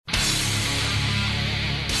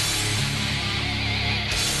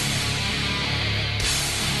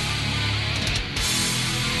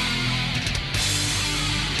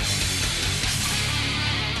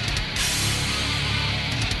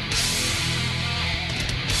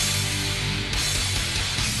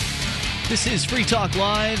This is Free Talk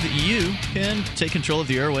Live. You can take control of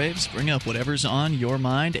the airwaves, bring up whatever's on your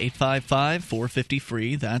mind.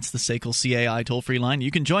 855-450-FREE. That's the SACL CAI toll-free line. You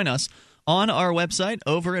can join us on our website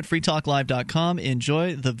over at freetalklive.com.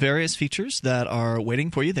 Enjoy the various features that are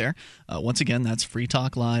waiting for you there. Once again, that's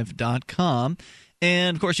freetalklive.com.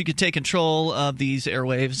 And, of course, you can take control of these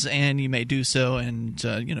airwaves, and you may do so and,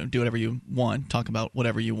 do whatever you want, talk about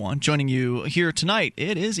whatever you want. Joining you here tonight,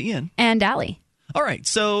 it is Ian. And Allie. All right,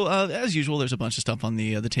 so as usual, there's a bunch of stuff on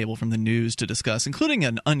the table from the news to discuss, including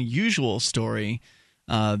an unusual story,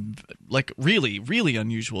 like really, really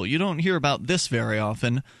unusual. You don't hear about this very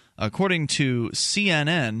often. According to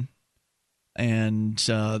CNN and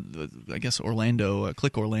I guess Orlando,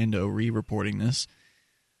 Click Orlando re-reporting this,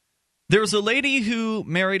 there's a lady who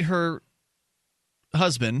married her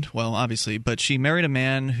husband, well, obviously, but she married a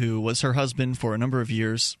man who was her husband for a number of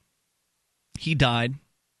years. He died.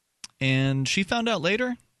 And she found out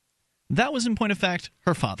later that was, in point of fact,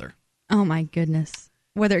 her father. Oh, my goodness.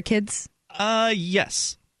 Were there kids?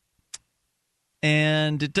 Yes.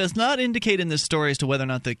 And it does not indicate in this story as to whether or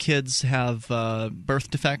not the kids have birth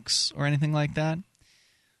defects or anything like that.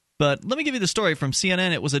 But let me give you the story from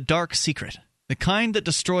CNN. It was a dark secret. The kind that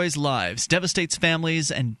destroys lives, devastates families,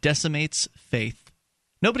 and decimates faith.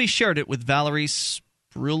 Nobody shared it with Valerie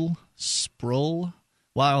Spruill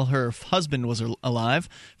while her husband was alive.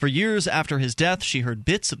 For years after his death, she heard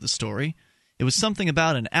bits of the story. It was something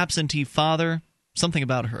about an absentee father, something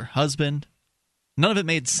about her husband. None of it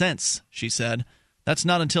made sense, she said. That's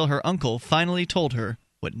not until her uncle finally told her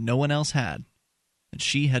what no one else had, that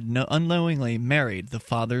she had unknowingly married the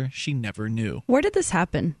father she never knew. Where did this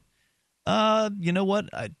happen? You know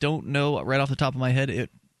what? I don't know right off the top of my head.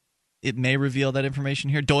 It may reveal that information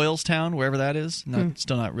here. Doylestown, wherever that is.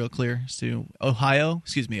 Still not real clear. It's to Ohio.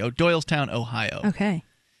 Excuse me. Doylestown, Ohio. Okay.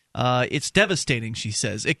 It's devastating, she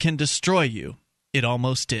says. It can destroy you. It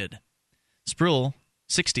almost did. Spruill,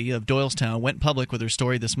 60, of Doylestown, went public with her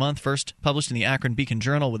story this month, first published in the Akron Beacon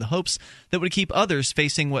Journal with the hopes that would keep others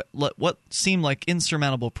facing what seemed like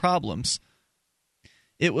insurmountable problems.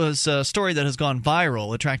 It was a story that has gone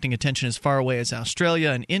viral, attracting attention as far away as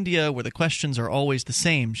Australia and India, where the questions are always the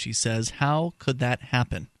same, she says. How could that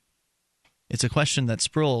happen? It's a question that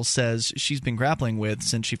Spruill says she's been grappling with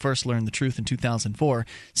since she first learned the truth in 2004,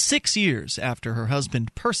 6 years after her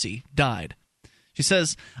husband, Percy, died. She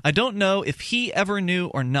says, I don't know if he ever knew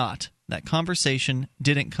or not. That conversation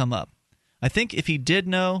didn't come up. I think if he did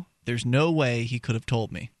know, there's no way he could have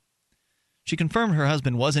told me. She confirmed her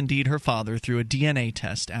husband was indeed her father through a DNA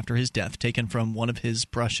test after his death taken from one of his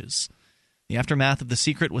brushes. The aftermath of the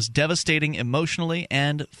secret was devastating emotionally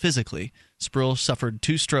and physically. Spruill suffered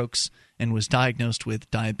 2 strokes and was diagnosed with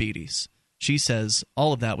diabetes. She says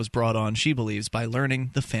all of that was brought on, she believes, by learning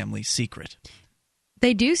the family secret.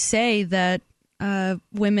 They do say that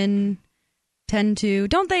women tend to...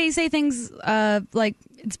 Don't they say things like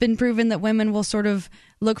it's been proven that women will sort of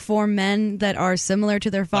look for men that are similar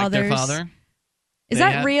to their fathers? Like their father? Is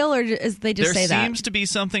that real, or is they just say that? There seems to be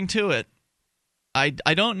something to it. I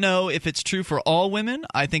don't know if it's true for all women.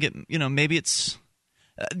 I think it, maybe it's...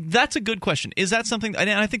 that's a good question. Is that something... And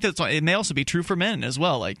I think it may also be true for men as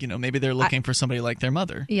well. Like, maybe they're looking for somebody like their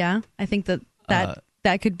mother. Yeah, I think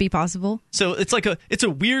that could be possible. So it's a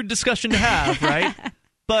weird discussion to have, right?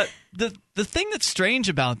 But the thing that's strange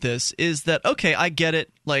about this is that, okay, I get it,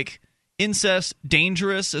 like... incest,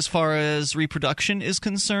 dangerous as far as reproduction is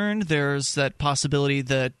concerned. There's that possibility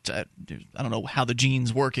that, I don't know how the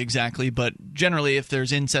genes work exactly, but generally if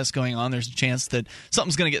there's incest going on, there's a chance that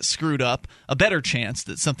something's going to get screwed up, a better chance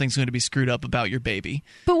that something's going to be screwed up about your baby.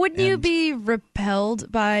 But wouldn't you be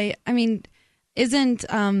repelled by, isn't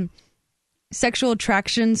sexual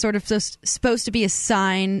attraction sort of supposed to be a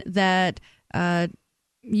sign that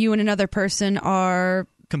you and another person are...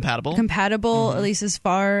 compatible, mm-hmm. At least as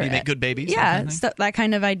far... You make good babies? Yeah, that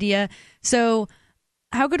kind of idea. So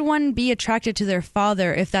how could one be attracted to their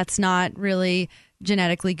father if that's not really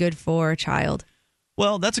genetically good for a child?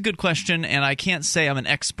 Well, that's a good question, and I can't say I'm an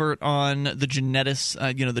expert on the genetics,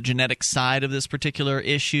 the genetic side of this particular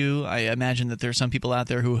issue. I imagine that there are some people out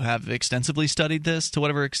there who have extensively studied this to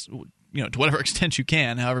whatever extent you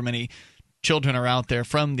can, however many children are out there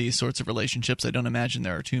from these sorts of relationships. I don't imagine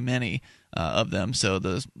there are too many of them, so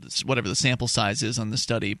whatever the sample size is on the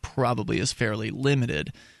study probably is fairly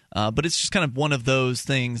limited. But it's just kind of one of those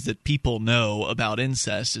things that people know about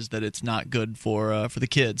incest, is that it's not good for the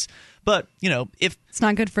kids. But, if... It's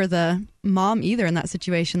not good for the mom either in that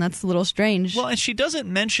situation. That's a little strange. Well, and she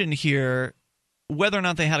doesn't mention here whether or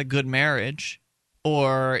not they had a good marriage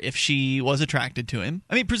or if she was attracted to him.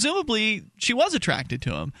 Presumably she was attracted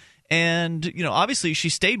to him. And, obviously she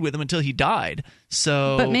stayed with him until he died.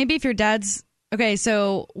 So, but maybe if your dad's... Okay,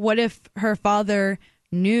 so what if her father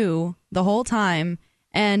knew the whole time?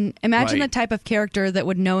 And imagine the type of character that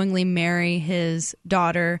would knowingly marry his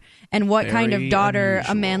daughter, and what kind of daughter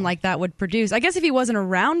unusual. a man like that would produce. I guess if he wasn't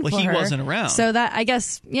around for her. Well, he wasn't around. So that, I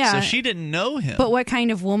guess, yeah. So she didn't know him. But what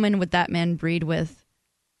kind of woman would that man breed with?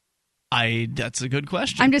 That's a good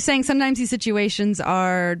question. I'm just saying sometimes these situations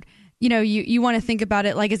are, you want to think about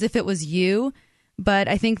it like as if it was you. But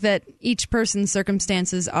I think that each person's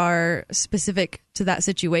circumstances are specific to that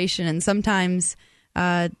situation. And sometimes...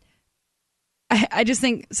 I just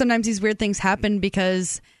think sometimes these weird things happen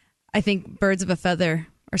because I think birds of a feather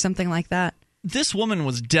or something like that. This woman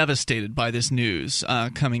was devastated by this news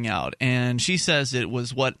coming out, and she says it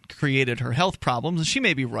was what created her health problems. And she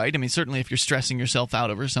may be right. I mean, certainly if you're stressing yourself out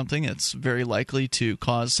over something, it's very likely to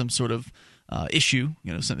cause some sort of issue,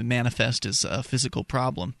 something manifest as a physical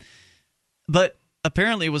problem. But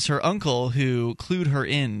apparently it was her uncle who clued her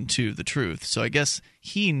in to the truth. So I guess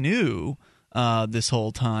he knew this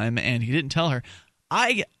whole time, and he didn't tell her.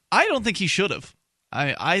 I don't think he should have.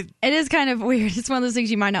 It is kind of weird. It's one of those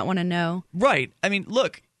things you might not want to know. Right. I mean,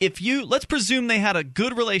 look, let's presume they had a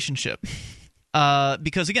good relationship,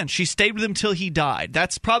 because again, she stayed with him till he died.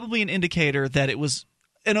 That's probably an indicator that it was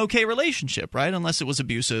an okay relationship, right? Unless it was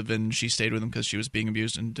abusive and she stayed with him because she was being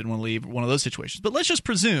abused and didn't want to leave, one of those situations. But let's just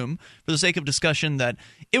presume, for the sake of discussion, that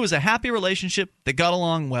it was a happy relationship, that got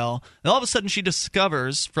along well, and all of a sudden she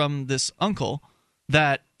discovers from this uncle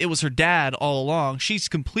that it was her dad all along. She's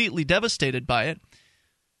completely devastated by it.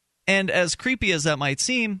 And as creepy as that might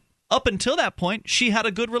seem, up until that point, she had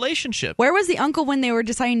a good relationship. Where was the uncle when they were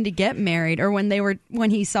deciding to get married, or when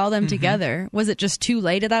he saw them together? Was it just too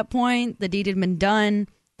late at that point? The deed had been done.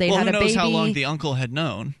 They had a baby. Who knows how long the uncle had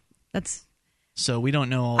known? So we don't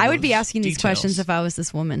know all I would be asking details. These questions if I was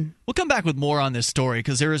this woman. We'll come back with more on this story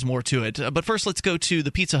because there is more to it. But first, let's go to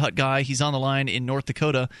the Pizza Hut guy. He's on the line in North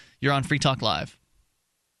Dakota. You're on Free Talk Live.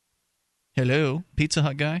 Hello, Pizza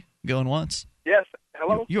Hut guy. Going once. Yes.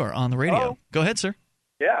 Hello. You are on the radio. Hello? Go ahead, sir.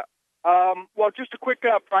 Yeah. Well, just a quick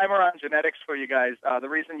primer on genetics for you guys. The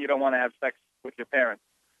reason you don't want to have sex with your parents.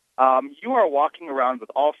 You are walking around with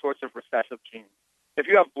all sorts of recessive genes. If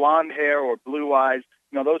you have blonde hair or blue eyes,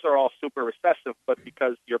 those are all super recessive, but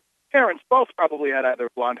because your parents both probably had either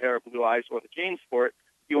blonde hair or blue eyes or the genes for it,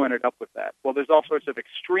 you ended up with that. Well, there's all sorts of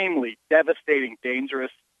extremely devastating,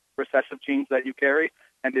 dangerous recessive genes that you carry,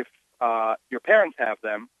 and if your parents have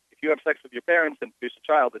them, if you have sex with your parents and produce a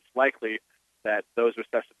child, it's likely that those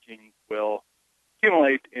recessive genes will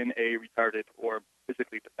accumulate in a retarded or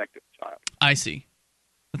physically defective child. I see.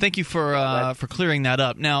 Well, thank you for clearing that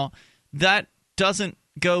up. Now, that doesn't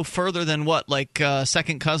go further than what, like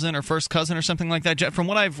second cousin or first cousin or something like that? From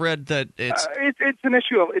what I've read, that it's an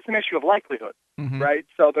issue of likelihood, right?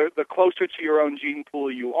 So the closer to your own gene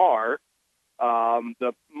pool you are,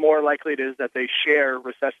 the more likely it is that they share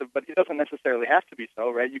recessive. But it doesn't necessarily have to be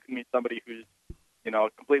so, right? You can meet somebody who's a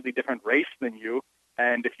completely different race than you,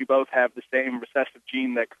 and if you both have the same recessive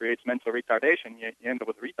gene that creates mental retardation, you end up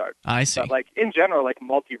with a retard. I see. But in general,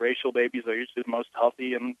 multiracial babies are usually the most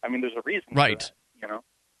healthy, and there's a reason right. for that,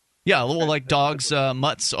 Yeah, well, like dogs,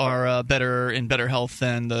 mutts are in better health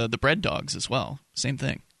than the bred dogs as well. Same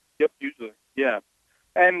thing. Yep, usually. Yeah.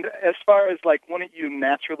 And as far as wouldn't you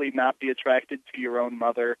naturally not be attracted to your own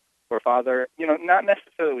mother or father? Not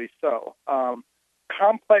necessarily so.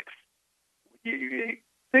 Complex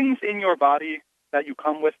things in your body that you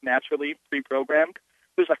come with naturally, pre-programmed,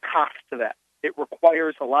 there's a cost to that. It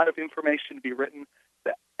requires a lot of information to be written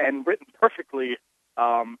and written perfectly.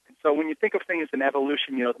 And so when you think of things in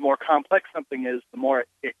evolution, the more complex something is, the more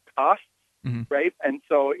it costs, right? And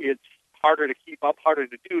so it's harder to keep up, harder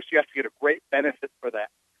to do, so you have to get a great benefit for that.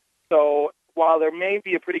 So while there may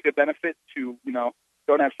be a pretty good benefit to,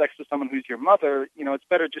 don't have sex with someone who's your mother, it's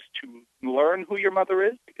better just to learn who your mother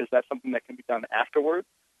is, because that's something that can be done afterward.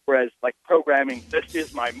 Whereas, programming, this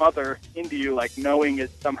is my mother, into you, knowing it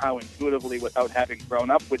somehow intuitively without having grown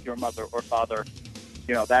up with your mother or father,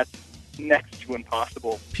 that's next to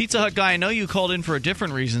impossible. Pizza Hut guy, I know you called in for a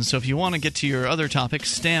different reason, so if you want to get to your other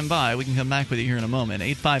topics, stand by. We can come back with you here in a moment.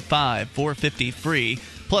 855-450-FREE.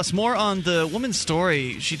 Plus, more on the woman's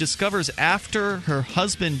story. She discovers after her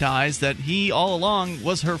husband dies that he all along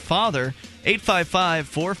was her father.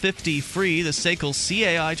 855-450-FREE, the SACL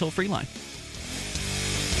CAI toll-free line.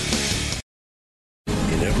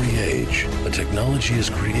 In every every age, a technology is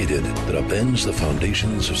created that upends the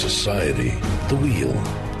foundations of society. The wheel,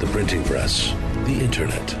 the printing press, the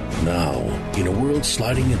internet. Now, in a world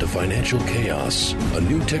sliding into financial chaos, a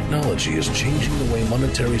new technology is changing the way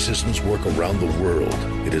monetary systems work around the world.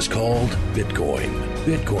 It is called Bitcoin.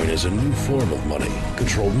 Bitcoin is a new form of money,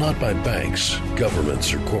 controlled not by banks,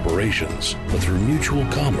 governments, or corporations, but through mutual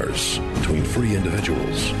commerce between free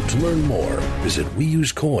individuals. To learn more, visit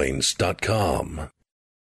WeUseCoins.com.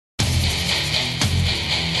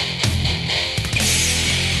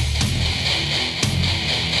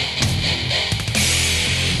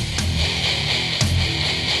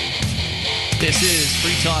 This is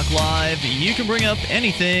Free Talk Live. You can bring up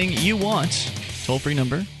anything you want. Toll-free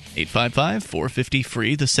number,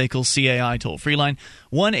 855-450-FREE, the SACL CAI toll-free line,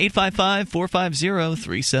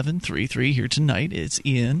 1-855-450-3733. Here tonight, it's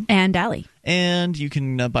Ian. And Allie. And you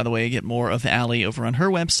can, by the way, get more of Allie over on her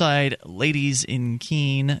website,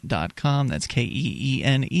 ladiesinkeene.com. That's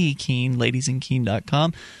K-E-E-N-E, Keene,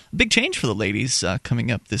 ladiesinkeene.com. Big change for the ladies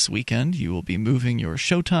coming up this weekend. You will be moving your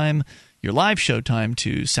showtime, your live showtime,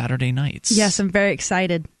 to Saturday nights. Yes, I'm very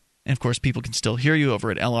excited. And, of course, people can still hear you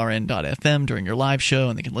over at lrn.fm during your live show,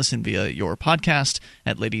 and they can listen via your podcast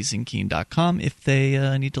at ladiesinkeene.com if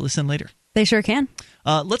they need to listen later. They sure can.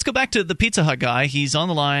 Let's go back to the Pizza Hut guy. He's on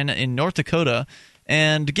the line in North Dakota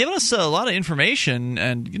and giving us a lot of information.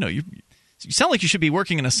 And, you sound like you should be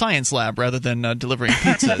working in a science lab rather than delivering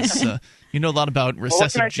pizzas. You know a lot about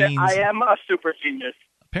recessive genes. I am a super genius.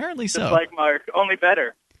 Apparently so. Just like Mark, only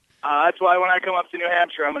better. That's why when I come up to New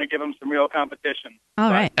Hampshire, I'm going to give them some real competition.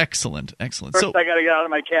 All right. Excellent. First, I got to get out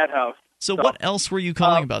of my cat house. So what else were you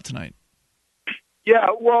calling about tonight? Yeah,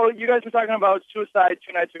 well, you guys were talking about suicide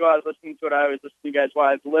 2 nights ago. I was listening to it. I was listening to you guys while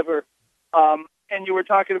I was liver. And you were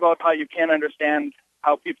talking about how you can't understand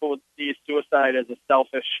how people would see suicide as a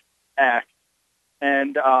selfish act.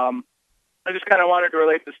 And I just kind of wanted to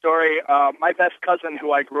relate the story. My best cousin,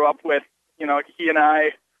 who I grew up with, he and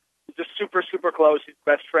I, just super, super close. He's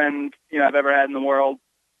the best friend I've ever had in the world.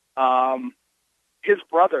 His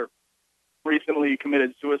brother recently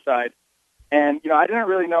committed suicide. And, I didn't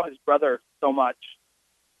really know his brother so much.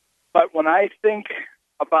 But when I think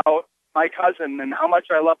about my cousin and how much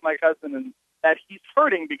I love my cousin and that he's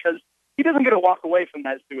hurting because he doesn't get to walk away from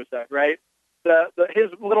that suicide, right?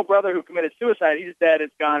 His little brother who committed suicide, he's dead,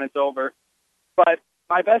 it's gone, it's over. But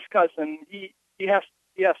my best cousin, he has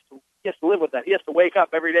to live with that. He has to wake up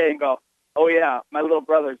every day and go, oh, yeah, my little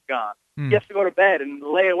brother's gone. He has to go to bed and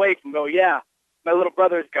lay awake and go, yeah, my little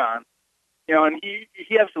brother's gone. And he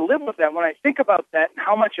has to live with that. When I think about that and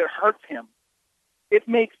how much it hurts him, it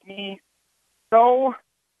makes me so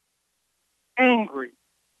angry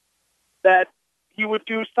that he would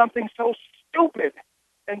do something so stupid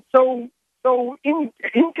and so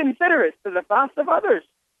inconsiderate to the thoughts of others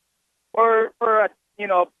for a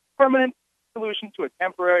permanent solution to a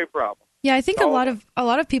temporary problem. Yeah, I think a lot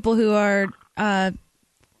of people who are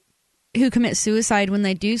who commit suicide, when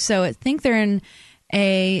they do so, I think they're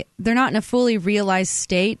not in a fully realized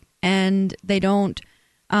state, and they don't.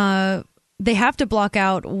 They have to block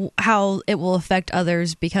out how it will affect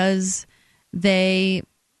others because they,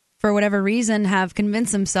 for whatever reason, have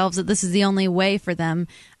convinced themselves that this is the only way for them.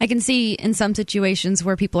 I can see in some situations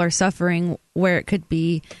where people are suffering where it could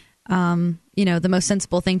be the most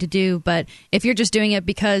sensible thing to do. But if you're just doing it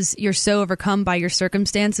because you're so overcome by your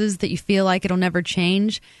circumstances that you feel like it'll never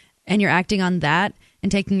change, and you're acting on that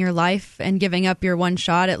and taking your life and giving up your one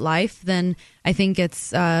shot at life, then I think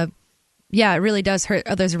it's, it really does hurt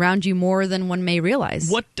others around you more than one may realize.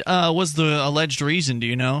 What was the alleged reason, do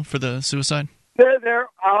you know, for the suicide?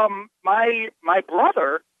 My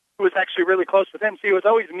brother, who was actually really close with him, see, it was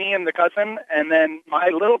always me and the cousin, and then my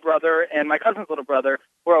little brother and my cousin's little brother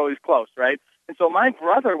were always close, right? And so my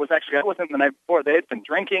brother was actually out with him the night before. They had been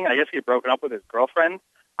drinking. I guess he had broken up with his girlfriend.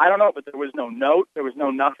 I don't know, but there was no note. There was no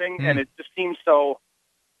nothing, and it just seemed so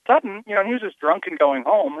sudden. He was just drunk and going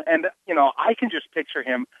home, and, I can just picture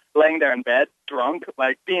him laying there in bed, drunk,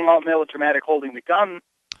 like being all melodramatic, holding the gun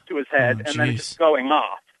to his head, and then just going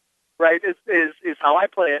off, right, is how I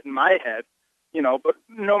play it in my head, but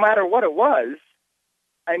no matter what it was,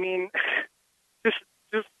 I mean, just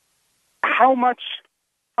how much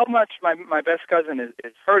my best cousin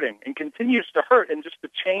is hurting and continues to hurt, and just the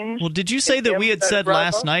change. Well, did you say that we had said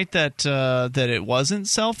last night that it wasn't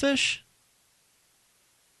selfish?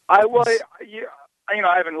 I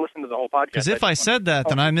haven't listened to the whole podcast. Because if I said that,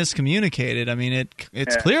 then I miscommunicated. I mean,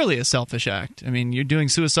 it's clearly a selfish act. I mean, you're doing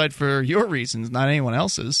suicide for your reasons, not anyone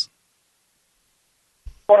else's.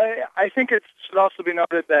 Well, I think it's should also be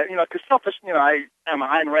noted that, because selfish, I am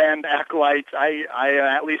Ayn Rand acolyte. I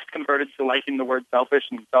at least converted to liking the word selfish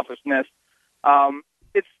and selfishness.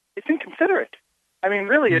 It's inconsiderate. I mean,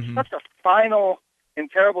 really, it's such a final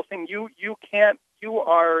and terrible thing. You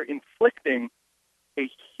are inflicting a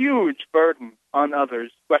huge burden on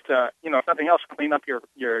others. But if nothing else, clean up your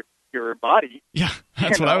body. Yeah,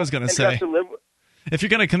 that's what I was going to say. If you're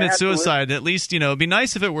going to commit suicide, at least, it'd be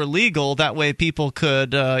nice if it were legal. That way people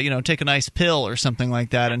could, take a nice pill or something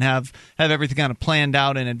like that and have everything kind of planned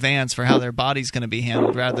out in advance for how their body's going to be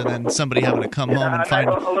handled, rather than somebody having to come home and find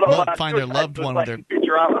their loved one with their...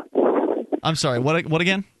 Futurama. I'm sorry, what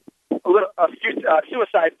again? A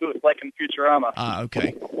suicide booth like in Futurama.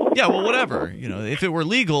 Okay. Yeah, well, whatever. If it were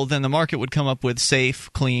legal, then the market would come up with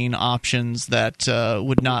safe, clean options that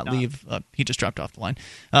would not leave. He just dropped off the line.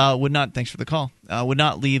 Thanks for the call. Would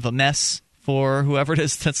not leave a mess for whoever it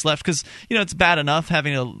is that's left, because it's bad enough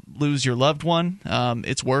having to lose your loved one.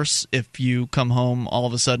 It's worse if you come home all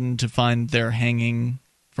of a sudden to find they're hanging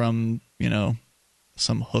from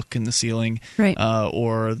some hook in the ceiling, right.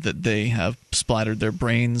 Or that they have splattered their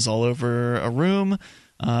brains all over a room.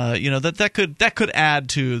 That could add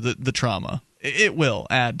to the trauma. It will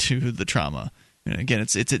add to the trauma. Again,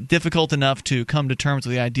 it's difficult enough to come to terms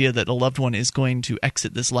with the idea that a loved one is going to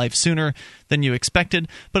exit this life sooner than you expected.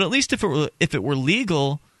 But at least if it were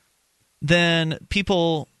legal, then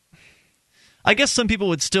people, I guess some people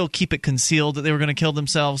would still keep it concealed that they were going to kill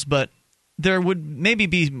themselves, but there would maybe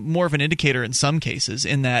be more of an indicator in some cases,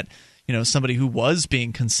 in that somebody who was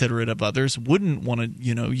being considerate of others wouldn't want to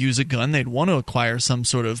use a gun. They'd want to acquire some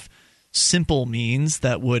sort of simple means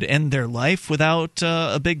that would end their life without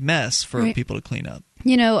a big mess for people to clean up.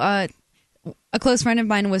 A close friend of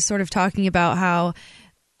mine was sort of talking about how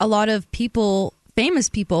a lot of people, famous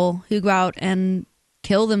people who go out and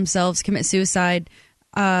kill themselves, commit suicide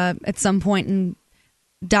at some point and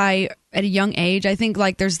die at a young age. I think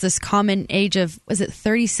there's this common age of, was it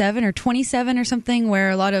 37 or 27 or something, where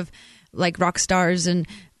a lot of rock stars and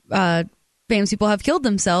famous people have killed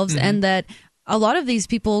themselves, and that a lot of these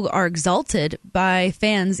people are exalted by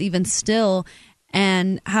fans even still,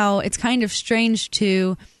 and how it's kind of strange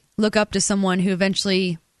to look up to someone who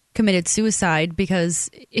eventually committed suicide,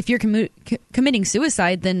 because if you're committing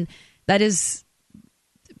suicide, then that is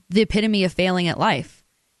the epitome of failing at life.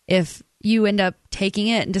 If you end up taking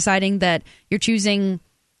it and deciding that you're choosing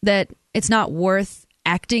that it's not worth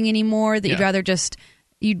acting anymore, that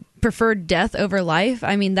you'd prefer death over life,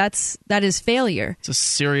 I mean, that is failure. It's a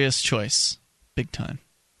serious choice. Big time.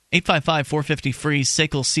 855-450-FREE,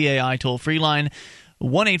 SACL CAI toll-free line,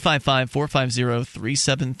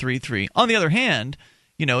 1-855-450-3733. On the other hand,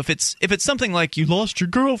 if it's something like you lost your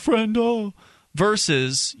girlfriend,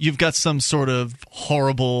 versus you've got some sort of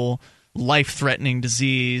horrible, life-threatening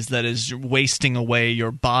disease that is wasting away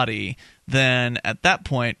your body, then at that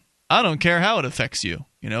point, I don't care how it affects you.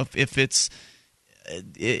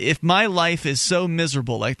 If my life is so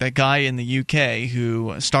miserable, like that guy in the UK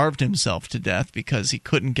who starved himself to death because he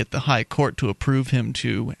couldn't get the high court to approve him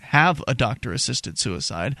to have a doctor-assisted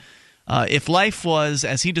suicide, if life was,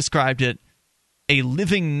 as he described it, a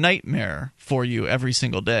living nightmare for you every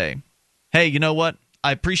single day, hey, you know what?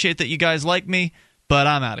 I appreciate that you guys like me, but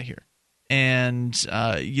I'm out of here. And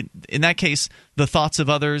in that case, the thoughts of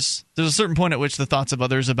others, there's a certain point at which the thoughts of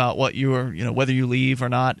others about what you are, whether you leave or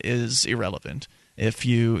not, is irrelevant. If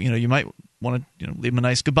you might want to leave them a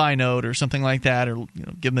nice goodbye note or something like that, or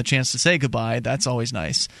give them a chance to say goodbye, that's always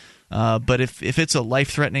nice. But if it's a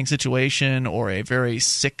life-threatening situation or a very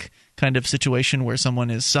sick kind of situation where someone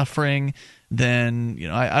is suffering, then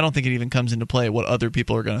I don't think it even comes into play what other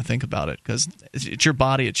people are going to think about it, because it's your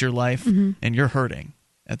body, it's your life, and you're hurting.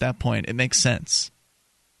 At that point, it makes sense.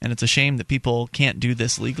 And it's a shame that people can't do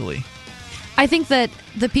this legally. I think that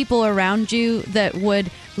the people around you that would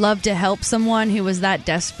love to help someone who was that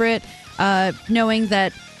desperate, knowing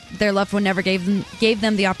that their loved one never gave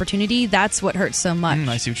them the opportunity, that's what hurts so much.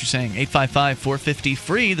 I see what you're saying.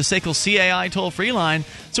 855-450-FREE, the SACL CAI toll-free line.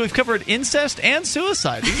 So we've covered incest and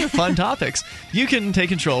suicide. These are fun topics. You can take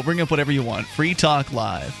control. Bring up whatever you want. Free Talk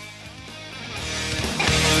Live.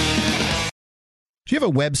 Do you have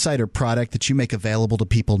a website or product that you make available to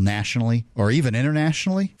people nationally or even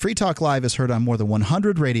internationally? Free Talk Live is heard on more than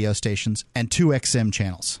 100 radio stations and 2 XM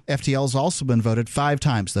channels. FTL has also been voted 5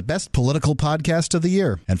 times the best political podcast of the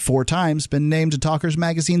year, and 4 times been named to Talkers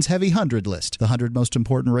Magazine's Heavy 100 list, the 100 most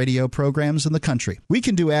important radio programs in the country. We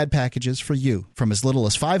can do ad packages for you from as little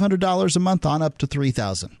as $500 a month on up to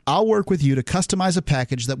 $3,000. I'll work with you to customize a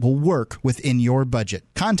package that will work within your budget.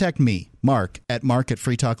 Contact me, Mark, at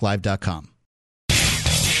mark@freetalklive.com.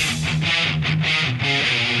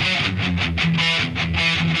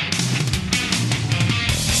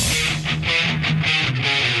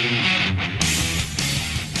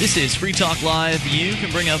 This is Free Talk Live. You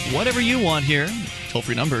can bring up whatever you want here.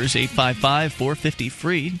 Toll-free number is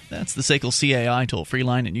 855-450-FREE. That's the SACL CAI toll-free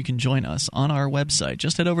line, and you can join us on our website.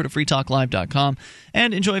 Just head over to freetalklive.com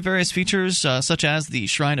and enjoy various features such as the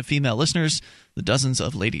Shrine of Female Listeners, the dozens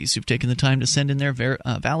of ladies who've taken the time to send in their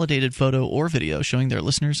validated photo or video showing their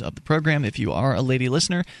listeners of the program. If you are a lady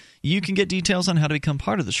listener, you can get details on how to become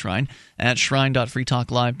part of the Shrine at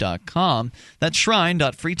shrine.freetalklive.com. That's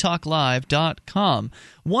shrine.freetalklive.com.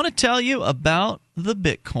 Want to tell you about the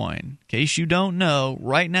Bitcoin. In case you don't know,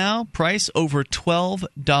 right now, price over $12,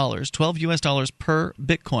 $12 US per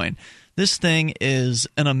Bitcoin. This thing is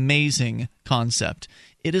an amazing concept.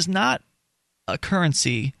 It is not a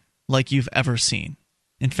currency like you've ever seen.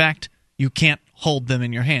 In fact, you can't hold them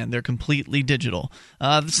in your hand. They're completely digital.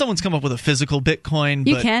 Someone's come up with a physical Bitcoin.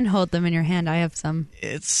 You can hold them in your hand. I have some.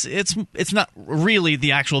 It's not really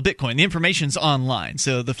the actual Bitcoin. The information's online.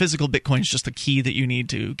 So the physical Bitcoin is just the key that you need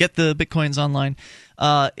to get the Bitcoins online.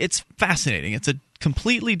 It's fascinating. It's a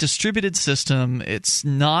completely distributed system. It's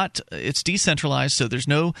decentralized, so there's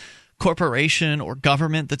no corporation or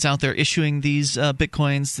government that's out there issuing these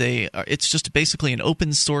Bitcoins. It's just basically an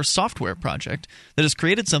open source software project that has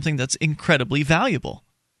created something that's incredibly valuable.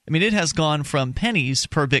 I mean, it has gone from pennies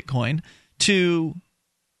per Bitcoin to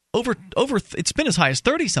over it's been as high as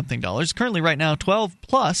 $30-something. Currently right now 12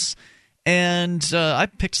 plus, and I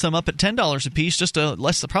picked some up at $10 a piece just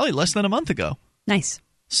probably less than a month ago. Nice.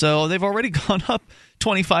 So they've already gone up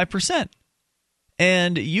 25%.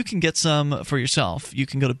 And you can get some for yourself. You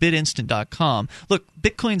can go to bitinstant.com. Look,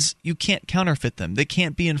 Bitcoins, you can't counterfeit them. They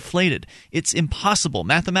can't be inflated. It's impossible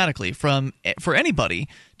mathematically for anybody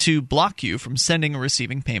to block you from sending or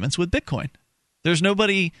receiving payments with Bitcoin. There's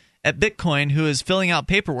nobody at Bitcoin who is filling out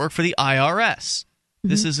paperwork for the IRS. Mm-hmm.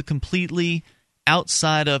 This is a completely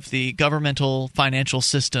outside of the governmental financial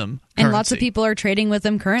system currency. And lots of people are trading with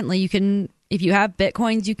them currently. If you have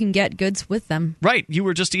Bitcoins, you can get goods with them. Right. You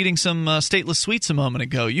were just eating some stateless sweets a moment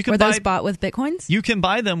ago. Were those bought with Bitcoins? You can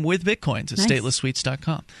buy them with Bitcoins at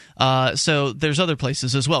statelesssweets.com. So there's other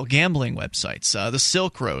places as well, gambling websites, the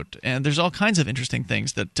Silk Road, and there's all kinds of interesting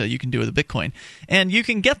things that you can do with a Bitcoin. And you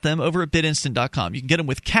can get them over at bitinstant.com. You can get them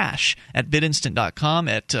with cash at bitinstant.com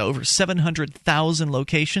at over 700,000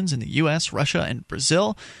 locations in the U.S., Russia, and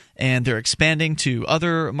Brazil. And they're expanding to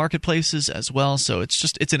other marketplaces as well. So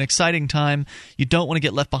it's an exciting time. You don't want to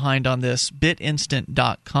get left behind on this.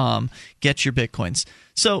 Bitinstant.com. Get your Bitcoins.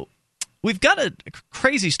 So we've got a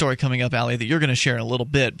crazy story coming up, Allie, that you're going to share in a little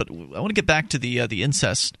bit. But I want to get back to the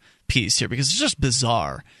incest piece here because it's just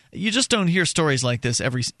bizarre. You just don't hear stories like this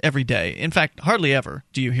every day. In fact, hardly ever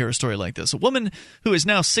do you hear a story like this. A woman who is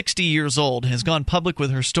now 60 years old has gone public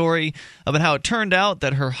with her story about how it turned out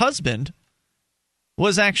that her husband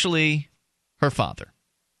was actually her father.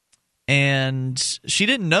 And she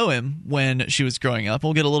didn't know him when she was growing up.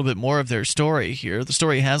 We'll get a little bit more of their story here. The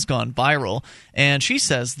story has gone viral. And she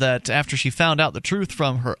says that after she found out the truth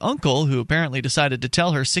from her uncle, who apparently decided to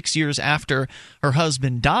tell her 6 years after her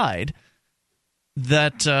husband died,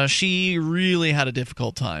 that she really had a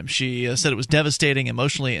difficult time. She said it was devastating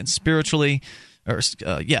emotionally and spiritually.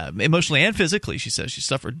 Emotionally and physically, she says. She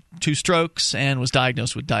suffered 2 strokes and was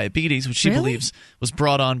diagnosed with diabetes, which she believes was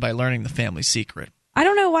brought on by learning the family secret. I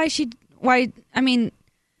don't know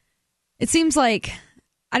it seems like,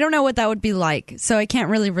 I don't know what that would be like, so I can't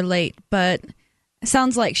really relate, but it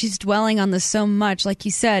sounds like she's dwelling on this so much. Like you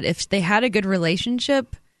said, if they had a good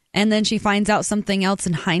relationship and then she finds out something else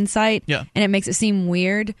in hindsight and it makes it seem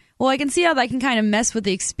weird, well, I can see how that can kind of mess with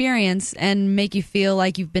the experience and make you feel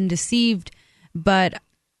like you've been deceived. But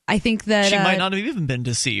I think that she might not have even been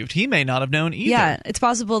deceived. He may not have known either. Yeah, it's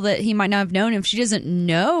possible that he might not have known. If she doesn't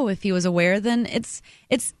know if he was aware, then it's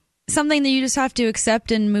something that you just have to accept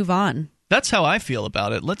and move on. That's how I feel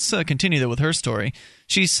about it. Let's continue with her story.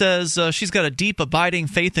 She says she's got a deep, abiding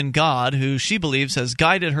faith in God, who she believes has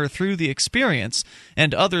guided her through the experience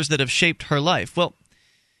and others that have shaped her life. Well,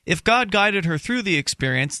 if God guided her through the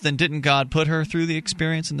experience, then didn't God put her through the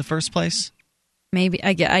experience in the first place? Maybe.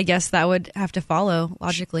 I guess that would have to follow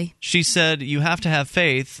logically. She said, you have to have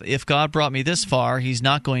faith. If God brought me this far, he's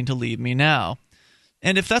not going to leave me now.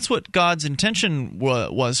 And if that's what God's intention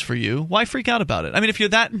was for you, why freak out about it? I mean, if you're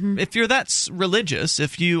that religious,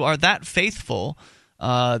 if you are that faithful,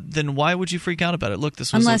 then why would you freak out about it? Look,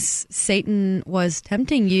 this was unless Satan was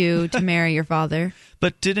tempting you to marry your father.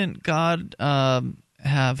 But didn't God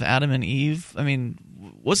have Adam and Eve? I mean,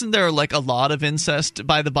 wasn't there like a lot of incest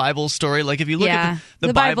by the Bible story? Like if you look at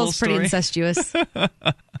the Bible's story, pretty incestuous,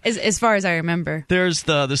 as far as I remember. There's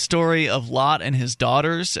the story of Lot and his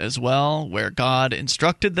daughters as well, where God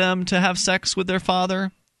instructed them to have sex with their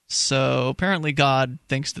father. So apparently God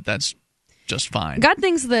thinks that that's just fine. God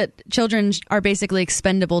thinks that children are basically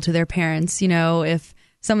expendable to their parents. You know, if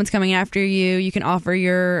someone's coming after you, you can offer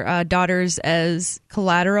your daughters as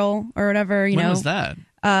collateral or whatever. When was that?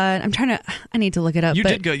 I need to look it up.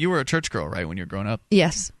 You were a church girl, right, when you were growing up?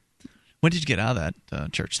 Yes. When did you get out of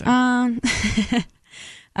that church thing?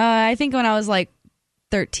 I think when I was like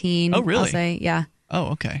 13. Oh, really? I'll say, yeah.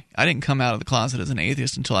 Oh, okay. I didn't come out of the closet as an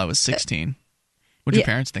atheist until I was 16. What did your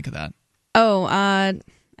parents think of that? Oh,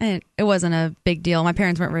 it wasn't a big deal. My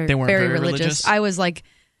parents weren't very religious. I was like,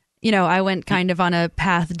 I went kind of on a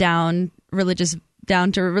path down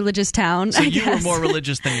to religious town. So you were more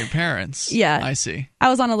religious than your parents. Yeah. I see. I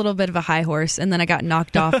was on a little bit of a high horse, and then I got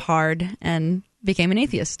knocked off hard and became an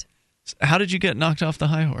atheist. How did you get knocked off the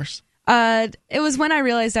high horse? It was when I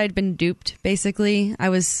realized I'd been duped, basically. I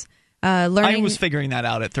was learning. I was figuring that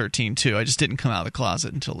out at 13, too. I just didn't come out of the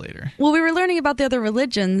closet until later. Well, we were learning about the other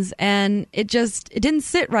religions, and it didn't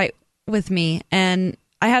sit right with me. And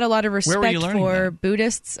I had a lot of respect for that?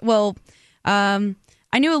 Buddhists. Well, I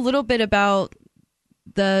knew a little bit about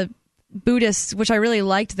the Buddhists, which I really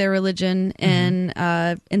liked their religion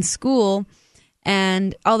in school.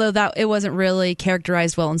 And although it wasn't really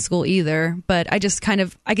characterized well in school either, but I just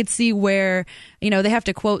I could see where, they have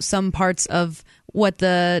to quote some parts of what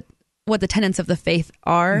the tenets of the faith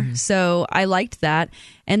are. Mm-hmm. So I liked that.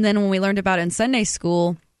 And then when we learned about it in Sunday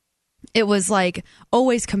school, it was like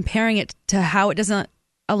always comparing it to how it doesn't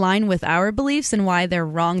align with our beliefs and why they're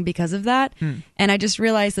wrong because of that. And I just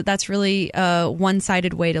realized that that's really a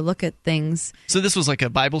one-sided way to look at things. So this was like a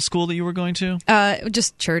Bible school that you were going to?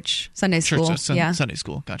 Just church, Sunday school. Sunday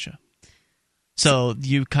school, gotcha. So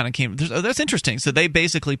you kind of came... that's interesting. So they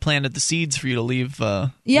basically planted the seeds for you to leave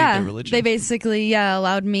their religion. They basically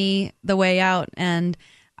allowed me the way out, and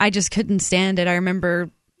I just couldn't stand it. I remember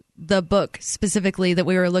the book specifically that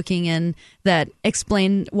we were looking in that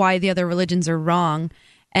explained why the other religions are wrong.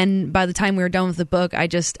 And by the time we were done with the book, I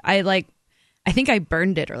think I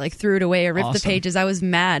burned it or threw it away or ripped the pages. I was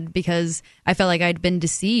mad because I felt like I'd been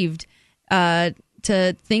deceived to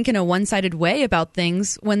think in a one-sided way about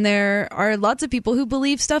things when there are lots of people who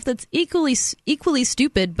believe stuff that's equally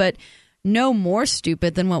stupid, but no more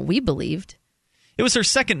stupid than what we believed. It was her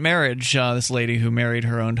second marriage, this lady who married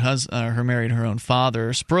her own married her own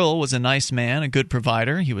father. Sproul was a nice man, a good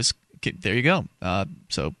provider. There you go.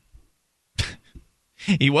 So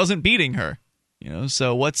he wasn't beating her,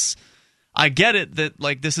 so I get it that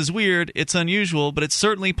this is weird, it's unusual, but it's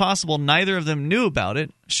certainly possible neither of them knew about it.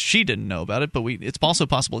 She didn't know about it, but it's also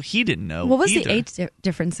possible he didn't know. What was either. The age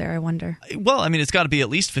difference there, I wonder? Well, I mean, it's got to be at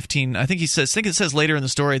least 15. I think it says later in the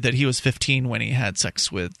story that he was 15 when he had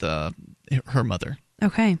sex with her mother.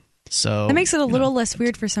 Okay. So that makes it a little less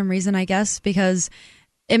weird for some reason, I guess, because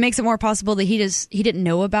it makes it more possible that he didn't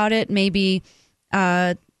know about it. Maybe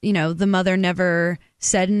the mother never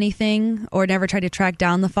said anything or never tried to track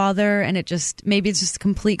down the father, and maybe it's just a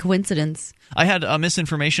complete coincidence. I had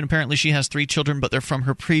misinformation. Apparently she has 3 children, but they're from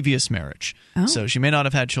her previous marriage. Oh. So she may not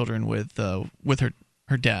have had children with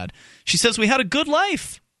her dad. She says, "We had a good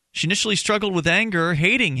life." She initially struggled with anger,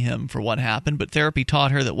 hating him for what happened, but therapy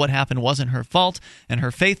taught her that what happened wasn't her fault, and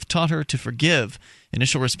her faith taught her to forgive.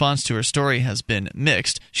 Initial response to her story has been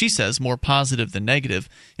mixed. She says more positive than negative.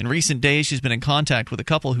 In recent days, she's been in contact with a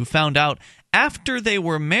couple who found out after they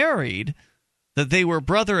were married that they were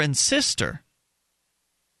brother and sister.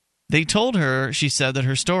 They told her, she said, that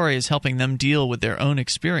her story is helping them deal with their own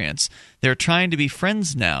experience. They're trying to be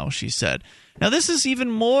friends now, she said. Now, this is even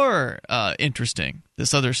more interesting,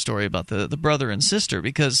 this other story about the brother and sister,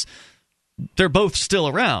 because they're both still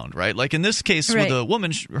around, right? Like in this case with a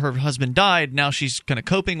woman, her husband died. Now she's kind of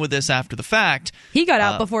coping with this after the fact. He got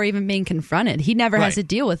out before even being confronted. He never has to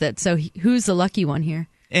deal with it. So who's the lucky one here?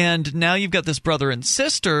 And now you've got this brother and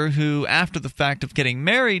sister who, after the fact of getting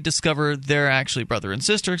married, discover they're actually brother and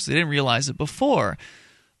sister because they didn't realize it before.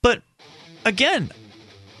 But again,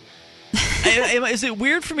 is it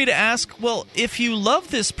weird for me to ask, well, if you love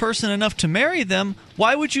this person enough to marry them,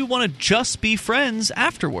 why would you want to just be friends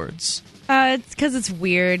afterwards? It's because it's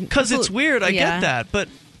weird. Because it's weird, I get that, but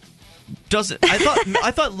does it?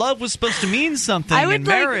 I thought love was supposed to mean something, and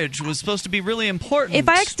marriage was supposed to be really important. If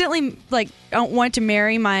I accidentally don't want to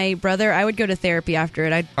marry my brother, I would go to therapy after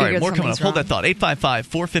it. I'd figure all right, more coming up. Wrong. Hold that thought.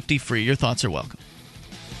 855-450-FREE. Your thoughts are welcome.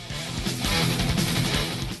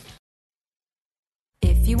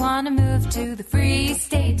 If you want to move to the free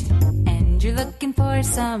state and you're looking for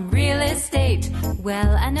some real estate,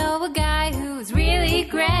 well, I know a guy who's really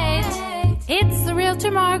great. It's the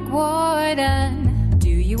realtor Mark Warden. Do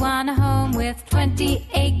you want a home with 20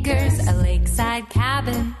 acres, a lakeside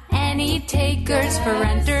cabin, any takers for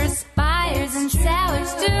renters, buyers, and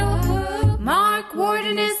sellers too. Mark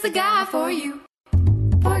Warden is the guy for you.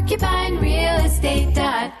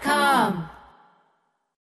 PorcupineRealEstate.com.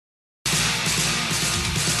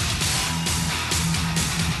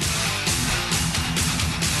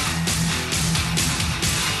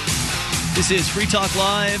 This is Free Talk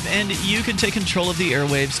Live, and you can take control of the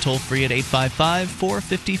airwaves toll-free at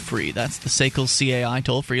 855-450-FREE. That's the SACL CAI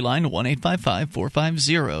toll-free line,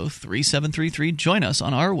 1-855-450-3733. Join us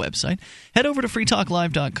on our website. Head over to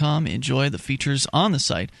freetalklive.com. Enjoy the features on the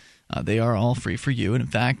site. They are all free for you. And in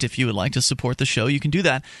fact, if you would like to support the show, you can do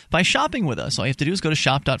that by shopping with us. All you have to do is go to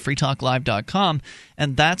shop.freetalklive.com,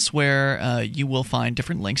 and that's where you will find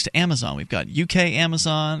different links to Amazon. We've got UK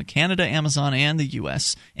Amazon, Canada Amazon, and the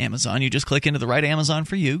US Amazon. You just click into the right Amazon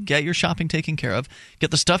for you, get your shopping taken care of,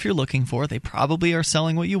 get the stuff you're looking for. They probably are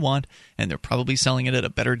selling what you want, and they're probably selling it at a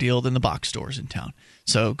better deal than the box stores in town.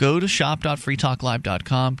 So go to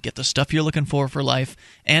shop.freetalklive.com, get the stuff you're looking for life,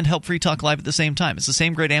 and help Free Talk Live at the same time. It's the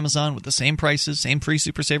same great Amazon with the same prices, same free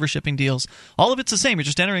Super Saver shipping deals. All of it's the same. You're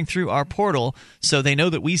just entering through our portal, so they know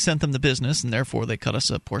that we sent them the business, and therefore they cut us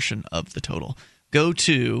a portion of the total. Go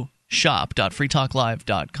to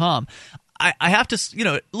shop.freetalklive.com. I have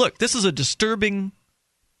to, look, this is a disturbing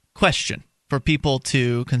question for people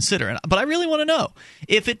to consider, but I really want to know.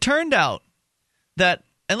 If it turned out that,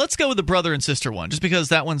 and let's go with the brother and sister one, just because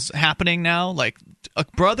that one's happening now. Like, a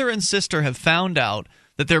brother and sister have found out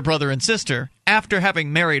that they're brother and sister after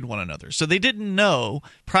having married one another. So they didn't know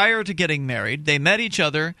prior to getting married. They met each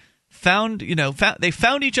other, they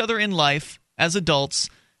found each other in life as adults,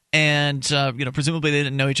 and presumably they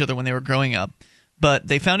didn't know each other when they were growing up. But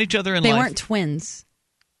they found each other in life. They weren't twins.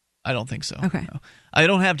 I don't think so. Okay. No. I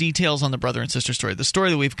don't have details on the brother and sister story. The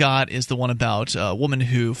story that we've got is the one about a woman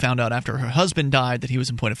who found out after her husband died that he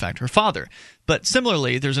was, in point of fact, her father. But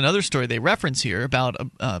similarly, there's another story they reference here about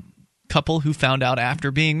a couple who found out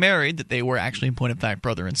after being married that they were actually, in point of fact,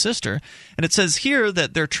 brother and sister. And it says here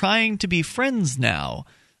that they're trying to be friends now,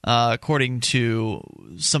 according to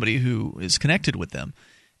somebody who is connected with them.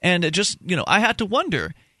 And it just, I had to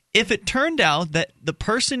wonder, if it turned out that the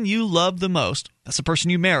person you love the most, that's the person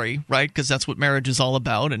you marry, right? Because that's what marriage is all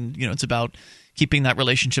about. And, it's about keeping that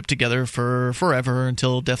relationship together for forever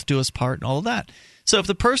until death do us part and all of that. So if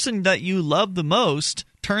the person that you love the most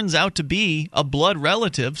turns out to be a blood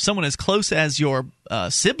relative, someone as close as your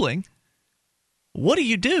sibling, what do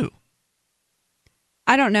you do?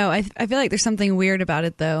 I don't know. I feel like there's something weird about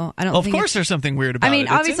it, though. I don't. Of course, there's something weird about it. I mean,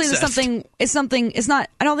 obviously, there's something. It's something. It's not.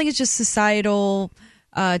 I don't think it's just societal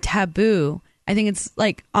taboo. I think it's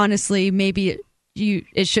like, honestly, maybe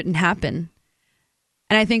it shouldn't happen.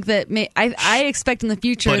 And I think that I expect in the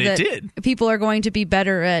future that people are going to be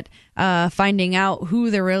better at finding out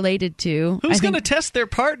who they're related to. Who's going to test their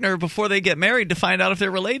partner before they get married to find out if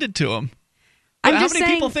they're related to them? How many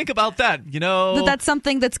people think about that? That's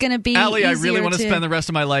something that's going to be Allie, I really want to spend the rest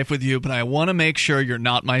of my life with you, but I want to make sure you're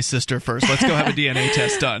not my sister first. Let's go have a DNA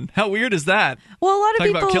test done. How weird is that? Well, a lot of Talk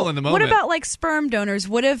people. About killing the moment. What about like sperm donors?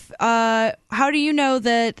 What if? How do you know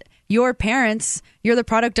that your parents? You're the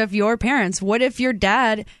product of your parents. What if your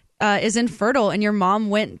dad is infertile and your mom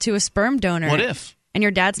went to a sperm donor? What if? And your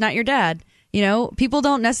dad's not your dad. People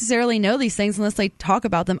don't necessarily know these things unless they talk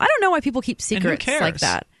about them. I don't know why people keep secrets like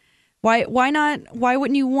that. Why not? Why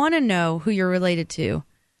wouldn't you want to know who you're related to?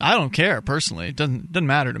 I don't care, personally. It doesn't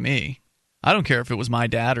matter to me. I don't care if it was my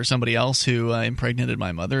dad or somebody else who impregnated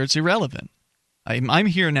my mother. It's irrelevant. I'm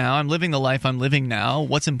here now. I'm living the life I'm living now.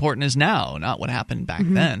 What's important is now, not what happened back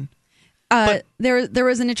then. There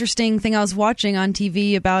was an interesting thing I was watching on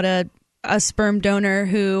TV about a sperm donor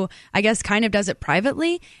who I guess kind of does it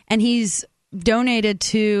privately, and he's donated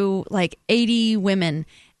to like 80 women,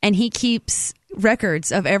 and he keeps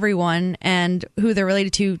records of everyone and who they're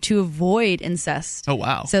related to avoid incest. Oh,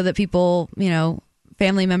 wow. So that people,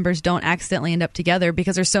 family members don't accidentally end up together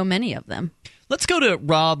because there's so many of them. Let's go to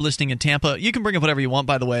Rob listening in Tampa. You can bring up whatever you want,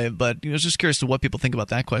 by the way, but I was just curious to what people think about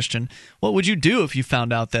that question. What would you do if you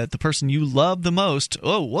found out that the person you love the most,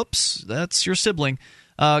 oh, whoops, that's your sibling.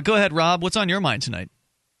 Go ahead, Rob. What's on your mind tonight?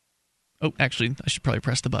 Oh, actually, I should probably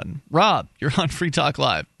press the button. Rob, you're on Free Talk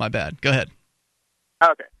Live. My bad. Go ahead.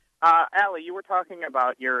 Okay. Allie, you were talking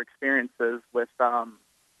about your experiences with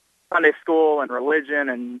Sunday school and religion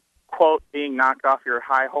and, quote, being knocked off your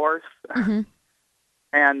high horse. Mm-hmm.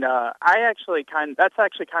 And that's actually kind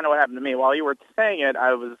of what happened to me. While you were saying it,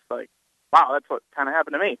 I was like, wow, that's what kind of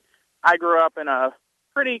happened to me. I grew up in a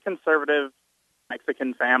pretty conservative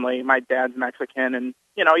Mexican family. My dad's Mexican, and,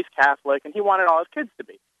 he's Catholic, and he wanted all his kids to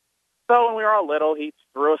be. So when we were all little, he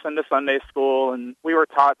threw us into Sunday school, and we were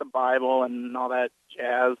taught the Bible and all that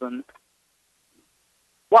jazz. And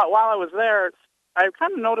while I was there, I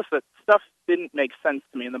kind of noticed that stuff didn't make sense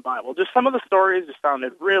to me in the Bible. Just some of the stories just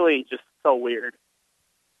sounded really just so weird.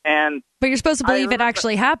 But you're supposed to believe it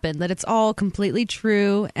actually happened, that it's all completely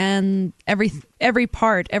true, and every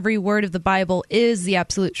word of the Bible is the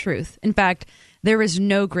absolute truth. In fact, there is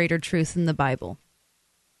no greater truth than the Bible.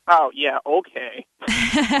 Oh, yeah, okay.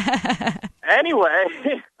 Anyway,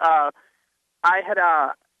 I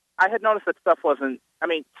had noticed that stuff wasn't, I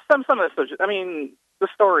mean, some of the stuff, I mean, the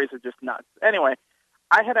stories are just nuts. Anyway,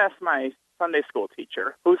 I had asked my Sunday school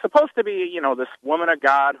teacher, who's supposed to be, this woman of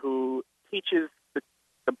God who teaches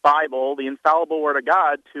the Bible, the infallible Word of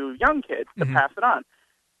God, to young kids to pass it on.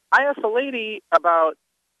 I asked a lady about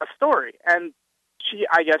a story, and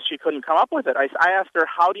I guess she couldn't come up with it. I asked her,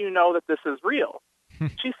 how do you know that this is real?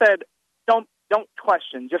 She said, don't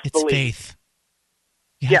question, just believe. Faith.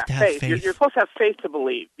 You have to have faith. You're supposed to have faith to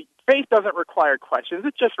believe. Faith doesn't require questions.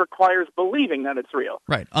 It just requires believing that it's real.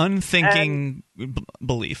 Right. Unthinking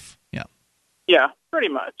belief. Yeah. Yeah, pretty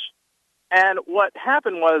much. And what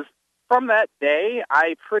happened was, from that day,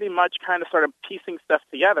 I pretty much kind of started piecing stuff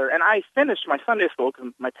together. And I finished my Sunday school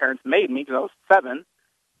because my parents made me because I was 7.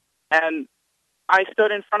 And I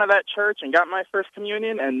stood in front of that church and got my first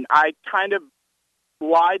communion, and I kind of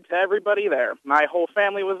lied to everybody there. My whole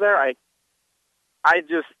family was there. I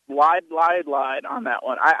just lied on that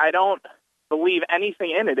one. I don't believe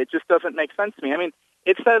anything in it. It just doesn't make sense to me. I mean,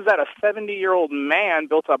 it says that a 70-year-old man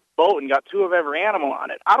built a boat and got 2 of every animal on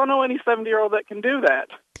it. I don't know any 70-year-old that can do that.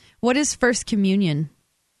 What is First Communion?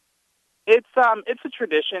 It's a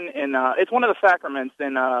tradition it's one of the sacraments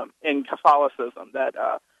in Catholicism that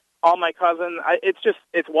all my cousins.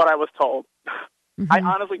 It's what I was told. I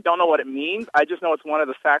honestly don't know what it means. I just know it's one of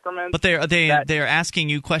the sacraments. But they're asking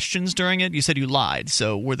you questions during it. You said you lied.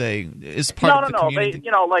 So were they? Is part of the community? They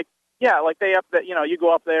you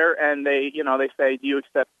go up there and they say, do you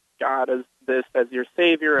accept God as your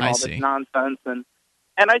savior and all this nonsense? And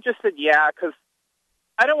I just said yeah, because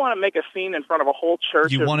I don't want to make a scene in front of a whole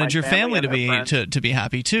church. You wanted your family to be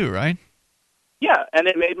happy too, right? Yeah, and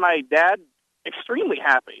it made my dad extremely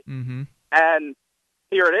happy. Mm-hmm. And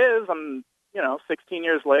here it is. I'm 16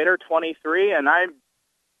 years later, 23, and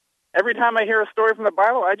every time I hear a story from the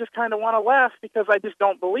Bible, I just kind of want to laugh because I just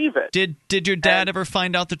don't believe it. Did your dad ever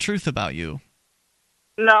find out the truth about you?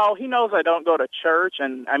 No, he knows I don't go to church,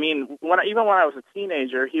 and I mean, even when I was a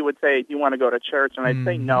teenager, he would say, "Do you want to go to church?" And I'd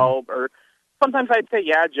say no, or sometimes I'd say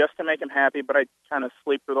yeah, just to make him happy, but I'd kind of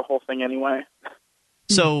sleep through the whole thing anyway.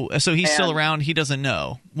 So he's still around. He doesn't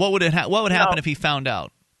know. What would happen if he found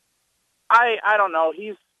out? I don't know.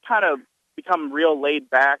 He's kind of become real laid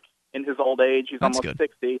back in his old age. He's almost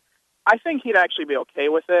 60. I think he'd actually be okay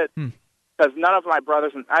with it because none of my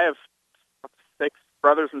brothers I have 6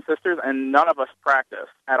 brothers and sisters, and none of us practice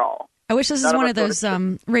at all. I wish this is one of those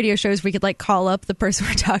radio shows we could call up the person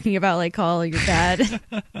we're talking about, call your dad,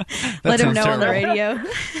 let him know terrible. On the radio.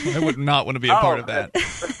 I would not want to be a part of that.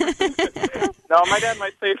 No, my dad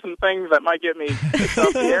might say some things that might get me kicked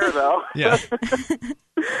off the air, though. Yeah.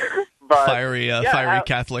 But, fiery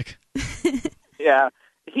Catholic. Yeah.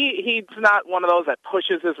 He's not one of those that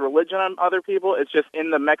pushes his religion on other people. It's just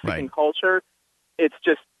in the Mexican culture. It's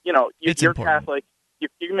just, you're Catholic. You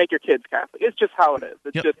can make your kids Catholic. It's just how it is.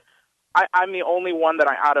 It's just, I'm the only one that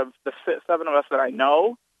out of the 7 of us that I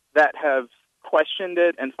know that have questioned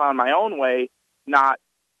it and found my own way, not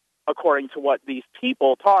according to what these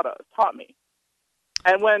people taught me.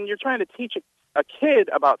 And when you're trying to teach a kid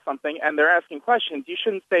about something and they're asking questions, you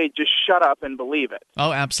shouldn't say just shut up and believe it.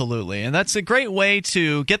 Oh, absolutely. And that's a great way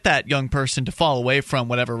to get that young person to fall away from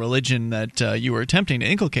whatever religion that you were attempting to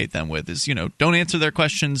inculcate them with is, don't answer their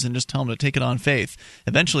questions and just tell them to take it on faith.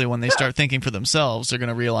 Eventually, when they start thinking for themselves, they're going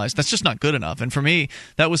to realize that's just not good enough. And for me,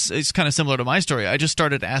 it's kind of similar to my story. I just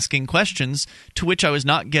started asking questions to which I was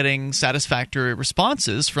not getting satisfactory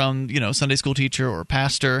responses from, Sunday school teacher or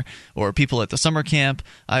pastor or people at the summer camp.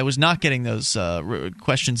 I was not getting those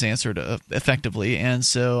questions answered effectively, and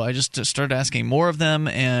so I just started asking more of them,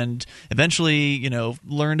 and eventually,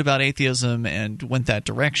 learned about atheism and went that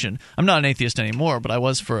direction. I'm not an atheist anymore, but I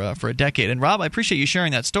was for a decade. And Rob, I appreciate you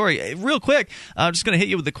sharing that story. Real quick, I'm just going to hit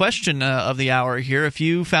you with the question of the hour here. If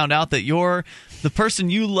you found out that the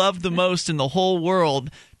person you loved the most in the whole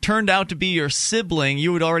world turned out to be your sibling,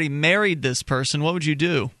 you had already married this person, what would you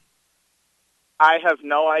do? I have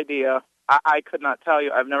no idea. I could not tell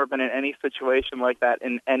you. I've never been in any situation like that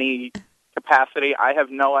in any capacity. I have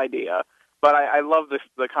no idea. But I love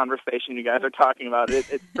the conversation you guys are talking about.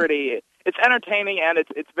 It's pretty. it's entertaining and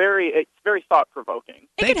it's very thought provoking.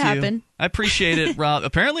 It could happen. I appreciate it, Rob.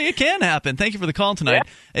 Apparently, it can happen. Thank you for the call tonight.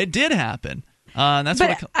 Yeah. It did happen. And that's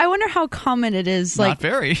but I wonder how common it is. Not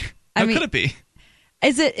very. How could it be?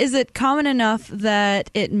 Is it common enough that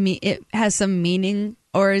it has some meaning,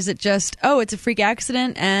 or is it just it's a freak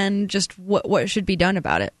accident and just what should be done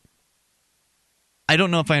about it? I don't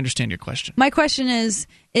know if I understand your question. My question is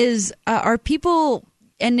are people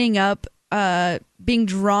ending up being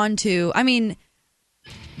drawn to? I mean,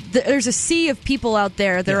 there's a sea of people out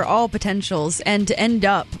there that are all potentials, and to end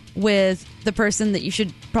up with the person that you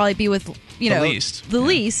should probably be with, the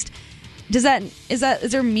least. Is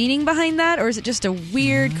there meaning behind that, or is it just a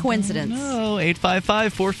weird coincidence? No,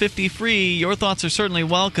 855-450-FREE. Your thoughts are certainly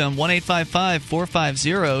welcome.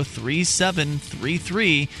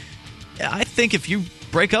 1-855-450-3733. I think if you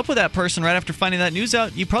break up with that person right after finding that news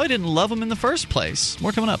out, you probably didn't love them in the first place.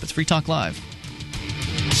 More coming up. It's Free Talk Live.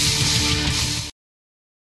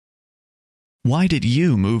 Why did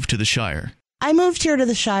you move to the Shire? I moved here to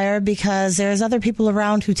the Shire because there's other people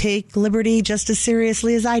around who take liberty just as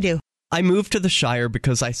seriously as I do. I moved to the Shire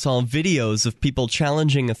because I saw videos of people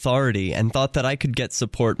challenging authority and thought that I could get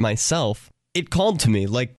support myself. It called to me,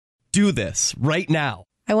 like, do this right now.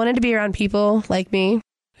 I wanted to be around people like me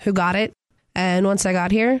who got it, and once I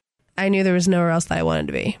got here, I knew there was nowhere else that I wanted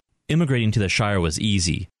to be. Immigrating to the Shire was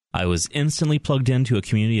easy. I was instantly plugged into a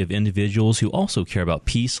community of individuals who also care about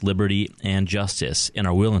peace, liberty, and justice, and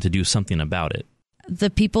are willing to do something about it. The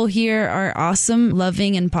people here are awesome,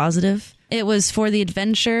 loving, and positive. It was for the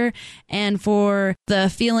adventure and for the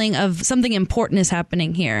feeling of something important is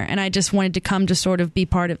happening here, and I just wanted to come to sort of be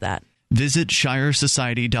part of that. Visit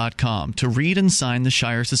ShireSociety.com to read and sign the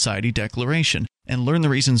Shire Society Declaration and learn the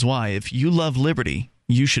reasons why, if you love liberty,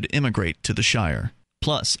 you should immigrate to the Shire.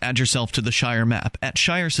 Plus, add yourself to the Shire map at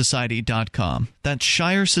ShireSociety.com. That's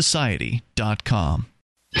ShireSociety.com.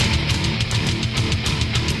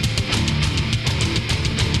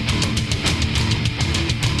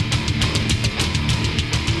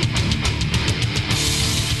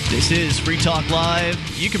 This is Free Talk Live.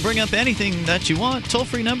 You can bring up anything that you want.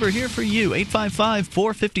 Toll-free number here for you,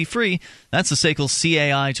 855-450-FREE. That's the SACL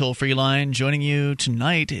CAI toll-free line. Joining you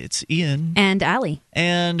tonight, it's Ian. And Allie.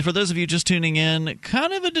 And for those of you just tuning in,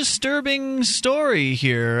 kind of a disturbing story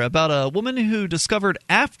here about a woman who discovered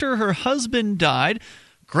after her husband died.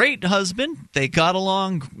 Great husband. They got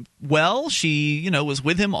along well. She, was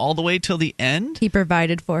with him all the way till the end. He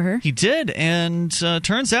provided for her. He did. And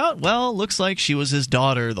turns out, looks like she was his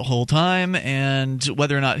daughter the whole time. And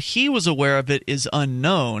whether or not he was aware of it is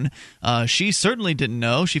unknown. She certainly didn't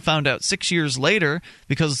know. She found out 6 years later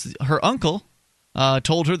because her uncle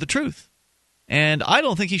told her the truth. And I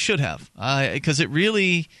don't think he should have, because it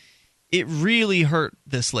really hurt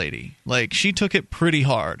this lady. Like, she took it pretty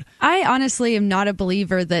hard. I honestly am not a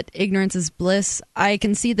believer that ignorance is bliss. I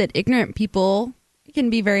can see that ignorant people can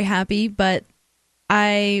be very happy, but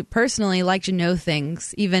I personally like to know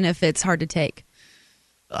things, even if it's hard to take.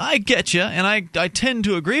 I get you, and I tend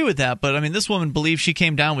to agree with that, but I mean, this woman believes she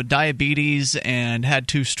came down with diabetes and had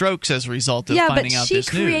 2 strokes as a result of finding out this news. Yeah, but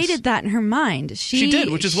she created that in her mind. She did,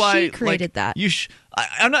 which is why she created that.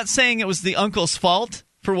 I'm not saying it was the uncle's fault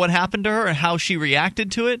for what happened to her and how she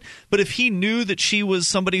reacted to it, but if he knew that she was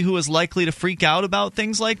somebody who was likely to freak out about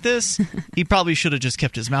things like this, he probably should have just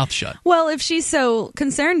kept his mouth shut. Well, if she's so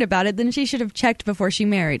concerned about it, then she should have checked before she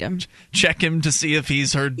married him. Check him to see if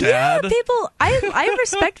he's her dad. Yeah, people. I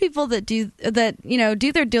respect people that do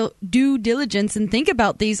their due diligence and think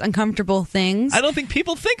about these uncomfortable things. I don't think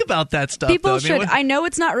people think about that stuff. People should. I know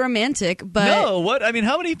it's not romantic, but no. What I mean,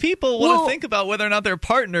 how many people want to think about whether or not their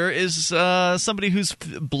partner is somebody who's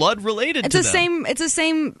blood related to them? It's the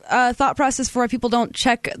same thought process for why people don't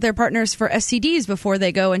check their partners for STDs before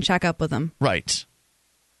they go and check up with them. Right.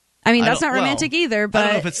 I mean, that's not romantic either, but I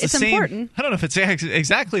don't know if it's important. I don't know if it's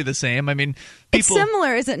exactly the same. I mean, it's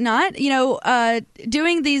similar, is it not?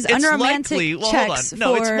 Doing these unromantic checks. Hold on.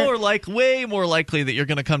 No, it's way more likely that you're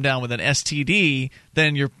going to come down with an STD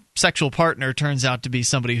than your sexual partner turns out to be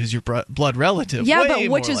somebody who's your blood relative. Yeah, way but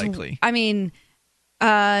which more is likely. I mean,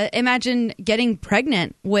 imagine getting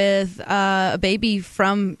pregnant with a baby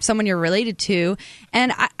from someone you're related to.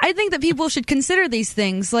 And I think that people should consider these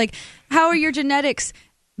things. Like, how are your genetics?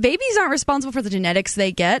 Babies aren't responsible for the genetics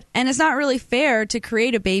they get. And it's not really fair to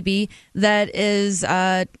create a baby that is,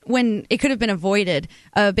 when it could have been avoided,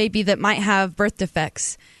 a baby that might have birth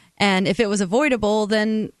defects. And if it was avoidable,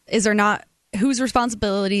 then whose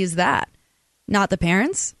responsibility is that? Not the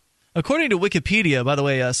parents? According to Wikipedia, by the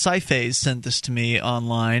way, Sci-Phase sent this to me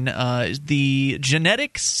online, the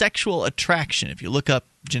genetic sexual attraction, if you look up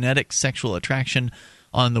genetic sexual attraction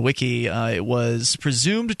On the wiki, it was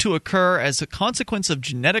presumed to occur as a consequence of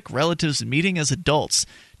genetic relatives meeting as adults,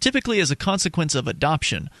 typically as a consequence of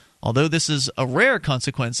adoption. Although this is a rare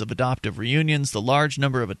consequence of adoptive reunions, the large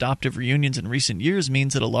number of adoptive reunions in recent years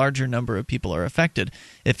means that a larger number of people are affected.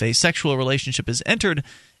 If a sexual relationship is entered,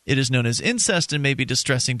 it is known as incest and may be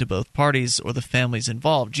distressing to both parties or the families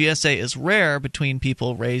involved. GSA is rare between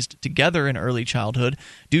people raised together in early childhood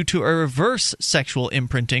due to a reverse sexual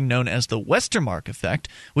imprinting known as the Westermark effect,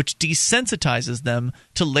 which desensitizes them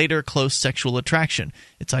to later close sexual attraction.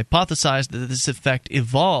 It's hypothesized that this effect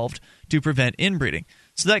evolved to prevent inbreeding.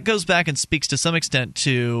 So that goes back and speaks to some extent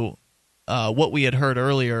to what we had heard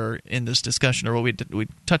earlier in this discussion, or what we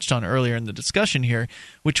touched on earlier in the discussion here,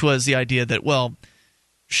 which was the idea that, well,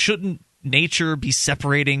 shouldn't nature be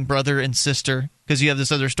separating brother and sister? Because you have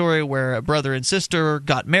this other story where a brother and sister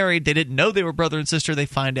got married. They didn't know they were brother and sister. They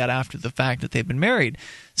find out after the fact that they've been married.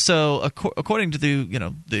 So according to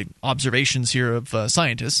the observations here of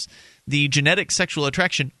scientists, the genetic sexual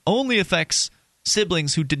attraction only affects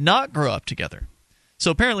siblings who did not grow up together. So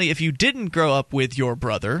apparently, if you didn't grow up with your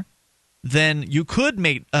brother, then you could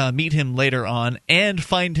meet him later on and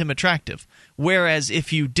find him attractive. Whereas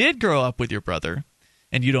if you did grow up with your brother,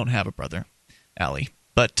 and you don't have a brother, Allie,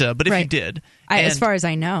 but if you did, as far as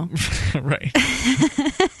I know, right,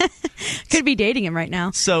 could be dating him right now.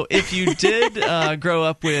 So if you did grow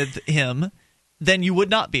up with him, then you would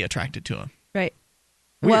not be attracted to him. Right.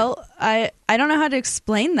 Weird. Well, I don't know how to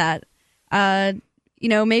explain that.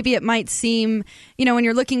 Maybe it might seem, when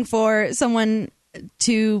you're looking for someone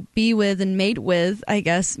to be with and mate with, I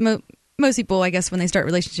guess, most people, I guess, when they start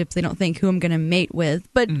relationships, they don't think who I'm going to mate with,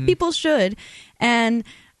 but people should. And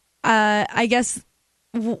I guess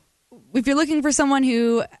if you're looking for someone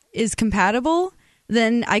who is compatible,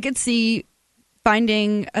 then I could see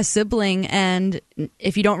finding a sibling, and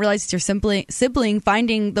if you don't realize it's your sibling,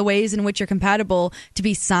 finding the ways in which you're compatible to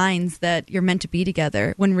be signs that you're meant to be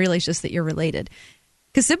together, when really it's just that you're related.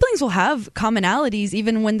 Because siblings will have commonalities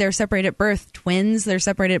even when they're separated at birth. Twins, they're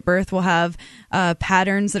separated at birth, will have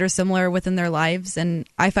patterns that are similar within their lives, and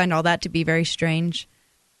I find all that to be very strange.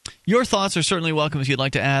 Your thoughts are certainly welcome if you'd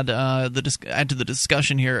like to add to the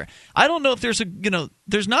discussion here. I don't know if there's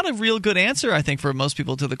there's not a real good answer, I think, for most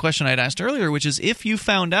people to the question I'd asked earlier, which is if you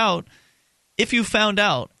found out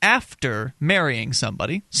after marrying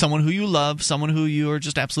somebody, someone who you love, someone who you are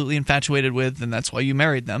just absolutely infatuated with, and that's why you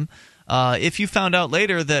married them. If you found out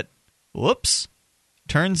later that, whoops,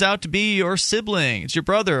 turns out to be your sibling, it's your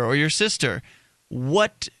brother or your sister,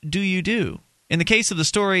 what do you do? In the case of the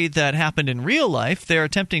story that happened in real life, they're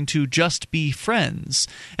attempting to just be friends.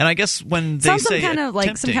 And I guess when they sounds say some kind of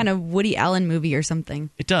like some kind of Woody Allen movie or something.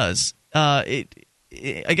 It does. I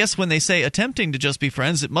guess when they say attempting to just be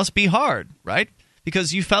friends, it must be hard, right?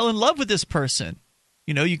 Because you fell in love with this person.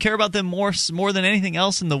 You care about them more than anything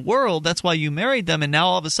else in the world. That's why you married them. And now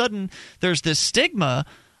all of a sudden, there's this stigma,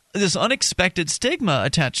 this unexpected stigma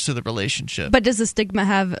attached to the relationship. But does the stigma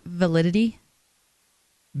have validity?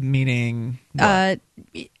 Meaning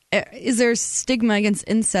is there stigma against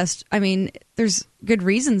incest? I mean, there's good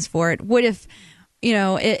reasons for it. What if,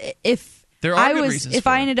 if there are good reasons if for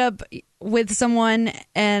I it. ended up with someone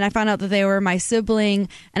and I found out that they were my sibling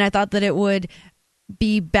and I thought that it would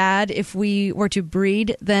be bad if we were to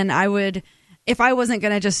breed, then I would, if I wasn't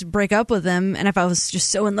going to just break up with them, and if I was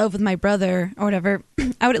just so in love with my brother or whatever,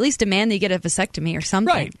 I would at least demand that you get a vasectomy or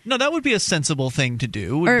something. Right. No, that would be a sensible thing to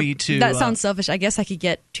do. That sounds selfish. I guess I could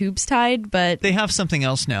get tubes tied, but they have something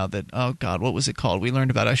else now that, oh God, what was it called? We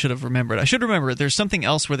learned about it. I should have remembered. I should remember it. There's something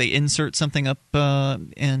else where they insert something up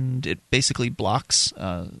and it basically blocks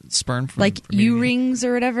sperm from like U-rings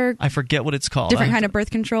or whatever. I forget what it's called. Different kind of birth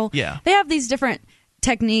control. Yeah. They have these different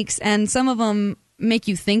techniques, and some of them make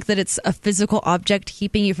you think that it's a physical object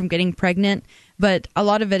keeping you from getting pregnant, but a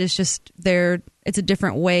lot of it is just it's a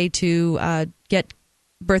different way to get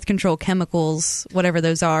birth control chemicals, whatever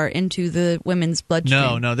those are, into the women's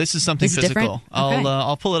bloodstream. No, this is something physical. Okay.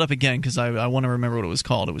 I'll pull it up again because I want to remember what it was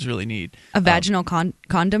called. It was really neat. A vaginal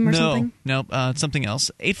condom or something? No, something else.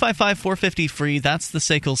 855-450-FREE. That's the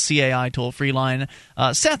SACL CAI toll-free line.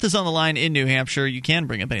 Seth is on the line in New Hampshire. You can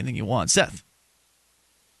bring up anything you want. Seth.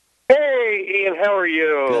 Hey, Ian, how are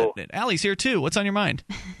you? Good. Allie's here, too. What's on your mind?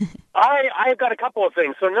 I've got a couple of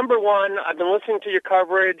things. So, number one, I've been listening to your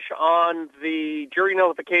coverage on the jury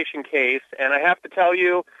nullification case, and I have to tell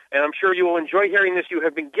you, and I'm sure you will enjoy hearing this, you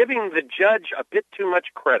have been giving the judge a bit too much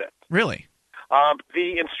credit. Really?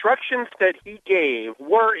 The instructions that he gave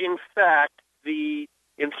were, in fact, the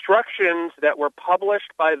instructions that were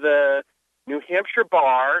published by the New Hampshire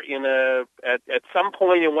Bar at some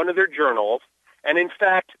point in one of their journals, and, in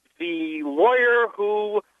fact, the lawyer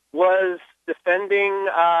who was defending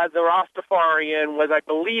the Rastafarian was, I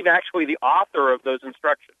believe, actually the author of those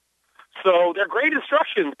instructions. So they're great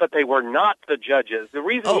instructions, but they were not the judges. The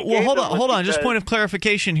reason. Hold on. Just point of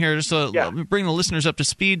clarification here, just to bring the listeners up to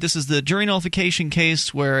speed. This is the jury nullification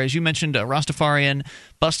case where, as you mentioned, Rastafarian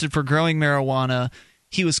busted for growing marijuana.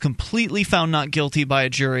 He was completely found not guilty by a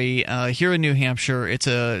jury here in New Hampshire. It's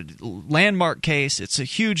a landmark case. It's a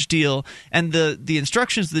huge deal. And the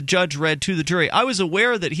instructions the judge read to the jury, I was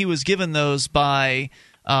aware that he was given those by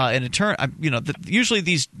an attorney. Usually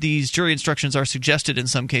these jury instructions are suggested in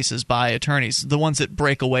some cases by attorneys, the ones that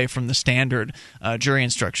break away from the standard jury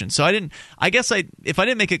instructions. So if I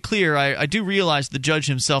didn't make it clear, I do realize the judge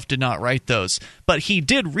himself did not write those, but he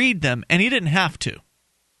did read them, and he didn't have to.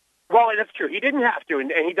 Well, that's true. He didn't have to,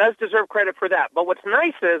 and he does deserve credit for that. But what's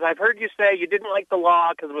nice is I've heard you say you didn't like the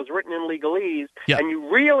law because it was written in legalese, and you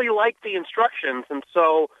really liked the instructions. And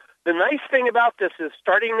so the nice thing about this is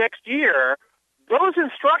starting next year, those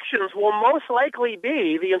instructions will most likely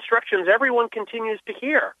be the instructions everyone continues to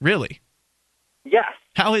hear. Really? Yes.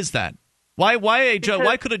 How is that? Why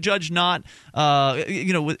could a judge not?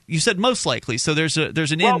 You said most likely, so there's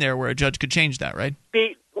an in there where a judge could change that, right?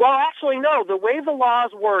 Well, actually, no. The way the law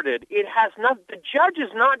is worded, the judge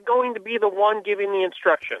is not going to be the one giving the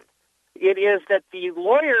instruction. It is that the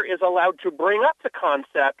lawyer is allowed to bring up the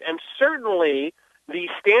concept, and certainly the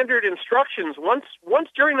standard instructions, once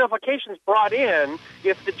jury nullification is brought in,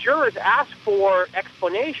 if the jurors ask for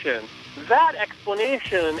explanation, that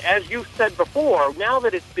explanation, as you said before, now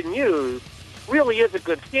that it's been used, really is a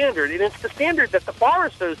good standard. And it's the standard that the Bar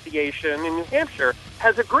Association in New Hampshire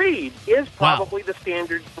has agreed is probably the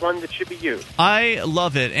standard one that should be used. I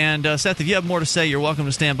love it. And Seth, if you have more to say, you're welcome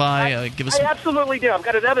to stand by. Give us. I absolutely do. I've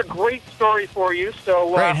got another great story for you.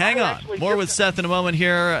 So great. Hang on. More with Seth in a moment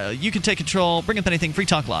here. You can take control. Bring up anything. Free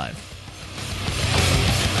Talk Live.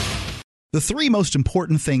 The three most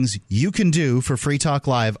important things you can do for Free Talk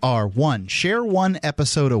Live are: 1, share one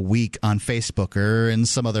episode a week on Facebook or in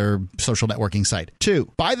some other social networking site.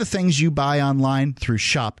 2, buy the things you buy online through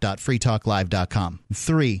shop.freetalklive.com.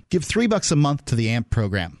 3, give $3 a month to the AMP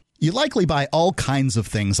program. You likely buy all kinds of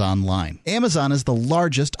things online. Amazon is the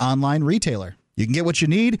largest online retailer. You can get what you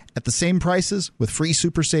need at the same prices with free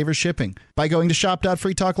Super Saver shipping by going to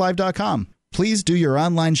shop.freetalklive.com. Please do your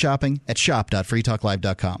online shopping at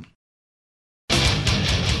shop.freetalklive.com.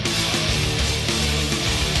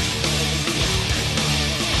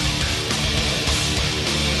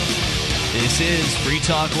 This is Free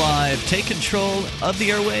Talk Live. Take control of the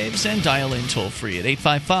airwaves and dial in toll-free at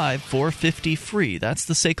 855-450-FREE. That's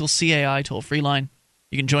the SACL CAI toll-free line.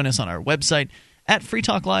 You can join us on our website at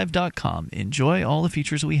freetalklive.com. Enjoy all the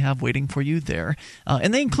features we have waiting for you there.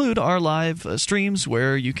 And they include our live streams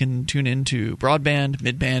where you can tune into broadband,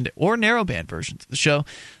 midband, or narrowband versions of the show.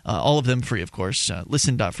 All of them free, of course.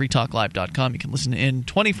 Listen.freetalklive.com. You can listen in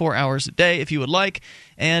 24 hours a day if you would like.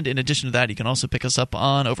 And in addition to that, you can also pick us up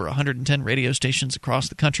on over 110 radio stations across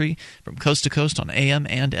the country from coast to coast on AM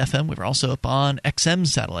and FM. We're also up on XM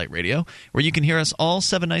satellite radio where you can hear us all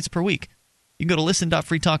 7 nights per week. You can go to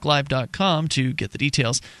listen.freetalklive.com to get the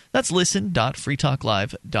details. That's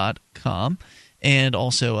listen.freetalklive.com. And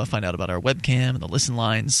also find out about our webcam and the listen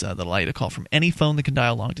lines that allow you to call from any phone that can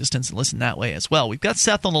dial long distance and listen that way as well. We've got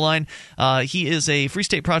Seth on the line. He is a Free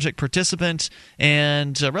State Project participant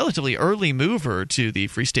and a relatively early mover to the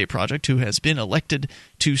Free State Project, who has been elected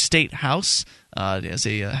to State House as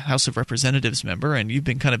a House of Representatives member, and you've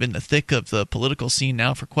been kind of in the thick of the political scene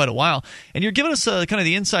now for quite a while. And you're giving us kind of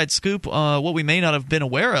the inside scoop, what we may not have been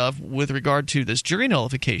aware of with regard to this jury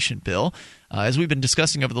nullification bill. As we've been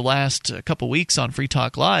discussing over the last couple weeks on Free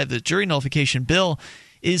Talk Live, the jury nullification bill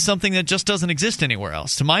is something that just doesn't exist anywhere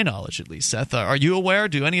else, to my knowledge at least. Seth, are you aware?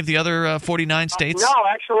 Do any of the other 49 states? No,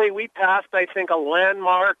 actually, we passed, I think, a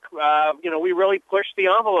landmark. We really pushed the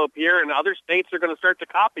envelope here, and other states are going to start to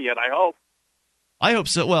copy it, I hope. I hope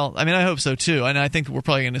so. Well, I mean, I hope so too. And I think we're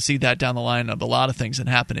probably going to see that down the line of a lot of things that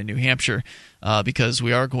happen in New Hampshire because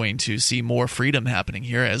we are going to see more freedom happening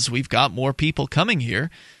here as we've got more people coming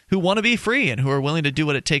here who want to be free and who are willing to do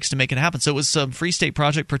what it takes to make it happen. So it was some Free State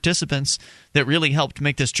Project participants that really helped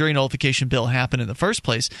make this jury nullification bill happen in the first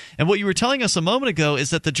place. And what you were telling us a moment ago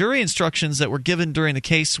is that the jury instructions that were given during the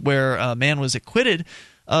case where a man was acquitted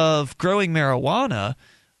of growing marijuana,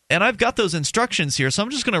 and I've got those instructions here, so I'm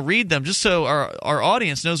just going to read them just so our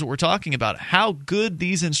audience knows what we're talking about, how good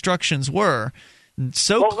these instructions were.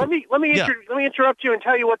 Let me interrupt you and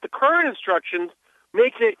tell you what the current instructions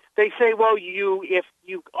makes it. They say, well, if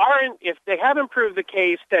they haven't proved the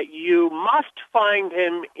case, that you must find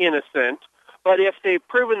him innocent, but if they've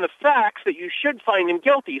proven the facts, that you should find him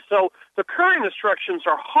guilty. So the current instructions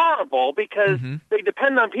are horrible because they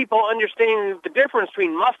depend on people understanding the difference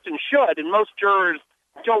between must and should, and most jurors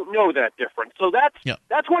don't know that difference. So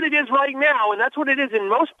that's what it is right now, and that's what it is in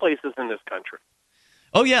most places in this country.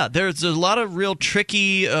 Oh, yeah, there's a lot of real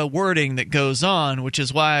tricky wording that goes on, which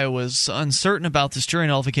is why I was uncertain about this jury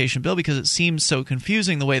nullification bill, because it seems so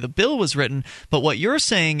confusing the way the bill was written. But what you're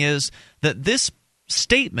saying is that this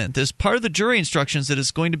statement, this part of the jury instructions that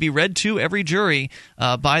is going to be read to every jury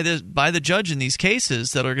by the judge in these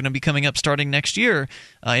cases that are going to be coming up starting next year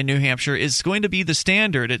in New Hampshire, is going to be the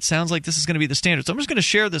standard. It sounds like this is going to be the standard. So I'm just going to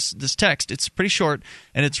share this text. It's pretty short,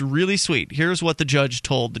 and it's really sweet. Here's what the judge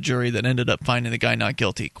told the jury that ended up finding the guy not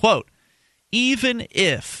guilty. Quote, "Even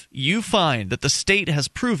if you find that the state has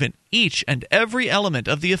proven each and every element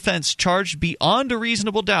of the offense charged beyond a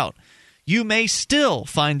reasonable doubt, you may still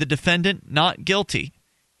find the defendant not guilty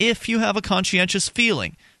if you have a conscientious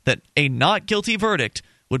feeling that a not guilty verdict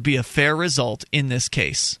would be a fair result in this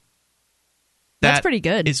case." That's pretty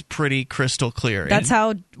good. Is pretty crystal clear. That's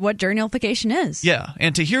what jury nullification is. Yeah,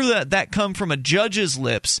 and to hear that come from a judge's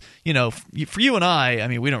lips, for you and I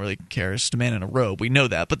mean, we don't really care. It's just a man in a robe. We know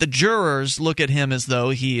that. But the jurors look at him as though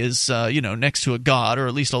he is, next to a god, or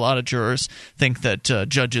at least a lot of jurors think that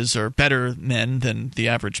judges are better men than the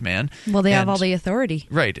average man. Well, they have all the authority.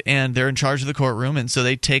 Right, and they're in charge of the courtroom, and so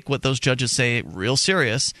they take what those judges say real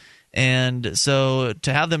serious. And so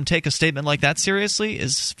to have them take a statement like that seriously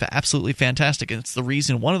is absolutely fantastic. And it's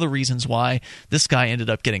one of the reasons why this guy ended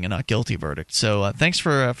up getting a not guilty verdict. So thanks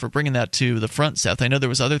for bringing that to the front, Seth. I know there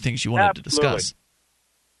was other things you wanted to discuss.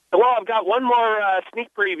 Well, I've got one more sneak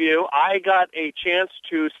preview. I got a chance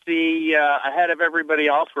to see ahead of everybody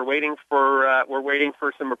else. We're waiting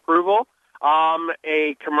for some approval.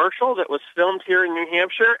 A commercial that was filmed here in New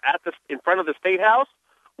Hampshire in front of the State House,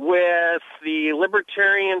 with the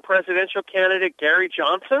Libertarian presidential candidate, Gary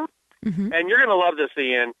Johnson. And you're going to love this,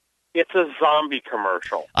 Ian. It's a zombie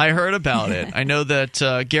commercial. I heard about it. I know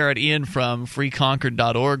that Garrett Ian from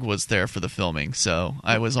freeconcord.org was there for the filming, so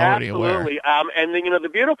I was already aware. Absolutely. And the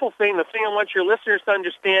beautiful thing, the thing I want your listeners to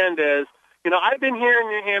understand is, I've been here in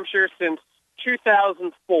New Hampshire since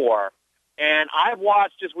 2004, and I've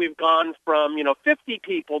watched as we've gone from, 50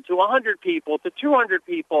 people to 100 people to 200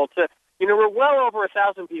 people to we're well over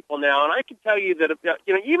 1,000 people now, and I can tell you that,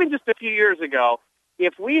 even just a few years ago,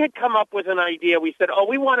 if we had come up with an idea, we said,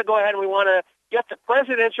 we want to go ahead and we want to get the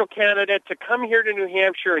presidential candidate to come here to New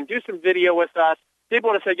Hampshire and do some video with us,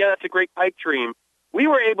 people would have said, yeah, that's a great pipe dream. We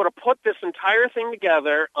were able to put this entire thing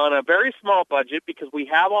together on a very small budget because we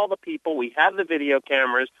have all the people, we have the video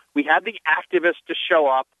cameras, we have the activists to show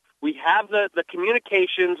up, we have the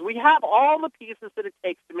communications. We have all the pieces that it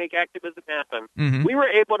takes to make activism happen. We were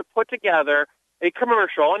able to put together a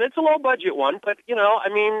commercial, and it's a low-budget one, but,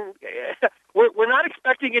 we're not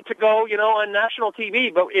expecting it to go, on national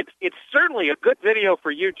TV, but it's certainly a good video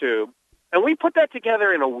for YouTube. And we put that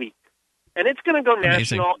together in a week. And it's going to go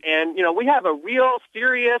national, and, we have a real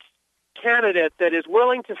serious candidate that is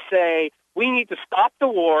willing to say, we need to stop the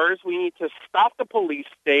wars, we need to stop the police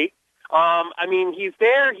state. He's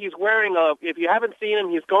there. He's wearing if you haven't seen him,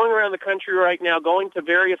 he's going around the country right now, going to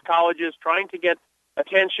various colleges, trying to get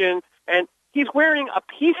attention. And he's wearing a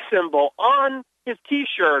peace symbol on his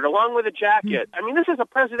T-shirt along with a jacket. This is a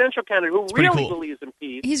presidential candidate who really believes in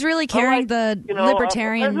peace. He's really carrying the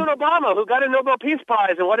libertarian... President Obama, who got a Nobel Peace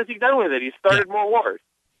Prize, and what has he done with it? He started more wars.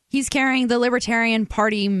 He's carrying the Libertarian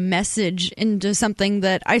Party message into something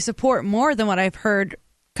that I support more than what I've heard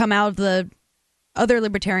come out of the other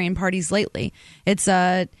libertarian parties lately. It's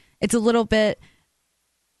a little bit.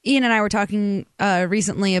 Ian and I were talking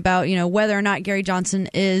recently about whether or not Gary Johnson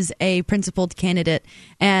is a principled candidate,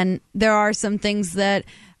 and there are some things that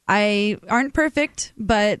aren't perfect,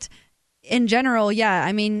 but in general,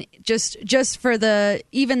 yeah. Just for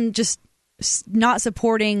just not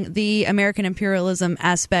supporting the American imperialism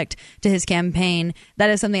aspect to his campaign, that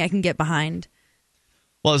is something I can get behind.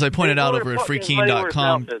 Well, as I pointed out over at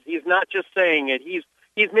freekeen.com, he's not just saying it; he's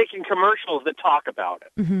making commercials that talk about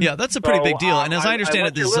it. Yeah, that's a pretty big deal. And as I understand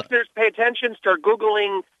it, your listeners pay attention. Start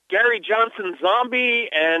Googling Gary Johnson zombie,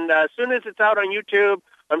 and as soon as it's out on YouTube,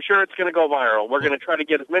 I'm sure it's going to go viral. We're going to try to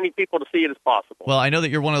get as many people to see it as possible. Well, I know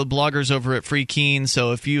that you're one of the bloggers over at Free Keen,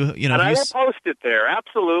 so if you I will post it there.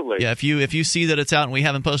 Absolutely. Yeah, if you see that it's out and we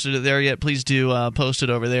haven't posted it there yet, please do post it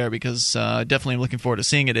over there, because definitely I'm looking forward to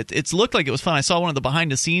seeing it. It's looked like it was fun. I saw one of the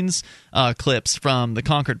behind-the-scenes clips from the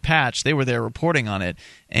Concord Patch. They were there reporting on it.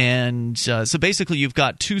 And so basically you've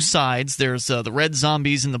got two sides. There's the red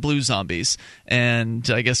zombies and the blue zombies. And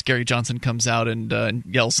I guess Gary Johnson comes out and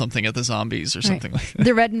yells something at the zombies or something like that.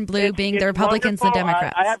 The red and blue being the Republicans, wonderful. the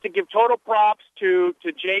Democrats. I have to give total props to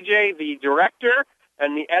JJ, the director,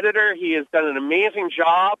 and the editor. He has done an amazing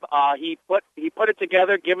job. He put it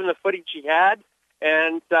together, given the footage he had,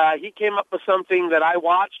 and he came up with something that I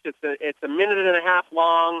watched. It's a minute and a half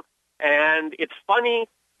long, and it's funny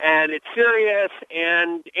and it's serious.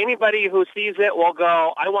 And anybody who sees it will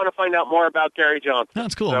go, "I want to find out more about Gary Johnson."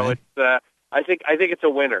 That's cool. So man. it's I think it's a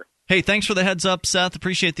winner. Hey, thanks for the heads up, Seth.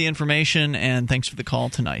 Appreciate the information, and thanks for the call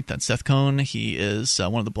tonight. That's Seth Cohn. He is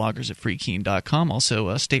one of the bloggers at freekeen.com, also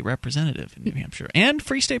a state representative in New Hampshire, and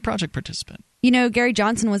Free State Project participant. You know, Gary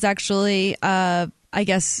Johnson was actually, I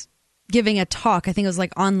guess, giving a talk. I think it was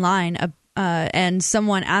like online, and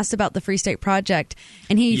someone asked about the Free State Project,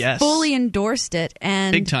 and he fully endorsed it.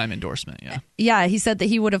 And big time endorsement, yeah. Yeah, he said that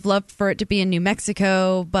he would have loved for it to be in New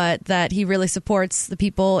Mexico, but that he really supports the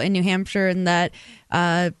people in New Hampshire, and that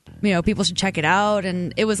people should check it out.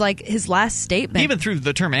 And it was like his last statement. He even threw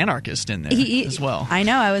the term anarchist in there as well. I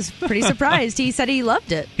know. I was pretty surprised. He said he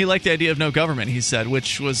loved it. He liked the idea of no government, he said,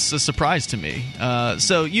 which was a surprise to me.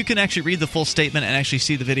 So you can actually read the full statement and actually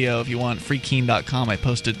see the video if you want. Freekeen.com. I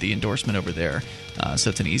posted the endorsement over there.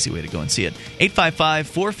 So it's an easy way to go and see it.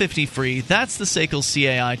 855-450-FREE. That's the SACL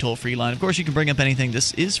CAI toll-free line. Of course, you can bring up anything.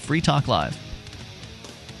 This is Free Talk Live.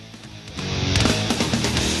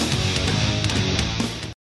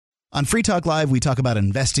 On Free Talk Live, we talk about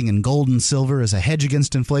investing in gold and silver as a hedge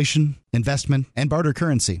against inflation, investment, and barter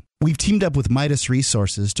currency. We've teamed up with Midas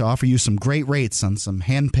Resources to offer you some great rates on some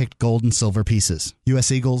hand-picked gold and silver pieces. U.S.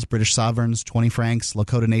 Eagles, British Sovereigns, 20 francs,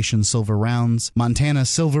 Lakota Nation silver rounds, Montana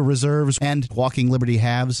silver reserves, and Walking Liberty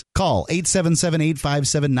halves. Call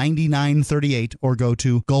 877-857-9938 or go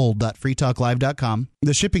to gold.freetalklive.com.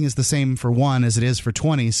 The shipping is the same for one as it is for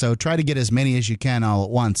 20, so try to get as many as you can all at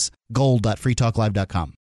once.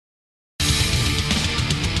 Gold.freetalklive.com.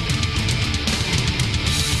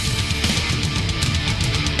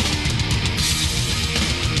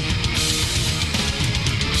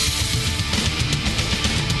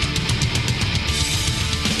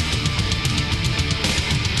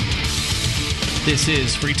 This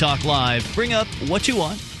is Free Talk Live. Bring up what you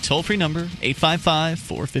want. Toll-free number,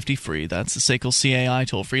 855-450-FREE. That's the SACL CAI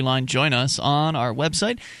toll-free line. Join us on our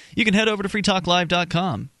website. You can head over to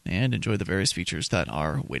freetalklive.com and enjoy the various features that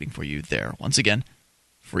are waiting for you there. Once again,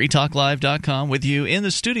 freetalklive.com. With you in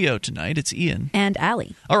the studio tonight, it's Ian. And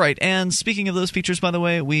Allie. All right, and speaking of those features, by the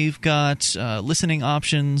way, we've got listening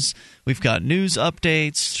options, we've got news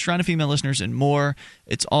updates, Shrine of Female Listeners, and more.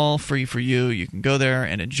 It's all free for you. You can go there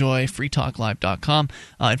and enjoy freetalklive.com.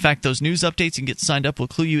 In fact, those news updates, you can get signed up. We'll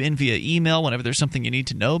clue you in via email whenever there's something you need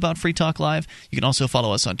to know about Free Talk Live. You can also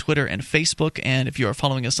follow us on Twitter and Facebook, and if you are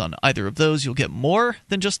following us on either of those, you'll get more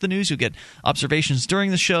than just the news. You'll get observations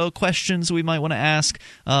during the show, questions we might want to ask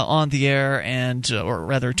on the air, and or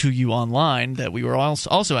rather to you online that we were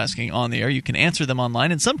also asking on the air. You can answer them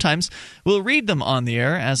online, and sometimes we'll read them on the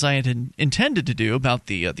air, as I had intended to do about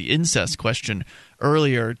the incest question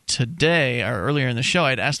earlier today, or earlier in the show.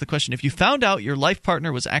 I had asked the question, if you found out your life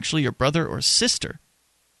partner was actually your brother or sister,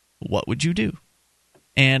 what would you do?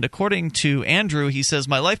 And according to Andrew, he says,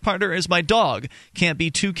 my life partner is my dog. Can't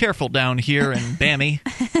be too careful down here in Bammy.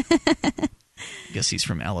 I guess he's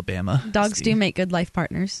from Alabama. Dogs do make good life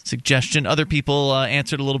partners. Suggestion. Other people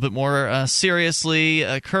answered a little bit more seriously.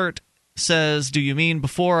 Kurt says, do you mean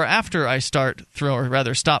before or after I stop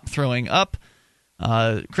throwing up?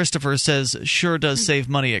 Christopher says, sure does save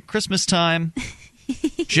money at Christmas time.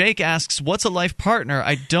 Jake asks, what's a life partner?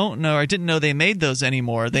 I don't know. I didn't know they made those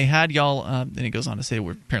anymore. They had y'all, and he goes on to say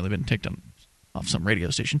we've apparently been ticked off some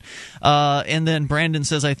radio station. And then Brandon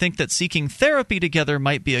says, I think that seeking therapy together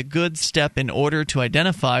might be a good step in order to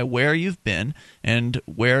identify where you've been and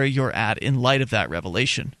where you're at in light of that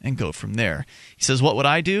revelation, and go from there. He says, what would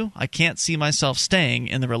I do? I can't see myself staying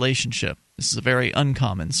in the relationship. This is a very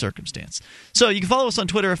uncommon circumstance. So you can follow us on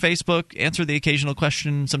Twitter or Facebook, answer the occasional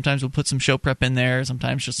question. Sometimes we'll put some show prep in there,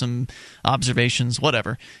 sometimes just some observations,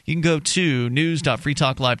 whatever. You can go to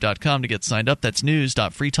news.freetalklive.com to get signed up. That's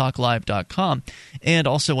news.freetalklive.com. And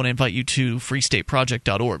also want to invite you to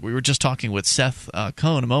freestateproject.org. We were just talking with Seth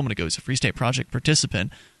Cohn a moment ago. He's a Free State Project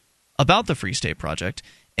participant about the Free State Project,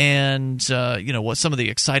 and what some of the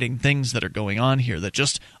exciting things that are going on here that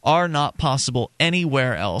just are not possible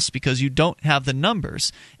anywhere else because you don't have the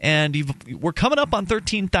numbers. And we're coming up on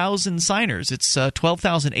 13,000 signers. It's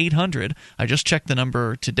 12,800. I just checked the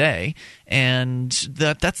number today, and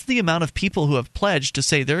that's the amount of people who have pledged to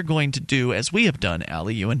say they're going to do as we have done,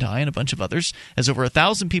 Allie, you and I, and a bunch of others. As over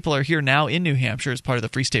 1,000 people are here now in New Hampshire as part of the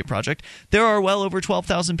Free State Project, there are well over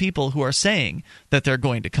 12,000 people who are saying that they're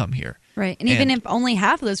going to come here. Right. And even if only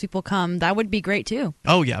half of those people come, that would be great too.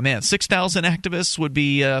 Oh, yeah, man. 6,000 activists would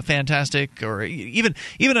be fantastic, or even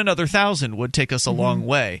another 1,000 would take us a long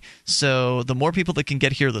way. So the more people that can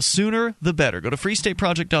get here, the sooner, the better. Go to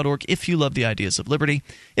freestateproject.org if you love the ideas of liberty.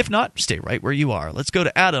 If not, stay right where you are. Let's go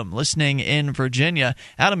to Adam, listening in Virginia.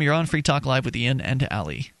 Adam, you're on Free Talk Live with Ian and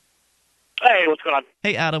Allie. Hey, what's going on?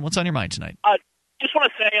 Hey, Adam, what's on your mind tonight? Just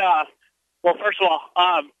want to say, well, first of all,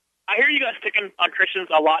 I hear you guys picking on Christians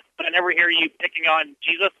a lot, but I never hear you picking on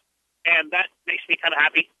Jesus, and that makes me kind of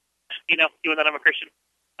happy, even though I'm a Christian.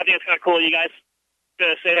 I think it's kind of cool of you guys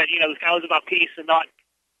to say that, this guy was about peace and not,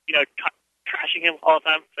 trashing him all the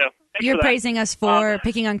time. So you're praising us for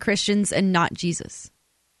picking on Christians and not Jesus.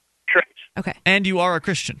 Correct. Okay. And you are a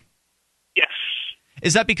Christian. Yes.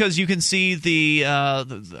 Is that because you can see the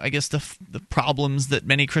problems that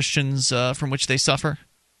many Christians from which they suffer?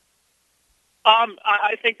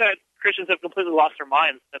 I think that Christians have completely lost their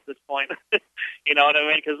minds at this point. You know what I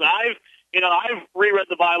mean? Because I've reread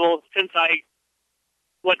the Bible since I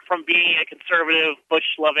went from being a conservative,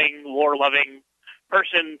 Bush-loving, war-loving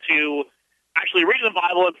person to actually reading the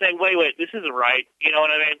Bible and saying, "Wait, this isn't right." You know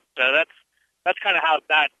what I mean? So that's kind of how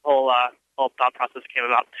that whole thought process came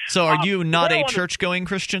about. So, are you not a church-going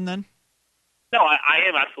Christian then? No, I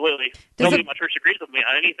am absolutely. Nobody in my church agrees with me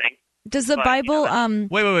on anything. Does the Bible...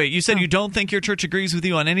 Wait. You said you don't think your church agrees with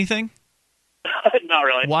you on anything? Not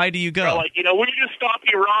really. Why do you go? Would you just stop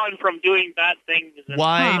Iran from doing bad things?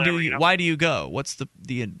 Why do you go? What's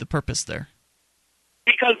the purpose there?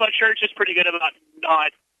 Because my church is pretty good about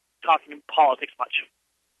not talking politics much.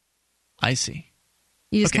 I see.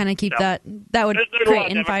 You just kind of keep that would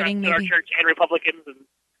create infighting, maybe. Our church and Republicans. And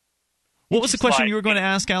what was the question you were going to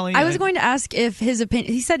ask, Allie? I was going to ask if his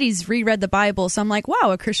opinion. He said he's reread the Bible, so I'm like,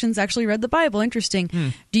 wow, a Christian's actually read the Bible.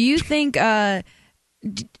 Interesting. Do you think?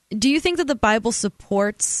 Do you think that the Bible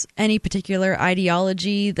supports any particular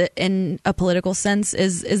ideology that, in a political sense,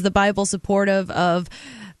 is the Bible supportive of,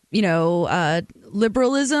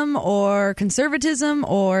 liberalism or conservatism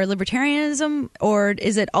or libertarianism, or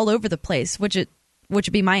is it all over the place? Which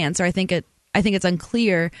would be my answer. I think it's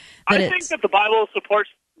unclear. I think that the Bible supports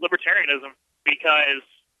libertarianism because,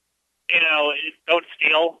 don't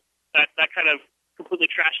steal. That kind of completely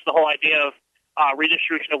trashes the whole idea of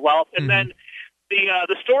redistribution of wealth. And then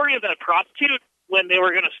the story of that prostitute when they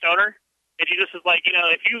were going to stone her, and Jesus is like,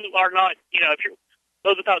 if you are not, if you're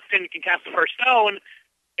those without sin can cast the first stone,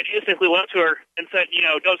 and Jesus simply went up to her and said,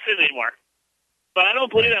 don't sin anymore. But I don't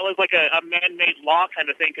believe that was like a man-made law kind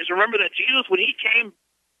of thing, because remember that Jesus, when he came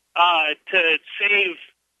to save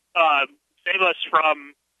us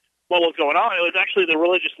from what was going on, it was actually the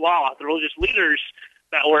religious law, the religious leaders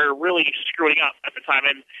that were really screwing up at the time.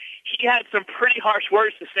 And he had some pretty harsh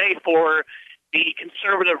words to say for the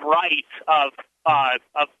conservative right of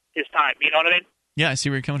his time. You know what I mean? Yeah, I see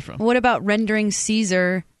where you're coming from. What about rendering to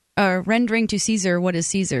Caesar what is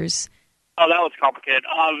Caesar's? Oh, that was complicated.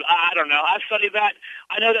 I don't know. I've studied that.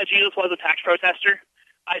 I know that Jesus was a tax protester.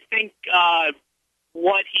 I think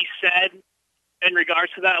what he said in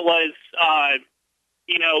regards to that was,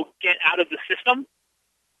 get out of the system.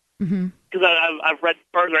 Because I've read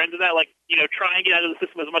further into that, try and get out of the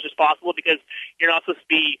system as much as possible, because you're not supposed to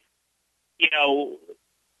be,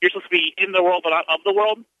 you're supposed to be in the world but not of the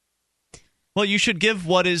world. Well, you should give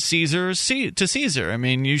what is Caesar's to Caesar. I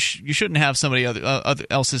mean, you shouldn't have somebody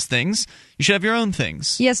else's things. You should have your own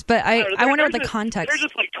things. Yes, but I wonder what the context. There's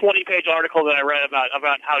just 20-page article that I read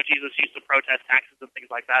about how Jesus used to protest taxes and things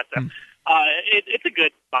like that. So it's a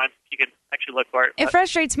good time. You can actually look for it. It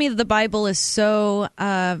frustrates me that the Bible is so.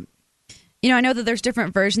 I know that there's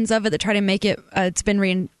different versions of it that try to make it. It's been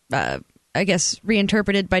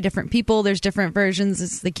reinterpreted by different people. There's different versions.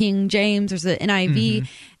 It's the King James. There's the NIV,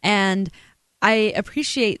 and I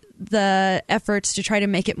appreciate the efforts to try to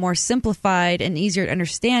make it more simplified and easier to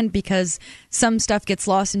understand, because some stuff gets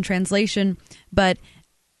lost in translation. But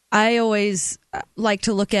I always like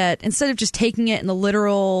to look at, instead of just taking it in the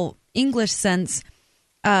literal English sense,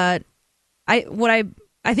 I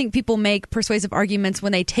think people make persuasive arguments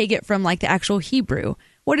when they take it from the actual Hebrew.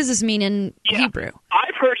 What does this mean in Hebrew?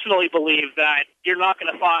 I personally believe that you're not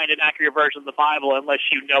going to find an accurate version of the Bible unless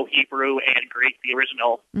you know Hebrew and Greek, the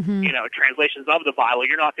original, translations of the Bible.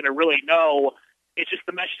 You're not going to really know. It's just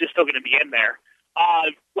the message is still going to be in there.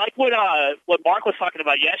 Like what Mark was talking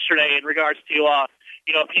about yesterday in regards to,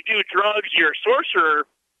 if you do drugs, you're a sorcerer.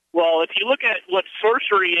 Well, if you look at what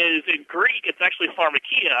sorcery is in Greek, it's actually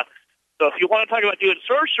pharmakia. So if you want to talk about doing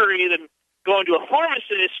sorcery, then going to a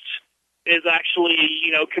pharmacist is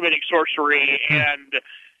actually, committing sorcery, and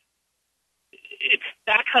it's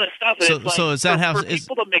that kind of stuff. So is that for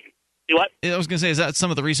people to make what? I was going to say, is that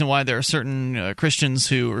some of the reason why there are certain Christians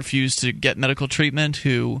who refuse to get medical treatment,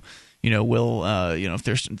 who, will, if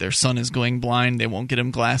their son is going blind, they won't get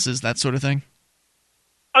him glasses, that sort of thing?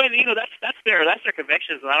 I mean, that's their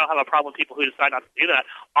convictions, and I don't have a problem with people who decide not to do that.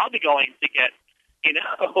 I'll be going to get,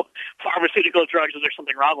 pharmaceutical drugs if there's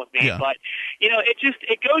something wrong with me. Yeah. But,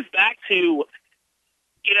 it goes back to,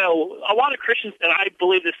 a lot of Christians, and I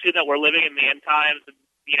believe this too, that we're living in the end times, and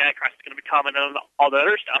the Antichrist is going to be coming and all the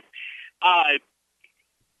other stuff.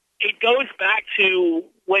 It goes back to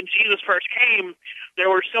when Jesus first came, there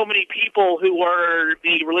were so many people who were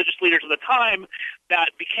the religious leaders of the time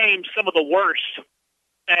that became some of the worst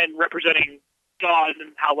and representing God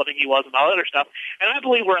and how loving he was and all that other stuff. And I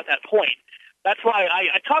believe we're at that point. That's why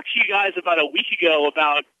I talked to you guys about a week ago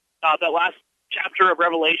about that last chapter of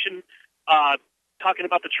Revelation, talking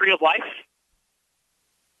about the tree of life.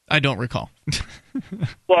 I don't recall.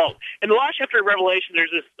 Well, in the last chapter of Revelation,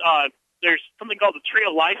 there's this there's something called the tree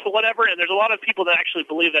of life or whatever, and there's a lot of people that actually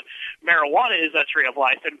believe that marijuana is that tree of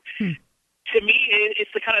life. And to me,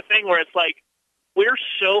 it's the kind of thing where it's like we're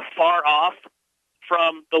so far off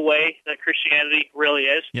from the way that Christianity really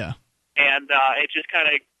is. Yeah. And it's just kind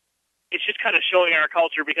of showing our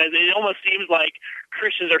culture, because it almost seems like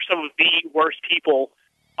Christians are some of the worst people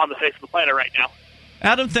on the face of the planet right now.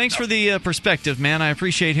 Adam, thanks for the perspective, man. I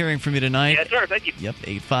appreciate hearing from you tonight. Yes, sir. Thank you. Yep,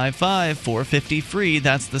 855-450-FREE.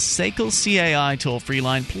 That's the SACL CAI toll-free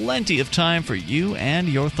line. Plenty of time for you and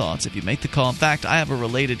your thoughts if you make the call. In fact, I have a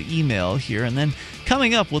related email here. And then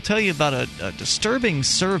coming up, we'll tell you about a disturbing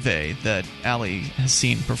survey that Allie has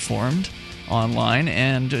seen performed online,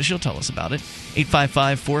 and she'll tell us about it.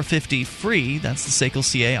 855-450-FREE. That's the SACL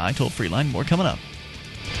CAI toll-free line. More coming up.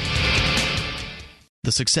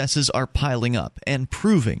 The successes are piling up and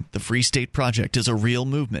proving the Free State Project is a real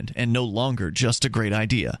movement and no longer just a great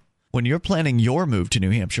idea. When you're planning your move to New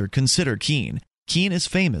Hampshire, consider Keene. Keene is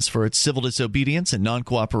famous for its civil disobedience and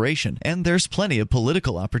non-cooperation, and there's plenty of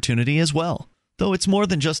political opportunity as well. Though it's more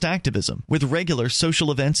than just activism, with regular social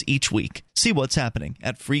events each week. See what's happening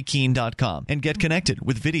at freekeene.com and get connected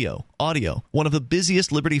with video, audio, one of the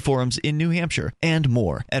busiest liberty forums in New Hampshire, and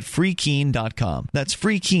more at freekeene.com. That's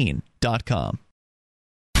freekeene.com.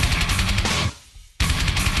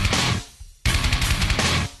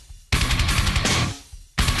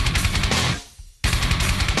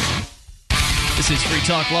 This is Free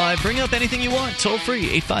Talk Live. Bring up anything you want. Toll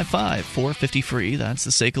free, 855-450-FREE. That's the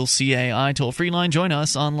SACL CAI toll-free line. Join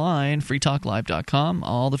us online, freetalklive.com.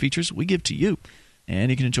 All the features we give to you, and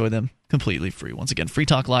you can enjoy them completely free. Once again,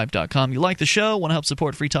 freetalklive.com. You like the show, want to help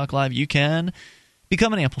support Free Talk Live, you can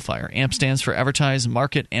become an amplifier. AMP stands for Advertise,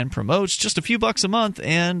 Market, and Promote. It's just a few bucks a month,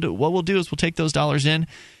 and what we'll do is we'll take those dollars in,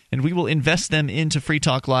 and we will invest them into Free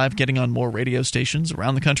Talk Live, getting on more radio stations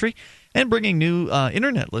around the country, and bringing new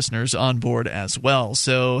internet listeners on board as well.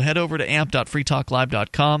 So head over to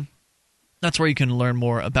amp.freetalklive.com. That's where you can learn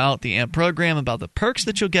more about the AMP program, about the perks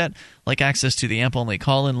that you'll get, like access to the AMP-only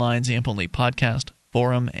call-in lines, AMP-only podcast,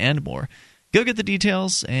 forum, and more. Go get the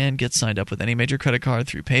details and get signed up with any major credit card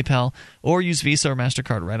through PayPal, or use Visa or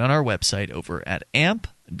MasterCard right on our website over at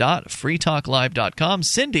amp.freetalklive.com.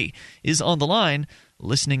 Cindy is on the line,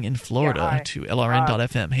 listening in Florida to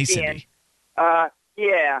LRN.FM. Hey, Cindy.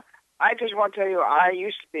 Yeah. I just want to tell you, I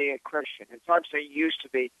used to be a Christian. It's hard to say used to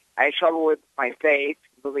be. I had trouble with my faith,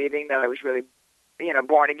 believing that I was really,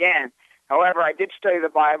 born again. However, I did study the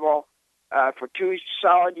Bible for 2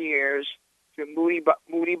 solid years through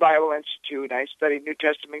Moody Bible Institute. I studied New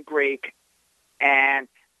Testament Greek, and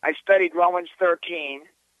I studied Romans 13.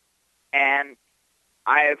 And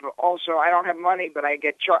I don't have money, but I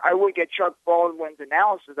would get Chuck Baldwin's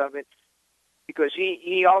analysis of it, because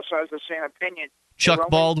he also has the same opinion. Chuck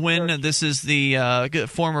Baldwin, this is the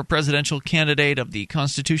former presidential candidate of the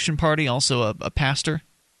Constitution Party, also a pastor?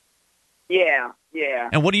 Yeah.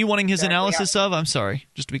 And what are you wanting his analysis of? I'm sorry,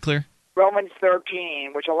 just to be clear. Romans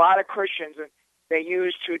 13, which a lot of Christians, they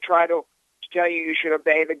use to try to tell you should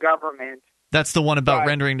obey the government. That's the one about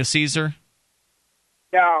rendering to Caesar?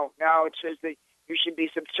 No, it says that you should be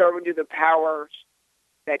subservient to the powers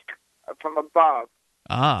that from above.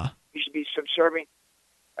 Ah. You should be subservient.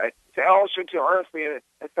 also to earthly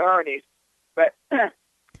authorities. But that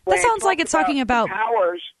sounds like it's talking about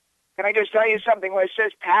powers. Can I just tell you something? When it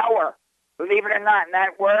says power, believe it or not, in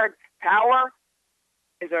that word, power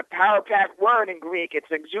is a power-packed word in Greek. It's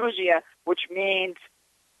exousia, which means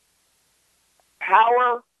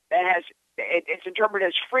power that has, it's interpreted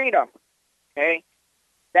as freedom. Okay?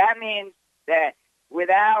 That means that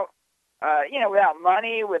without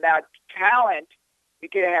money, without talent, we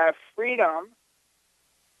could have freedom,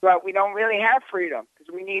 but we don't really have freedom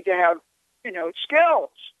because we need to have, skills.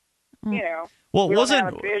 Well, we don't know how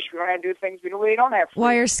to fish. We don't know how to do things. We really don't have freedom.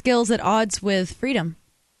 Why are skills at odds with freedom?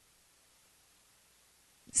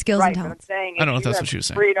 Skills and talents. I'm saying, I don't know if that's what she was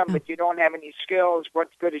saying. Freedom, but you don't have any skills. What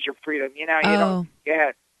good is your freedom? You don't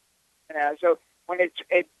get. So when it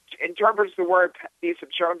interprets the word "be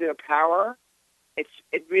subservient to power," it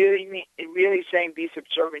really saying be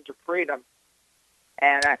subservient to freedom.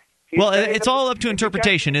 And well, it's all up to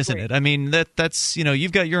interpretation, isn't it? I mean, that's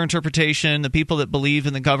you've got your interpretation. The people that believe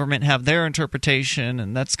in the government have their interpretation,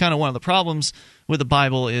 and that's kind of one of the problems with the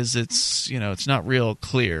Bible is it's not real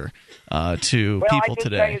clear to people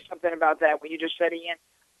today. Well, I can tell you something about that. When you just said, Ian,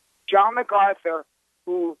 John MacArthur,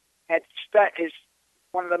 who had is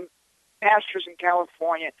one of the pastors in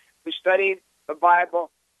California, who studied the Bible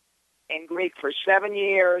in Greek for 7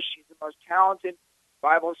 years. He's the most talented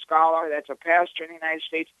Bible scholar. That's a pastor in the United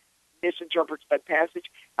States. Misinterprets that passage.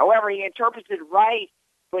 However, he interprets it right,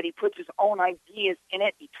 but he puts his own ideas in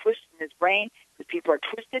it. He twists in his brain because people are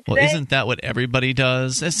twisted today. Well, isn't that what everybody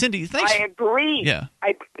does? Cindy, thanks. I agree. Yeah.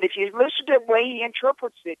 But if you listen to the way he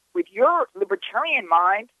interprets it with your libertarian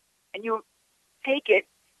mind and you take it,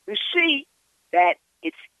 you see that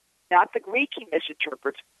it's not the Greek he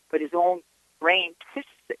misinterprets, but his own brain twists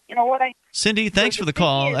it. You know what Cindy, thanks for the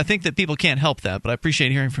call. I think that people can't help that, but I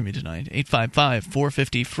appreciate hearing from you tonight.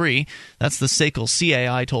 855-450-FREE. That's the SACL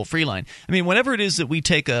CAI toll-free line. I mean, whenever it is that we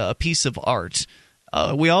take a piece of art,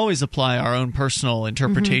 we always apply our own personal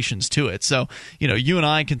interpretations to it. So, you and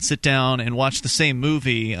I can sit down and watch the same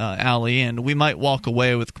movie, Allie, and we might walk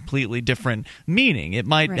away with completely different meaning. It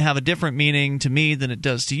might have a different meaning to me than it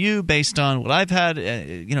does to you based on what I've had,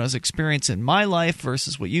 as experience in my life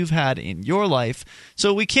versus what you've had in your life.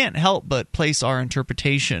 So we can't help but place our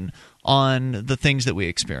interpretation on the things that we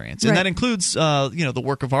experience. And that includes, the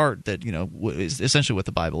work of art that, is essentially what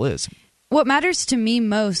the Bible is. What matters to me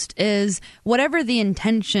most is whatever the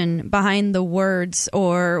intention behind the words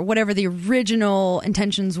or whatever the original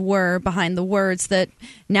intentions were behind the words that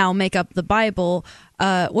now make up the Bible.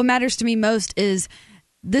 What matters to me most is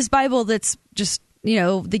this Bible that's just, the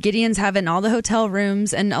Gideons have it in all the hotel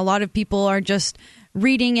rooms and a lot of people are just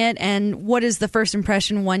reading it, and what is the first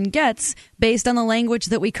impression one gets based on the language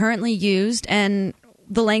that we currently used and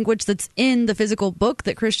the language that's in the physical book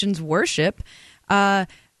that Christians worship.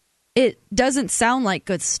 It doesn't sound like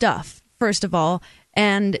good stuff, first of all,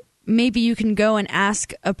 and maybe you can go and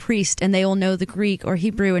ask a priest and they will know the Greek or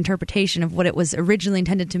Hebrew interpretation of what it was originally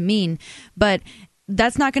intended to mean, but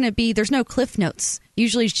that's not going to be, there's no cliff notes.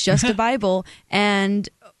 Usually it's just a Bible, and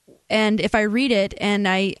if I read it and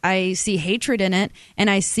I see hatred in it and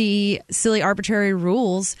I see silly arbitrary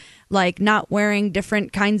rules like not wearing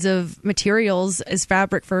different kinds of materials as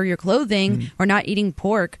fabric for your clothing or not eating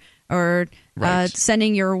pork or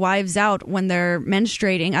sending your wives out when they're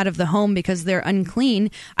menstruating out of the home because they're unclean.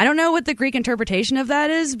 I don't know what the Greek interpretation of that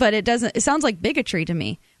is, but it sounds like bigotry to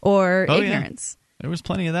me or ignorance. Yeah. There was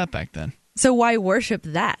plenty of that back then. So why worship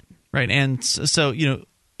that? Right. And so,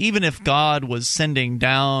 even if God was sending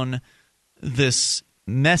down this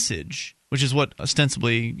message, which is what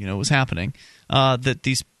ostensibly, was happening, that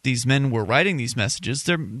these men were writing these messages,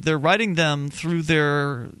 they're writing them through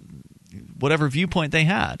their whatever viewpoint they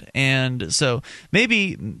had. And so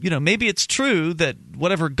maybe it's true that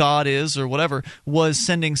whatever God is or whatever was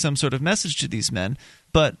sending some sort of message to these men,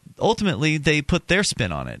 but ultimately they put their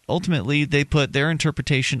spin on it. Ultimately they put their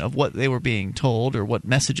interpretation of what they were being told or what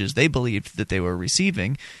messages they believed that they were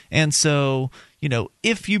receiving. And so,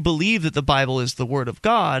 if you believe that the Bible is the Word of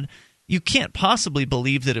God, you can't possibly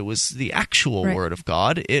believe that it was the actual Word of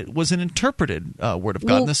God. It was an interpreted Word of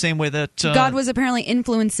God in the same way that God was apparently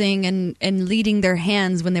influencing and leading their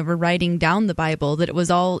hands when they were writing down the Bible, that it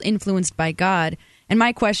was all influenced by God. And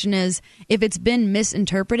my question is, if it's been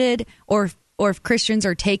misinterpreted or if Christians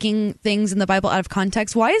are taking things in the Bible out of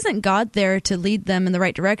context, why isn't God there to lead them in the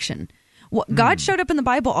right direction? God showed up in the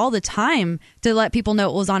Bible all the time to let people know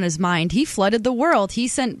what was on his mind. He flooded the world. He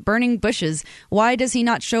sent burning bushes. Why does he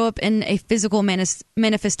not show up in a physical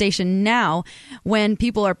manifestation now when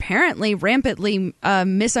people are apparently rampantly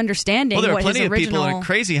misunderstanding what his original... Well, there are plenty of people in a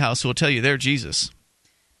crazy house who will tell you they're Jesus.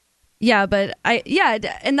 Yeah, but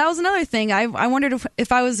and that was another thing. I wondered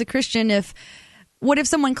if I was a Christian, what if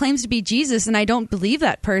someone claims to be Jesus and I don't believe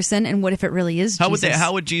that person, and what if it really is Jesus?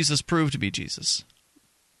 How would Jesus prove to be Jesus?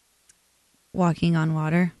 Walking on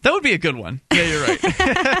water. That would be a good one. Yeah, you're right.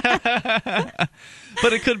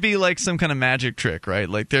 But it could be like some kind of magic trick, right?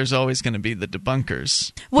 Like there's always going to be the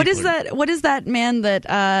debunkers. What is that man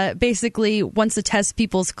that basically wants to test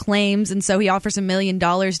people's claims, and so he offers $1 million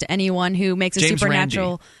to anyone who makes a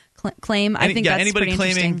supernatural claim? I think that's anybody pretty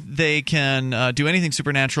claiming they can do anything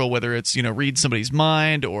supernatural, whether it's read somebody's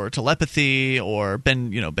mind or telepathy or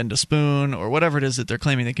bend a spoon or whatever it is that they're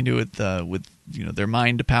claiming they can do with their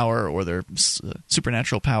mind power or their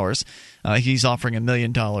supernatural powers. He's offering $1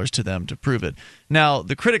 million to them to prove it. Now,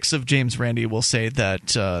 the critics of James Randi will say that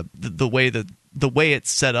the way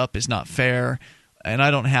it's set up is not fair. And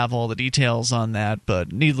I don't have all the details on that,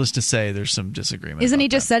 but needless to say, there's some disagreement. Isn't he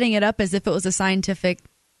just setting it up as if it was a scientific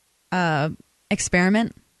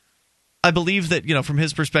experiment? I believe that from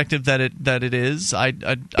his perspective that it is. I'm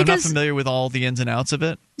not familiar with all the ins and outs of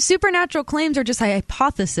it. Supernatural claims are just a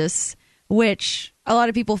hypothesis, which a lot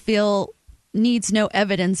of people feel needs no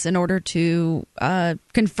evidence in order to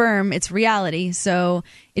confirm its reality. So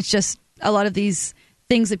it's just a lot of these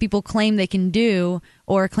things that people claim they can do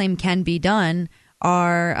or claim can be done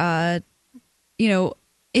are,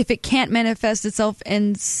 if it can't manifest itself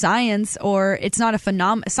in science, or it's not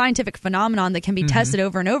a scientific phenomenon that can be tested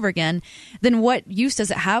over and over again, then what use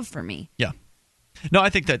does it have for me? Yeah. No, I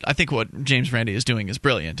think what James Randi is doing is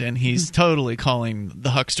brilliant, and he's totally calling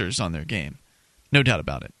the hucksters on their game. No doubt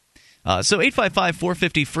about it. So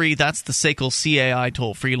 855-450-FREE, that's the SACL CAI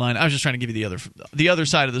toll-free line. I was just trying to give you the other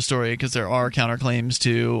side of the story, because there are counterclaims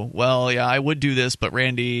to, well, yeah, I would do this, but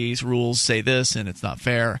Randy's rules say this, and it's not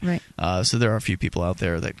fair. Right. So there are a few people out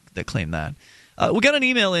there that claim that. We got an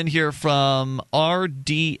email in here from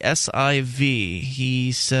RDSIV.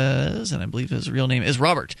 He says, and I believe his real name is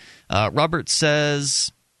Robert. Robert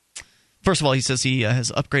says... First of all, he says he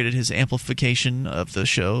has upgraded his amplification of the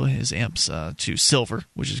show, his amps, to silver,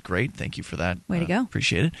 which is great. Thank you for that. Way to go.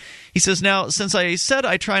 Appreciate it. He says, now, since I said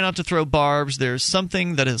I try not to throw barbs, there's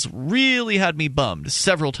something that has really had me bummed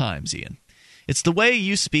several times, Ian. It's the way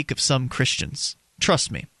you speak of some Christians.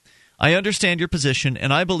 Trust me. I understand your position,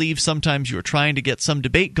 and I believe sometimes you are trying to get some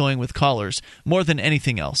debate going with callers more than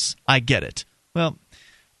anything else. I get it. Well...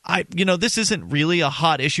 this isn't really a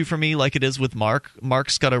hot issue for me like it is with Mark.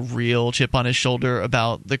 Mark's got a real chip on his shoulder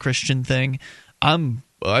about the Christian thing.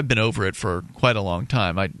 I've been over it for quite a long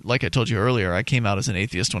time. Like I told you earlier, I came out as an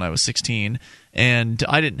atheist when I was 16, and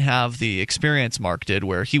I didn't have the experience Mark did,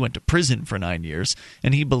 where he went to prison for 9 years,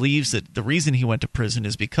 and he believes that the reason he went to prison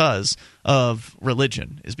is because of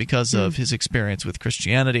religion, is because of his experience with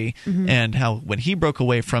Christianity, and how when he broke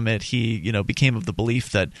away from it, he became of the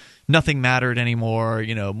belief that nothing mattered anymore.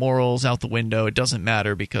 Morals out the window. It doesn't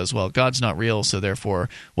matter because, well, God's not real, so therefore,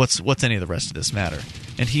 what's any of the rest of this matter?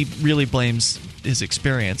 And he really blames his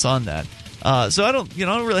experience on that. So I don't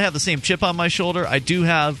really have the same chip on my shoulder. I do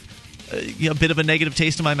have a bit of a negative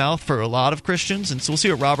taste in my mouth for a lot of Christians, and so we'll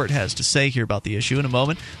see what Robert has to say here about the issue in a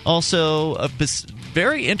moment. Also, a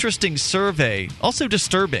very interesting survey, also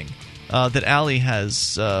disturbing, that Allie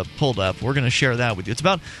has pulled up. We're going to share that with you. It's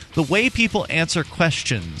about the way people answer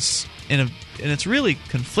questions, and it's really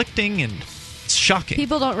conflicting and it's shocking.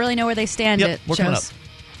 People don't really know where they stand. Yep, we're coming up.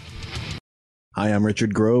 Hi, I'm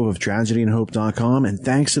Richard Grove of TragedyandHope.com, and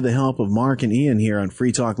thanks to the help of Mark and Ian here on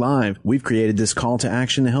Free Talk Live, we've created this call to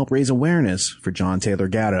action to help raise awareness for John Taylor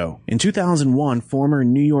Gatto. In 2001, former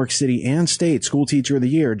New York City and State School Teacher of the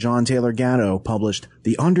Year John Taylor Gatto published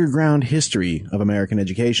The Underground History of American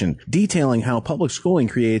Education, detailing how public schooling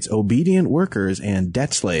creates obedient workers and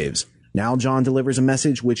debt slaves. Now John delivers a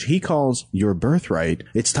message which he calls Your Birthright.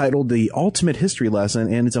 It's titled The Ultimate History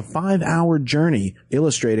Lesson, and it's a 5-hour journey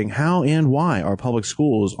illustrating how and why our public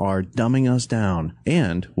schools are dumbing us down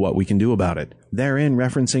and what we can do about it. Therein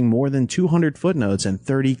referencing more than 200 footnotes and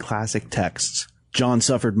 30 classic texts. John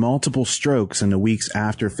suffered multiple strokes in the weeks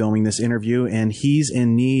after filming this interview, and he's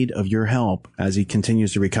in need of your help as he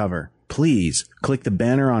continues to recover. Please click the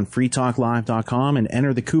banner on freetalklive.com and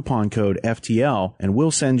enter the coupon code FTL, and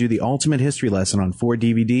we'll send you the Ultimate History Lesson on 4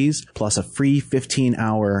 DVDs plus a free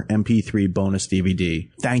 15-hour MP3 bonus DVD.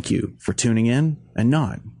 Thank you for tuning in and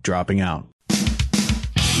not dropping out.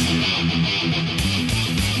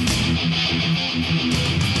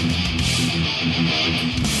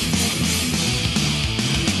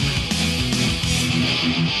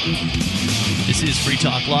 This is Free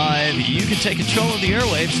Talk Live. You can take control of the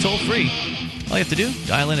airwaves toll free. All you have to do,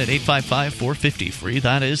 dial in at 855-450-FREE.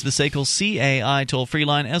 That is the SACL CAI toll-free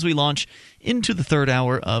line as we launch into the third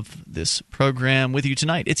hour of this program with you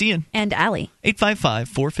tonight. It's Ian. And Allie.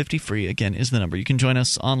 855-450-FREE, again, is the number. You can join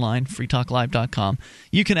us online, freetalklive.com.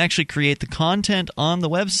 You can actually create the content on the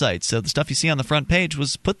website. So the stuff you see on the front page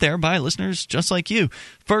was put there by listeners just like you.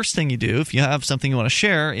 First thing you do, if you have something you want to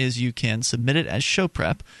share, is you can submit it as show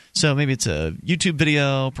prep. So maybe it's a YouTube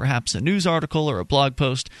video, perhaps a news article or a blog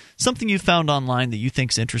post, something you found online that you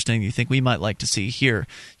think is interesting, you think we might like to see here.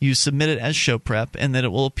 You submit it as show prep, and then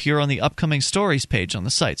it will appear on the upcoming stories page on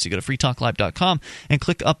the site. So you go to freetalklive.com and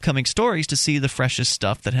click upcoming stories to see the freshest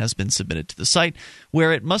stuff that has been submitted to the site,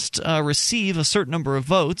 where it must receive a certain number of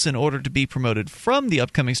votes in order to be promoted from the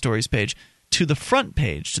upcoming stories page to the front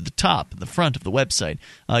page, to the top, the front of the website.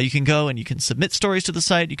 You can go and you can submit stories to the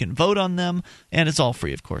site, you can vote on them, and it's all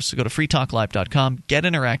free, of course. So go to freetalklive.com, get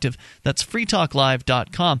interactive. That's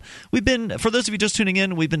freetalklive.com. We've been, for those of you just tuning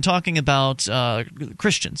in, we've been talking about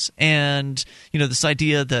Christians and, this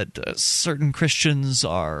idea that certain Christians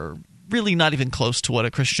are really not even close to what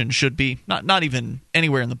a Christian should be, not even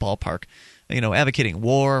anywhere in the ballpark. Advocating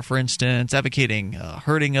war, for instance, advocating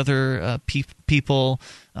hurting other people.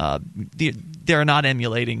 They're not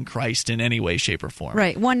emulating Christ in any way, shape, or form.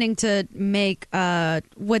 Right, wanting to make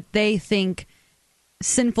what they think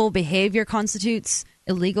sinful behavior constitutes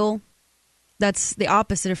illegal. That's the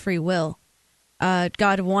opposite of free will.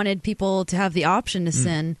 God wanted people to have the option to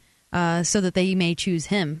sin so that they may choose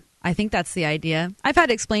Him. I think that's the idea. I've had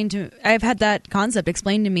that concept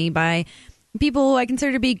explained to me by people who I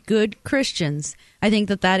consider to be good Christians. I think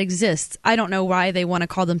that exists. I don't know why they want to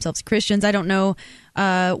call themselves Christians. I don't know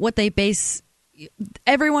what they base.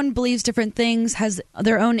 Everyone believes different things, has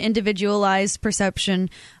their own individualized perception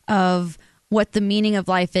of what the meaning of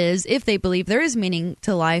life is, if they believe there is meaning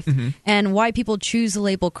to life, and why people choose the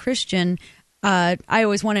label Christian. I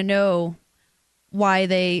always want to know why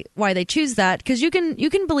they choose that, because you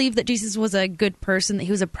can believe that Jesus was a good person, that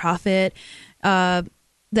he was a prophet,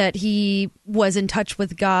 that he was in touch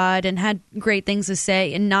with God and had great things to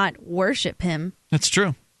say, and not worship him. That's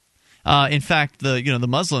true. In fact, the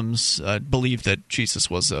Muslims believe that Jesus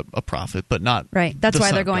was a prophet, but not right. That's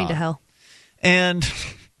why they're going to hell. And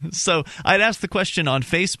so I'd asked the question on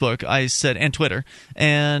Facebook. I said, and Twitter,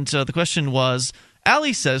 and the question was,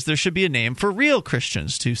 Allie says there should be a name for real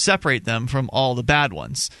Christians to separate them from all the bad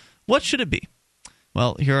ones. What should it be?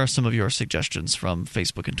 Well, here are some of your suggestions from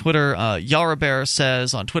Facebook and Twitter. Yara Bear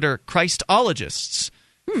says on Twitter, Christologists.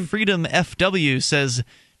 Freedom FW says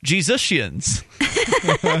Jesusians.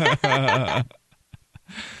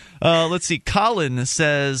 Let's see. Colin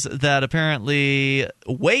says that apparently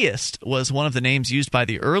Wayist was one of the names used by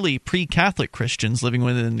the early pre-Catholic Christians living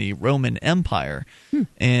within the Roman Empire.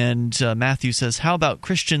 And Matthew says, how about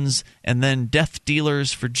Christians and then death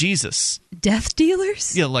dealers for Jesus? Death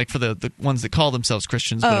dealers? Yeah, like for the ones that call themselves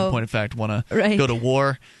Christians, but in point of fact want to go to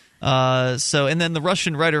war. And then the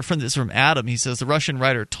Russian writer, from Adam, he says the Russian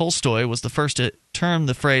writer Tolstoy was the first to term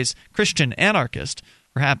the phrase Christian anarchist.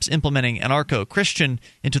 Perhaps implementing anarcho-Christian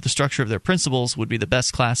into the structure of their principles would be the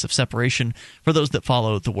best class of separation for those that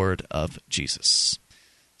follow the word of Jesus.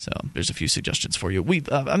 So there's a few suggestions for you.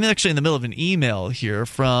 I'm actually in the middle of an email here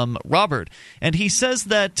from Robert, and he says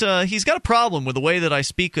that he's got a problem with the way that I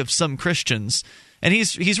speak of some Christians, and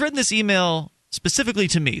he's written this email specifically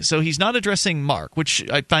to me. So he's not addressing Mark, which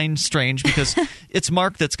I find strange because it's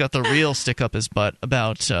Mark that's got the real stick up his butt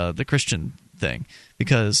about the Christian thing,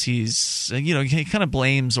 because he's he kind of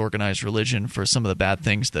blames organized religion for some of the bad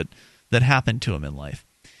things that happened to him in life.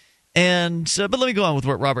 And but let me go on with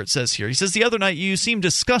what Robert says here. He says, the other night you seemed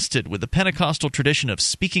disgusted with the Pentecostal tradition of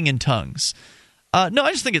speaking in tongues. No,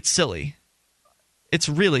 I just think it's silly. It's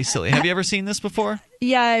really silly. Have you ever seen this before?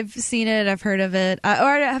 Yeah, I've seen it. I've heard of it. Or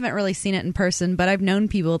I haven't really seen it in person, but I've known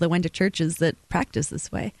people that went to churches that practice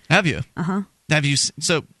this way. Have you? Uh-huh. Have you?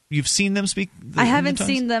 So you've seen them speak? I haven't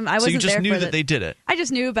seen them. I wasn't there. So you just knew that they did it. I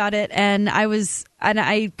just knew about it, and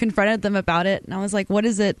I confronted them about it, and I was like, "What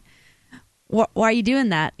is it? Why are you doing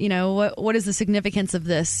that? What is the significance of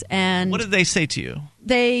this?" And what did they say to you?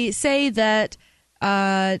 They say that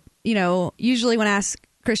usually when I ask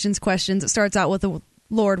Christians questions, it starts out with the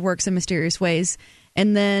Lord works in mysterious ways,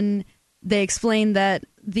 and then they explain that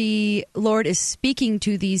the Lord is speaking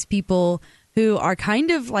to these people who are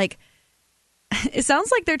kind of like, it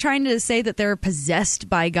sounds like they're trying to say that they're possessed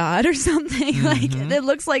by God or something. Mm-hmm. Like it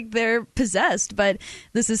looks like they're possessed, but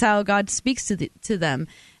this is how God speaks to them.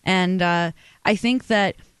 And I think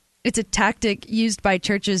that it's a tactic used by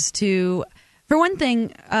churches to, for one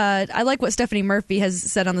thing, I like what Stephanie Murphy has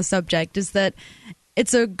said on the subject, is that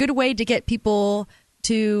it's a good way to get people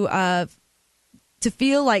to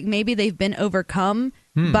feel like maybe they've been overcome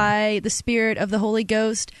by the Spirit of the Holy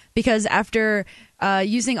Ghost, because after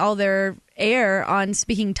using all their air on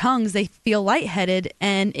speaking tongues, they feel lightheaded,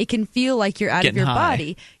 and it can feel like you're out of your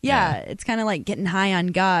body. Yeah, it's kind of like getting high on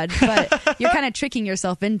God, but you're kind of tricking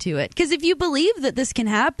yourself into it. Because if you believe that this can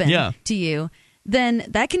happen to you, then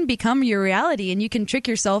that can become your reality, and you can trick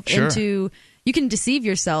yourself into... You can deceive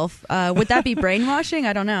yourself. Would that be brainwashing?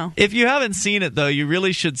 I don't know. If you haven't seen it, though, you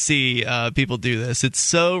really should see people do this. It's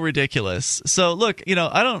so ridiculous. So, look,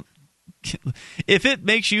 I don't... If it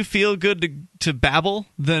makes you feel good to babble,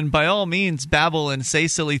 then by all means babble and say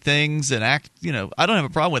silly things and act, I don't have a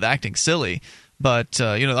problem with acting silly. But,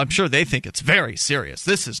 I'm sure they think it's very serious.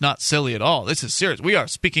 This is not silly at all. This is serious. We are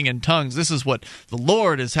speaking in tongues. This is what the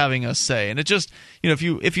Lord is having us say. And it just, if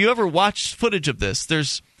you ever watch footage of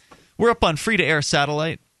this, we're up on free-to-air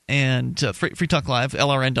satellite, and Free Talk Live,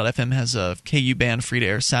 LRN.FM, has a KU-band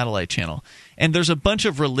free-to-air satellite channel. And there's a bunch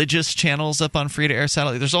of religious channels up on free-to-air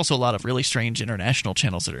satellite. There's also a lot of really strange international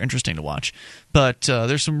channels that are interesting to watch. But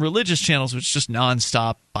there's some religious channels which just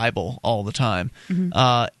nonstop Bible all the time.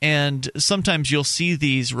 And sometimes you'll see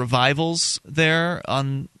these revivals there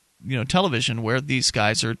on television where these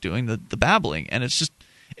guys are doing the babbling. And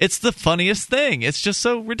it's the funniest thing. It's just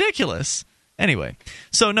so ridiculous. Anyway,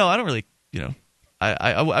 so no, I don't really,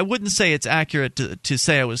 I wouldn't say it's accurate to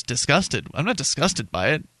say I was disgusted. I'm not disgusted by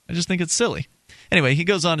it. I just think it's silly. Anyway, he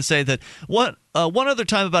goes on to say that one other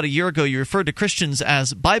time about a year ago you referred to Christians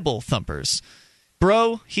as Bible thumpers.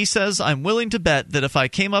 Bro, he says, I'm willing to bet that if I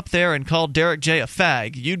came up there and called Derek J a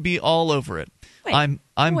fag, you'd be all over it. Wait, I'm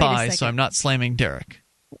bi, so I'm not slamming Derek.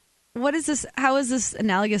 What is this? How is this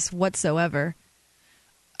analogous whatsoever?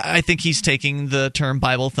 I think he's taking the term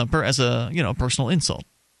Bible thumper as a personal insult.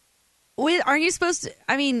 Aren't you supposed to?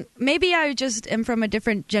 I mean, maybe I just am from a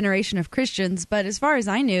different generation of Christians, but as far as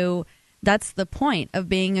I knew, that's the point of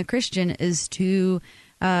being a Christian, is to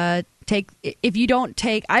take. If you don't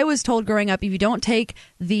take, I was told growing up, if you don't take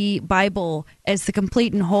the Bible as the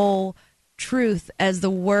complete and whole truth, as the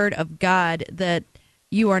Word of God, that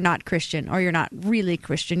you are not Christian, or you're not really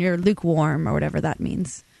Christian. You're lukewarm, or whatever that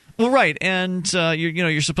means. Well, right, and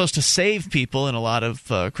you're supposed to save people in a lot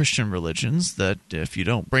of Christian religions, that if you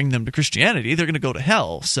don't bring them to Christianity, they're going to go to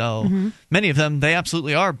hell. So many of them, they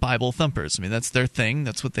absolutely are Bible thumpers. I mean, that's their thing.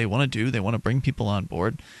 That's what they want to do. They want to bring people on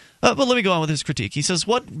board. But let me go on with his critique. He says,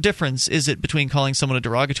 what difference is it between calling someone a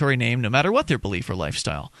derogatory name no matter what their belief or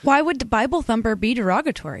lifestyle? Why would the Bible thumper be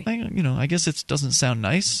derogatory? I guess it doesn't sound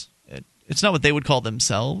nice. It's not what they would call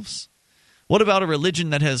themselves. What about a religion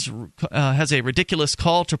that has a ridiculous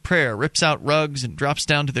call to prayer, rips out rugs and drops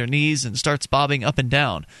down to their knees and starts bobbing up and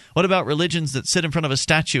down? What about religions that sit in front of a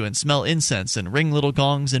statue and smell incense and ring little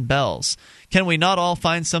gongs and bells? Can we not all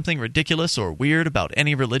find something ridiculous or weird about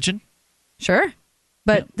any religion? Sure,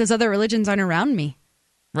 but those other religions aren't around me.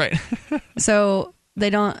 Right. So they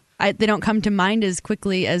don't come to mind as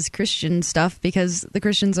quickly as Christian stuff, because the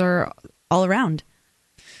Christians are all around.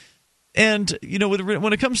 And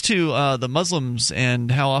when it comes to the Muslims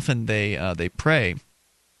and how often they pray,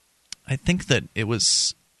 I think that it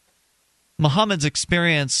was Muhammad's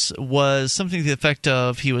experience was something to the effect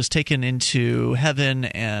of he was taken into heaven,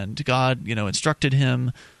 and God, instructed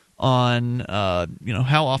him on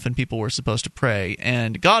how often people were supposed to pray,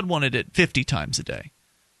 and God wanted it 50 times a day.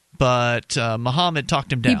 But Muhammad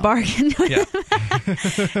talked him down. He bargained with him.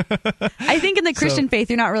 I think in the Christian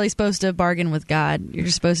faith, you're not really supposed to bargain with God. You're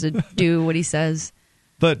just supposed to do what he says.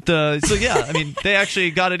 But, they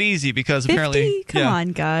actually got it easy, because 50? apparently... Come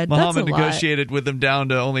on, God. Muhammad That's a negotiated with them down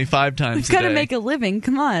to only 5 times We've a day. got to make a living.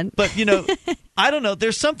 Come on. But, I don't know.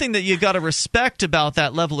 There's something that you got to respect about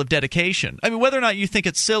that level of dedication. I mean, whether or not you think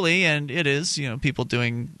it's silly, and it is, people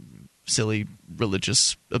doing silly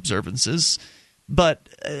religious observances... But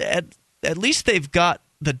at least they've got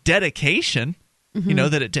the dedication,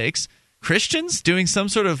 that it takes. Christians doing some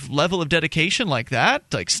sort of level of dedication like that,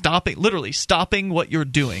 like literally stopping what you're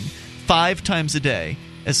doing 5 times a day.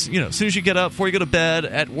 As soon as you get up, before you go to bed,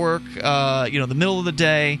 at work, the middle of the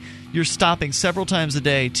day, you're stopping several times a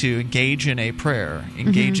day to engage in a prayer,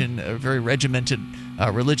 engage in a very regimented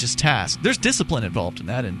religious task. There's discipline involved in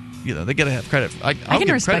that, and they got to have credit. I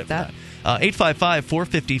can respect that.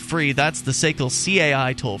 855-450-FREE. That's the SACL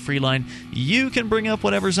CAI toll-free line. You can bring up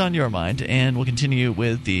whatever's on your mind, and we'll continue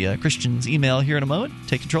with the Christian's email here in a moment.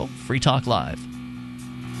 Take control. Free Talk Live.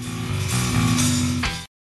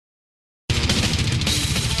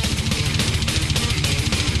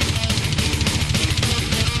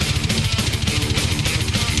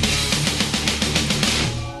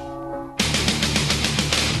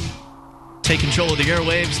 Take control of the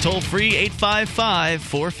airwaves, toll-free,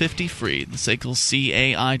 855-450-FREE, the SACL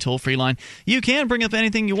CAI toll-free line. You can bring up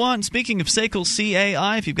anything you want. Speaking of SACL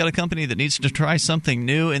CAI, if you've got a company that needs to try something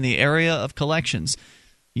new in the area of collections,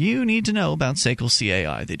 you need to know about SACL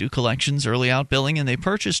CAI. They do collections, early out billing, and they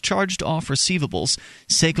purchase charged-off receivables.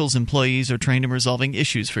 SACL's employees are trained in resolving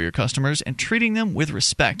issues for your customers and treating them with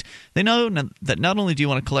respect. They know that not only do you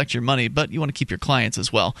want to collect your money, but you want to keep your clients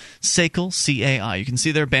as well. SACL CAI. You can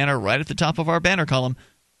see their banner right at the top of our banner column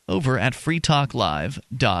over at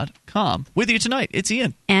freetalklive.com. With you tonight, it's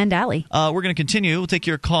Ian. And Allie. We're going to continue. We'll take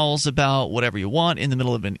your calls about whatever you want in the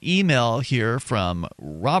middle of an email here from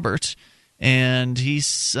Robert. And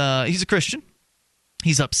he's a Christian.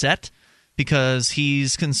 He's upset because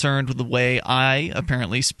he's concerned with the way I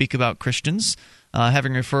apparently speak about Christians,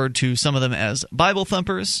 having referred to some of them as Bible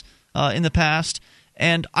thumpers in the past.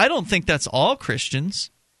 And I don't think that's all Christians.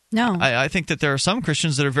 No. I think that there are some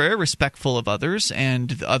Christians that are very respectful of others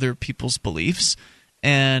and other people's beliefs,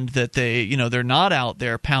 and that they're not out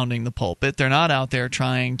there pounding the pulpit. They're not out there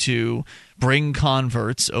trying to bring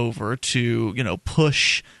converts over to,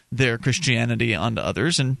 push their Christianity onto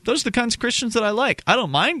others. And those are the kinds of Christians that I like. I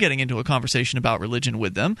don't mind getting into a conversation about religion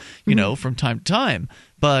with them, from time to time.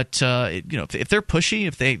 But, if they're pushy,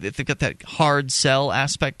 if they've got that hard sell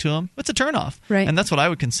aspect to them, it's a turnoff. Right. And that's what I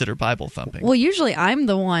would consider Bible thumping. Well, usually I'm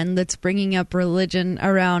the one that's bringing up religion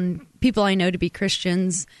around people I know to be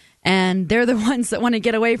Christians, and they're the ones that want to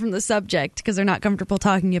get away from the subject because they're not comfortable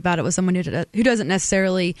talking about it with someone who doesn't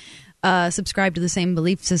necessarily subscribe to the same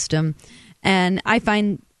belief system. And I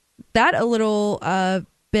find that a little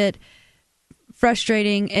bit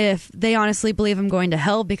frustrating if they honestly believe I'm going to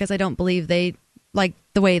hell because I don't believe they like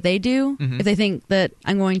the way they do. Mm-hmm. If they think that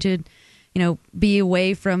I'm going to, be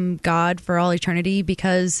away from God for all eternity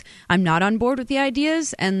because I'm not on board with the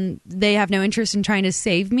ideas and they have no interest in trying to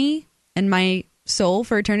save me and my soul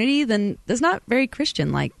for eternity, then that's not very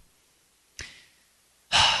Christian-like.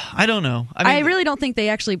 I don't know. I really don't think they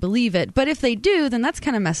actually believe it. But if they do, then that's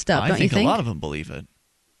kind of messed up, don't you think? I think a lot of them believe it.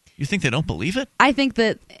 You think they don't believe it? I think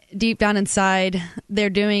that deep down inside,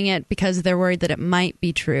 they're doing it because they're worried that it might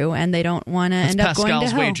be true, and they don't want to end up going to hell.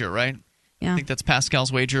 Pascal's wager, right? Yeah. I think that's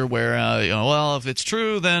Pascal's wager where, if it's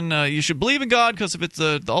true, then you should believe in God, because if it's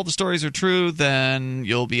all the stories are true, then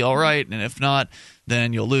you'll be all right, and if not,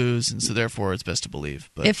 then you'll lose, and so therefore it's best to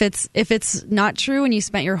believe. But if it's not true and you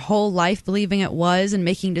spent your whole life believing it was and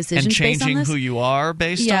making decisions and changing based on this, who you are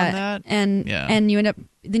based on that, and you end up,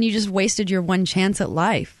 then you just wasted your one chance at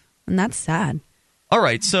life, and that's sad. All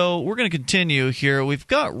right, so we're going to continue here. We've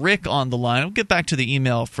got Rick on the line. We'll get back to the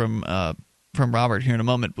email from Robert here in a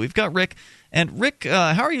moment. We've got Rick. And Rick,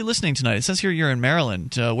 how are you listening tonight? It says here you're in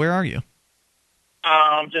Maryland. Where are you?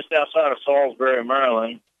 I'm just outside of Salisbury,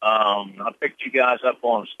 Maryland. I picked you guys up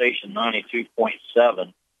on station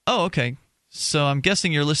 92.7. Oh, okay. So I'm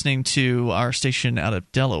guessing you're listening to our station out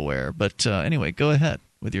of Delaware. But anyway, go ahead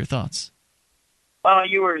with your thoughts. Well,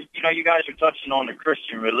 you guys are touching on the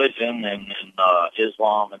Christian religion and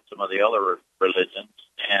Islam and some of the other religions.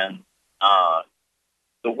 And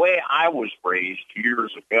the way I was raised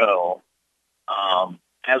years ago,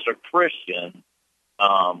 as a Christian,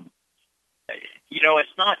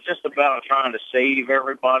 it's not just about trying to save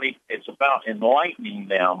everybody. It's about enlightening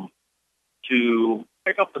them to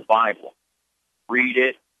pick up the Bible, read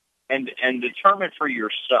it, and determine for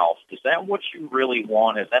yourself, is that what you really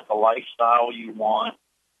want? Is that the lifestyle you want?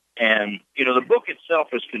 And, the book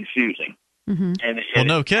itself is confusing. Mm-hmm. Well,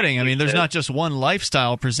 no kidding. I mean, there's not just one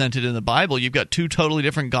lifestyle presented in the Bible. You've got two totally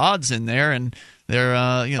different gods in there, and they're,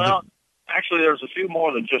 actually, there's a few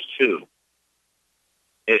more than just two.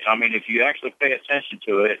 If you actually pay attention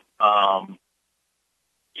to it, the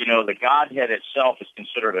Godhead itself is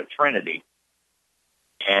considered a Trinity,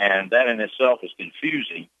 and that in itself is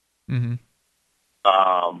confusing. Mm-hmm.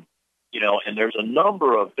 And there's a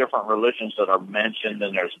number of different religions that are mentioned,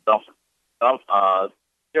 and there's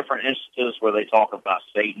different instances where they talk about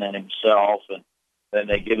Satan and himself, and then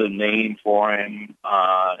they give a name for him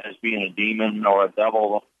as being a demon or a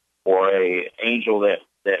devil or a angel that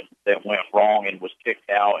went wrong and was kicked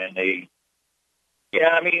out. And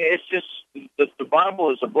it's just the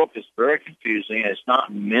Bible is a book that's very confusing. It's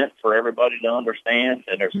not meant for everybody to understand,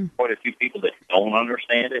 and there's quite a few people that don't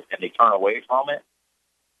understand it and they turn away from it.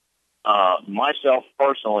 Myself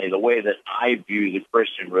personally, the way that I view the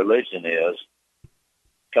Christian religion is,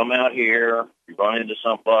 come out here, you run into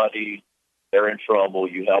somebody, they're in trouble,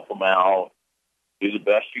 you help them out, do the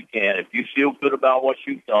best you can. If you feel good about what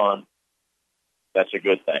you've done, that's a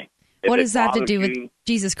good thing. What does that have to do with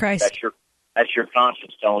Jesus Christ? That's your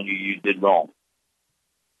conscience telling you did wrong.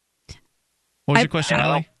 What was your question,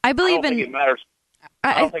 Allie? I believe I don't think it matters.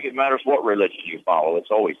 I don't think it matters what religion you follow. It's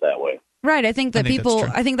always that way. Right. I think that people,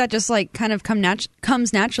 I think that just like kind of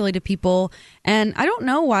comes naturally to people. And I don't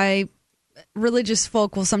know why religious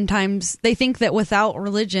folk will sometimes, they think that without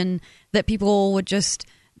religion that people would just,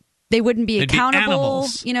 they wouldn't be accountable.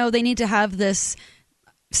 You know, they need to have this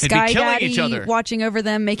sky daddy watching over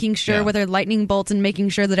them, making sure with their lightning bolts and making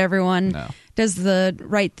sure that everyone does the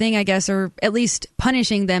right thing, I guess, or at least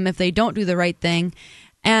punishing them if they don't do the right thing.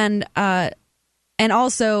 And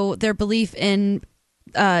also their belief in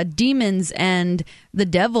demons and the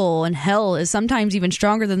devil and hell is sometimes even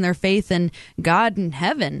stronger than their faith in God and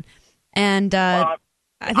heaven. And I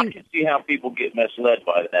can see how people get misled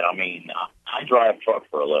by that. I mean, I drive truck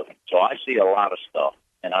for a living, so I see a lot of stuff,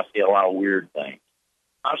 and I see a lot of weird things.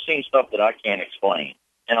 I've seen stuff that I can't explain,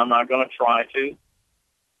 and I'm not going to try to,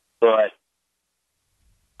 but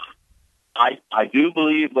I do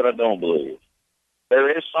believe, but I don't believe.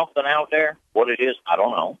 There is something out there. What it is, I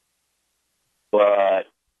don't know. But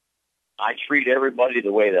I treat everybody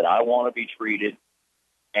the way that I want to be treated,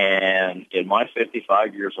 and in my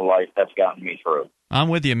 55 years of life, that's gotten me through. I'm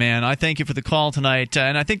with you, man. I thank you for the call tonight,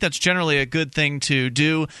 and I think that's generally a good thing to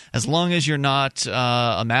do as long as you're not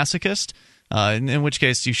a masochist. In which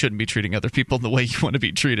case, you shouldn't be treating other people the way you want to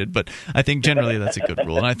be treated. But I think generally that's a good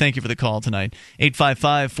rule. And I thank you for the call tonight.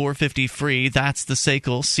 855-450-FREE. That's the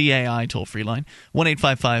SACL CAI toll-free line.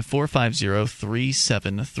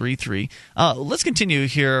 1-855-450-3733. Let's continue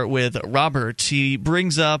here with Robert. He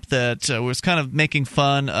brings up that was kind of making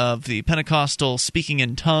fun of the Pentecostal speaking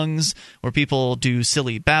in tongues, where people do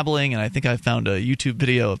silly babbling. And I think I found a YouTube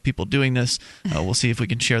video of people doing this. We'll see if we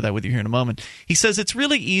can share that with you here in a moment. He says it's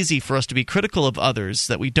really easy for us to be critical of others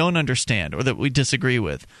that we don't understand or that we disagree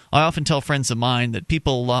with. I often tell friends of mine that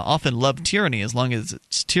people often love tyranny as long as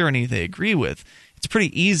it's tyranny they agree with. It's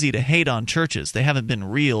pretty easy to hate on churches. They haven't been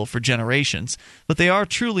real for generations, but they are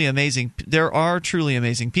truly amazing. There are truly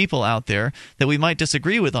amazing people out there that we might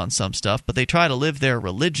disagree with on some stuff, but they try to live their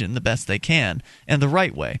religion the best they can and the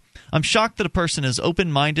right way. I'm shocked that a person as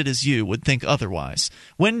open-minded as you would think otherwise.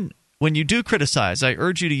 When you do criticize, I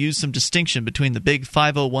urge you to use some distinction between the big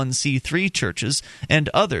 501c3 churches and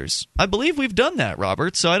others. I believe we've done that,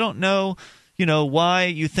 Robert, so I don't know, why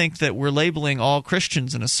you think that we're labeling all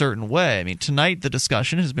Christians in a certain way. I mean, tonight the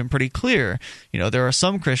discussion has been pretty clear. There are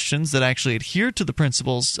some Christians that actually adhere to the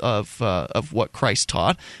principles of what Christ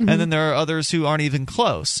taught, and then there are others who aren't even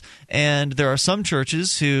close. And there are some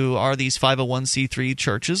churches who are these 501c3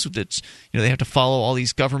 churches that they have to follow all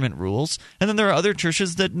these government rules, and then there are other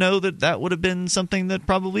churches that know that would have been something that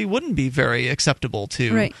probably wouldn't be very acceptable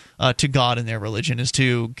to God and their religion, is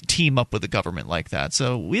to team up with the government like that.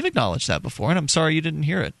 So we've acknowledged that before. And I'm sorry you didn't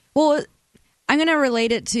hear it. Well, I'm going to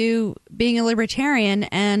relate it to being a libertarian,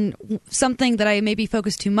 and something that I maybe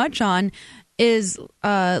focus too much on is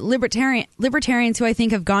libertarians who I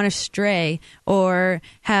think have gone astray or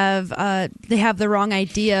they have the wrong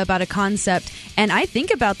idea about a concept. And I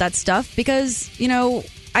think about that stuff because,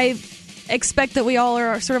 I expect that we all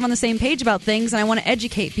are sort of on the same page about things, and I want to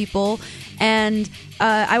educate people. And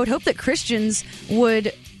I would hope that Christians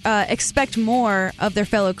would expect more of their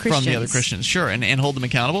fellow Christians. From the other Christians, sure, and hold them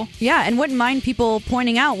accountable. Yeah, and wouldn't mind people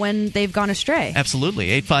pointing out when they've gone astray.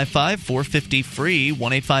 Absolutely. 855-450-FREE,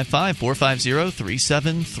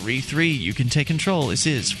 1-855-450-3733. You can take control. This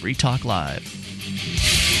is Free Talk Live.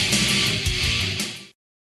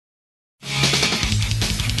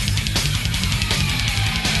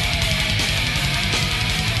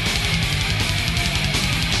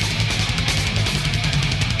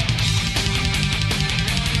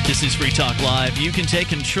 This is Free Talk Live. You can take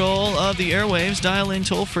control of the airwaves. Dial in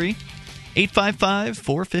toll-free.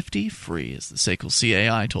 855-450-FREE is the SACL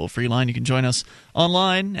CAI toll-free line. You can join us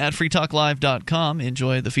online at freetalklive.com.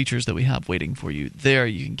 Enjoy the features that we have waiting for you there.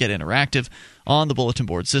 You can get interactive on the bulletin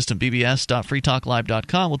board system.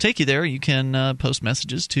 bbs.freetalklive.com will take you there. You can post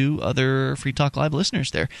messages to other Free Talk Live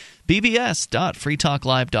listeners there.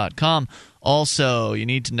 bbs.freetalklive.com. Also, you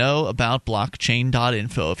need to know about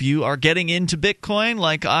blockchain.info. If you are getting into Bitcoin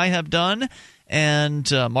like I have done, and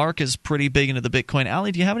Mark is pretty big into the Bitcoin.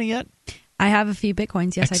 Allie, do you have any yet? I have a few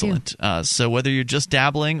Bitcoins, yes. Excellent. I do. So whether you're just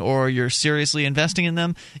dabbling or you're seriously investing in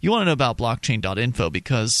them, you want to know about blockchain.info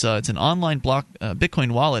because it's an online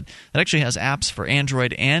Bitcoin wallet that actually has apps for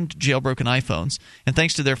Android and jailbroken iPhones. And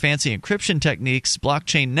thanks to their fancy encryption techniques,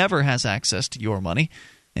 blockchain never has access to your money.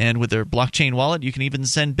 And with their blockchain wallet, you can even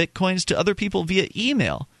send Bitcoins to other people via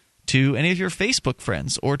email, to any of your Facebook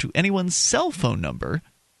friends, or to anyone's cell phone number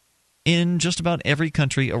in just about every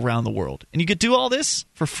country around the world. And you could do all this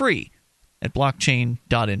for free at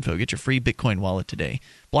blockchain.info. Get your free Bitcoin wallet today.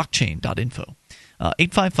 Blockchain.info.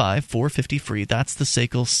 855-450-FREE. That's the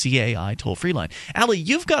SACL CAI toll-free line. Allie,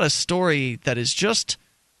 you've got a story that is just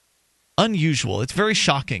unusual. It's very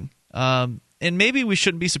shocking. And maybe we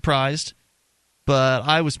shouldn't be surprised, but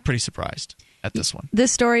I was pretty surprised at this one.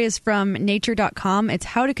 This story is from nature.com. It's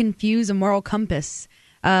how to confuse a moral compass.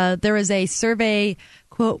 There is a survey,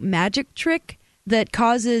 quote, magic trick that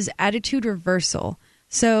causes attitude reversal.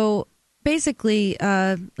 So basically,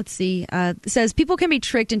 it says people can be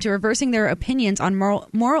tricked into reversing their opinions on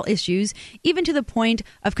moral issues, even to the point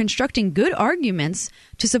of constructing good arguments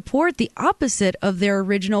to support the opposite of their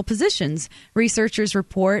original positions. Researchers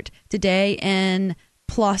report today in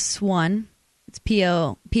PLOS One. It's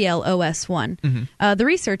PLOS One. Mm-hmm. The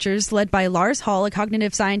researchers, led by Lars Hall, a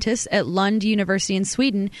cognitive scientist at Lund University in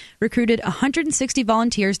Sweden, recruited 160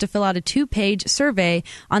 volunteers to fill out a 2-page survey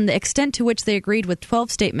on the extent to which they agreed with 12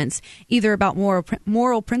 statements, either about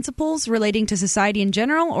moral principles relating to society in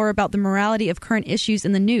general or about the morality of current issues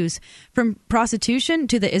in the news, from prostitution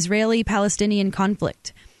to the Israeli-Palestinian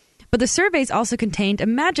conflict. But the surveys also contained a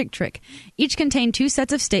magic trick. Each contained 2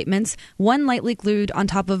 sets of statements, one lightly glued on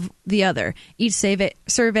top of the other. Each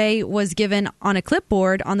survey was given on a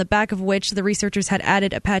clipboard, on the back of which the researchers had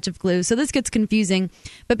added a patch of glue. So this gets confusing.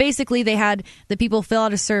 But basically, they had the people fill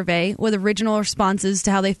out a survey with original responses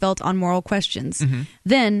to how they felt on moral questions. Mm-hmm.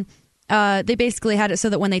 Then they basically had it so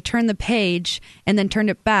that when they turned the page and then turned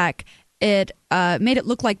it back, it made it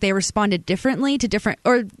look like they responded differently to different,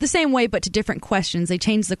 or the same way, but to different questions. They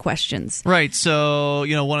changed the questions. Right. So,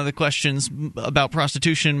 one of the questions about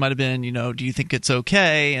prostitution might have been, do you think it's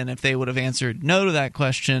okay? And if they would have answered no to that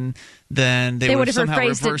question, then they would have somehow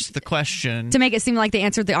reversed the question. To make it seem like they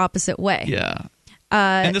answered the opposite way. Yeah.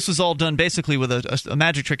 And this was all done basically with a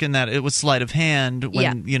magic trick in that it was sleight of hand.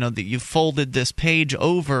 When you folded this page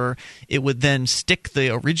over, it would then stick the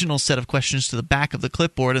original set of questions to the back of the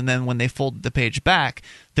clipboard, and then when they folded the page back,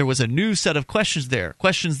 there was a new set of questions there,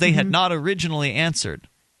 questions they had not originally answered,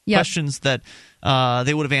 questions that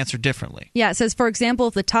they would have answered differently. Yeah, it says, for example,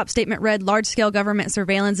 if the top statement read, large-scale government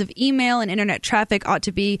surveillance of email and internet traffic ought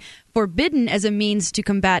to be forbidden as a means to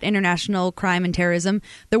combat international crime and terrorism,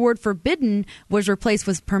 the word forbidden was replaced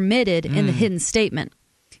with permitted in the hidden statement.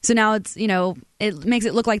 So now it's, it makes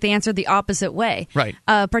it look like they answered the opposite way. Right.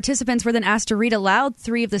 Participants were then asked to read aloud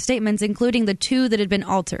 3 of the statements, including the 2 that had been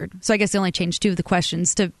altered. So I guess they only changed 2 of the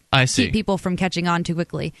questions to keep people from catching on too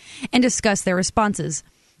quickly, and discuss their responses.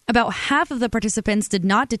 About half of the participants did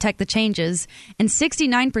not detect the changes, and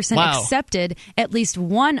 69% accepted at least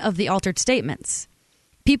one of the altered statements.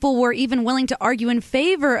 People were even willing to argue in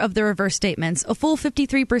favor of the reverse statements. A full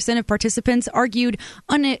 53% of participants argued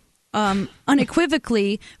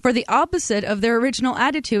unequivocally for the opposite of their original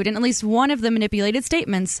attitude in at least one of the manipulated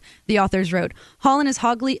statements, the authors wrote. Hall and his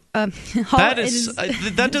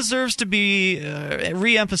that deserves to be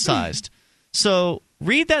re-emphasized. So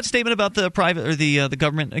read that statement about the private or the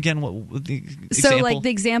government again. What the example? So, like, the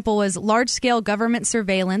example was large-scale government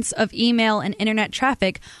surveillance of email and internet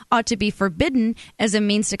traffic ought to be forbidden as a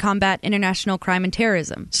means to combat international crime and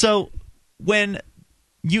terrorism. So, when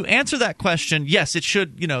you answer that question, yes, it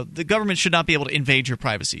should. The government should not be able to invade your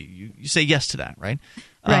privacy. You say yes to that, right?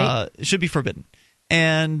 Right. It should be forbidden,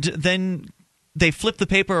 and then they flip the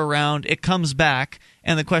paper around. It comes back.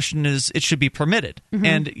 And the question is, it should be permitted. Mm-hmm.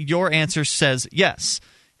 And your answer says yes.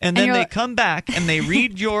 And then they come back and they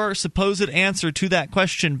read your supposed answer to that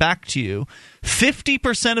question back to you.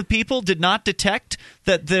 50% of people did not detect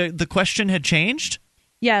that the question had changed?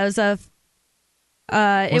 Yeah, it was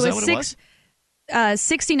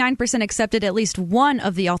 69% accepted at least one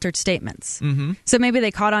of the altered statements. Mm-hmm. So maybe they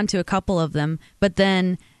caught on to a couple of them. But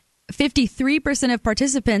then 53% of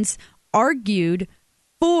participants argued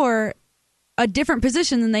for a different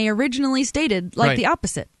position than they originally stated, like the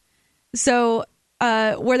opposite. So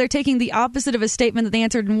where they're taking the opposite of a statement that they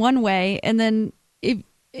answered in one way, and then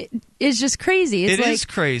it's just crazy. It is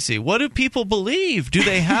crazy. What do people believe? Do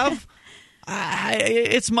they have...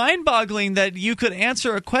 it's mind-boggling that you could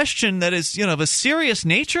answer a question that is, of a serious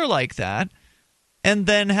nature like that, and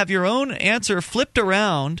then have your own answer flipped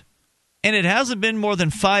around, and it hasn't been more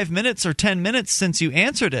than 5 minutes or 10 minutes since you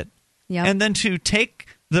answered it. Yep. And then to take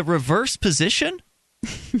the reverse position?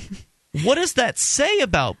 What does that say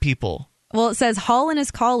about people? Well, it says Hall and his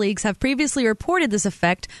colleagues have previously reported this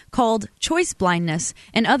effect called choice blindness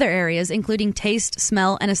in other areas, including taste,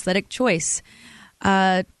 smell, and aesthetic choice.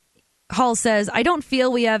 Hall says, I don't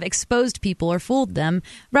feel we have exposed people or fooled them.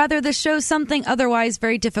 Rather, this shows something otherwise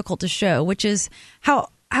very difficult to show, which is how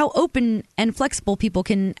open and flexible people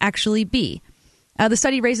can actually be. The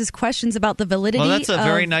study raises questions about the validity Well, that's a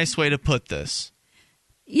very nice way to put this.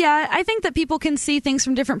 Yeah, I think that people can see things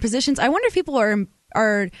from different positions. I wonder if people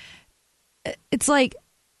are. It's like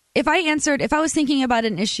if I was thinking about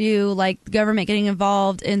an issue like the government getting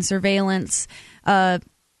involved in surveillance of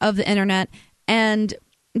the internet, and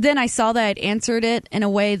then I saw that I'd answered it in a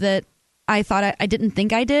way that I thought I didn't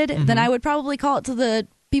think I did, then I would probably call it to the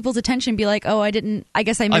people's attention, be like, "Oh, I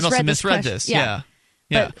guess I misread this. Yeah.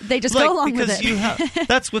 But they just go along with it.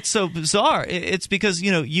 That's what's so bizarre. It's because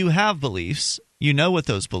you have beliefs. You know what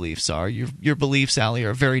those beliefs are. Your beliefs, Allie,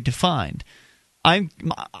 are very defined. I'm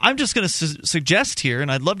just going to suggest here,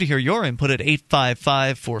 and I'd love to hear your input at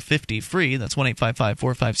 855-450-FREE. That's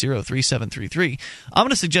 1-855-450-3733. I'm going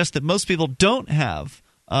to suggest that most people don't have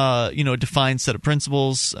a defined set of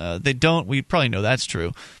principles. They don't. We probably know that's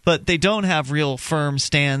true, but they don't have real firm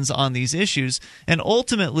stands on these issues, and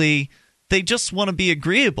ultimately, they just want to be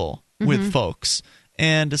agreeable with folks.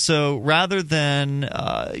 And so rather than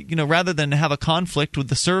have a conflict with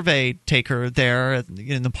the survey taker there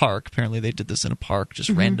in the park, apparently they did this in a park, just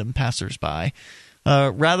random passersby,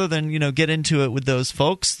 rather than get into it with those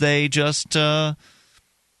folks, they just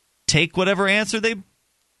take whatever answer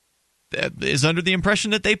is under the impression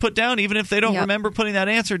that they put down, even if they don't remember putting that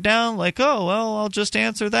answer down, like, oh, well, I'll just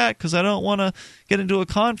answer that because I don't want to get into a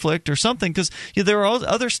conflict or something. Because there are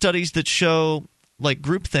other studies that show like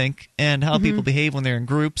groupthink and how people behave when they're in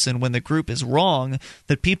groups, and when the group is wrong,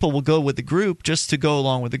 that people will go with the group just to go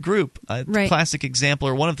along with the group. Classic example,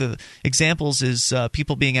 or one of the examples, is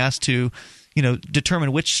people being asked to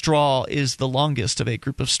determine which straw is the longest of a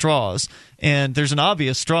group of straws. And there's an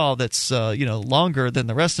obvious straw that's longer than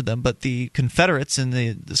the rest of them, but the Confederates in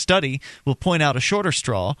the study will point out a shorter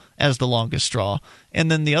straw as the longest straw. And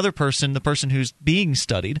then the other person, the person who's being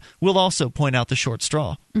studied, will also point out the short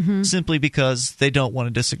straw, simply because they don't want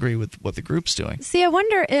to disagree with what the group's doing. See, I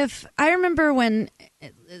wonder if – I remember when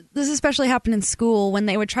this especially happened in school, when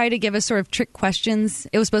they would try to give us sort of trick questions.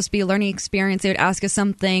 It was supposed to be a learning experience. They would ask us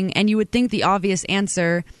something, and you would think the obvious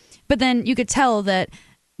answer, but then you could tell that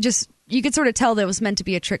you could sort of tell that it was meant to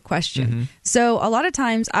be a trick question. So a lot of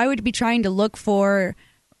times I would be trying to look for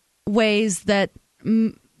ways that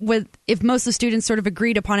if most of the students sort of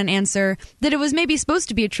agreed upon an answer, that it was maybe supposed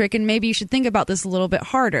to be a trick, and maybe you should think about this a little bit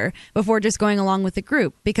harder before just going along with the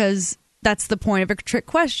group, because that's the point of a trick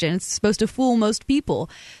question. It's supposed to fool most people.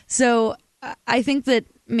 So I think that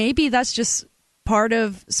maybe that's just part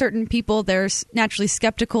of certain people. They're naturally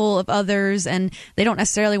skeptical of others, and they don't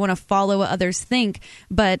necessarily want to follow what others think.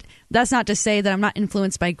 But that's not to say that I'm not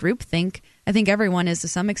influenced by groupthink. I think everyone is to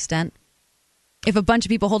some extent. If a bunch of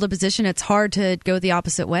people hold a position, it's hard to go the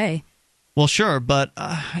opposite way. Well, sure, but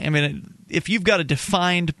if you've got a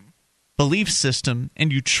defined belief system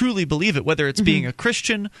and you truly believe it, whether it's being a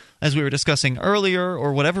Christian, as we were discussing earlier,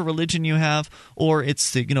 or whatever religion you have, or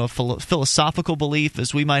it's a philosophical belief,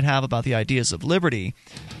 as we might have about the ideas of liberty,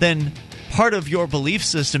 then part of your belief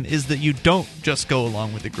system is that you don't just go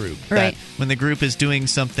along with the group. Right. That when the group is doing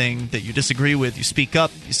something that you disagree with, you speak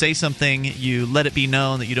up, you say something, you let it be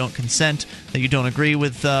known that you don't consent, that you don't agree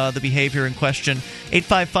with the behavior in question.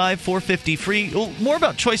 855-450-FREE. Well, more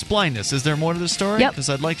about choice blindness. Is there more to the story? Yep. Because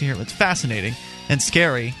I'd like to hear it. It's fascinating and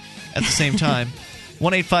scary at the same time.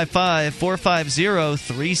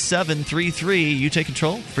 1-855-450-3733. You take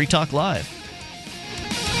control. Free Talk Live.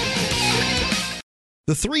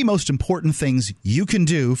 The three most important things you can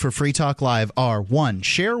do for Free Talk Live are: 1,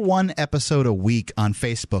 share one episode a week on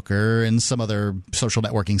Facebook or in some other social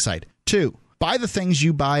networking site. 2, buy the things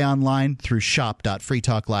you buy online through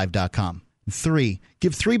shop.freetalklive.com. 3,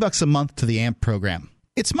 give $3 a month to the AMP program.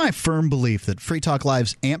 It's my firm belief that Free Talk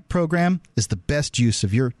Live's AMP program is the best use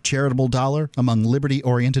of your charitable dollar among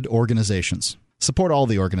liberty-oriented organizations. Support all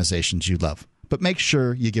the organizations you love, but make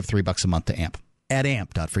sure you give $3 a month to AMP at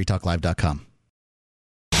amp.freetalklive.com.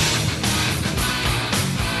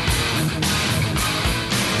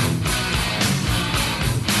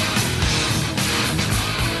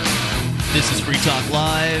 This is Free Talk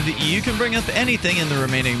Live. You can bring up anything in the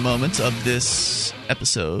remaining moments of this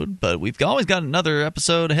episode, but we've always got another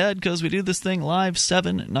episode ahead because we do this thing live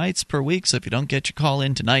 7 nights per week. So if you don't get your call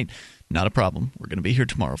in tonight, not a problem. We're going to be here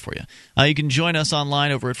tomorrow for you. You can join us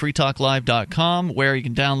online over at freetalklive.com, where you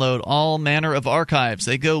can download all manner of archives.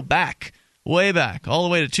 They go back, way back, all the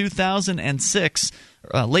way to 2006.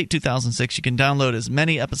 late 2006. You can download as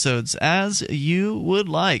many episodes as you would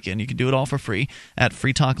like, and you can do it all for free at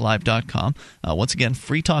freetalklive.com. Once again,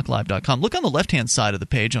 freetalklive.com. Look on the left-hand side of the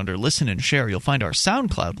page under Listen and Share. You'll find our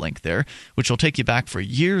SoundCloud link there, which will take you back for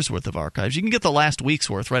years' worth of archives. You can get the last week's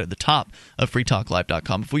worth right at the top of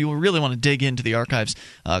freetalklive.com. If you really want to dig into the archives,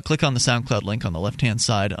 click on the SoundCloud link on the left-hand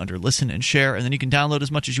side under Listen and Share, and then you can download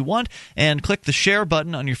as much as you want, and click the share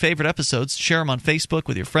button on your favorite episodes. Share them on Facebook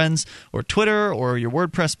with your friends, or Twitter, or your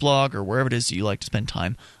WordPress blog, or wherever it is you like to spend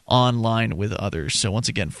time online with others. So once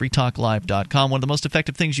again, freetalklive.com. One of the most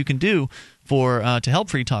effective things you can do to help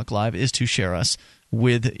Free Talk Live is to share us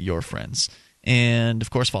with your friends. And, of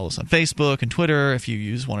course, follow us on Facebook and Twitter if you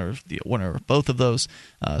use one or both of those.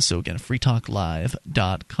 So, again,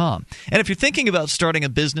 freetalklive.com. And if you're thinking about starting a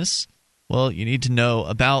business, well, you need to know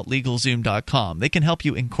about LegalZoom.com. They can help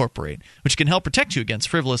you incorporate, which can help protect you against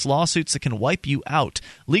frivolous lawsuits that can wipe you out.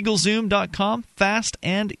 LegalZoom.com, fast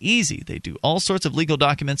and easy. They do all sorts of legal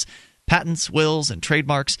documents, patents, wills, and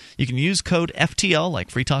trademarks. You can use code FTL, like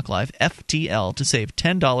Free Talk Live, FTL, to save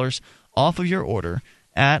 $10 off of your order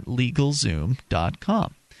at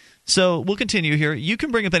LegalZoom.com. So we'll continue here. You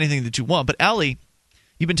can bring up anything that you want, but Allie,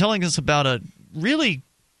 you've been telling us about a really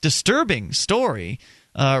disturbing story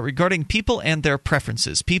regarding people and their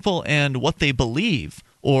preferences, people and what they believe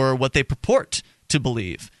or what they purport to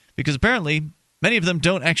believe, because apparently many of them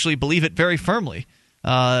don't actually believe it very firmly.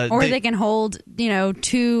 Or they can hold,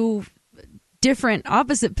 two different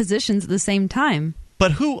opposite positions at the same time.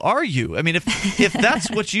 But who are you? I mean, if that's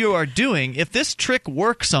what you are doing, if this trick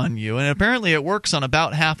works on you, and apparently it works on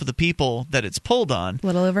about half of the people that it's pulled on. A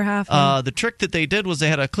little over half. The trick that they did was they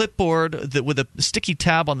had a clipboard with a sticky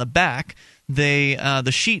tab on the back. The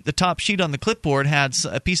top sheet on the clipboard had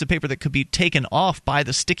a piece of paper that could be taken off by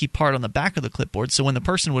the sticky part on the back of the clipboard. So when the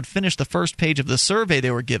person would finish the first page of the survey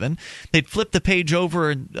they were given, they'd flip the page over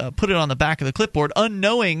and put it on the back of the clipboard,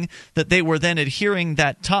 unknowing that they were then adhering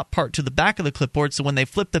that top part to the back of the clipboard. So when they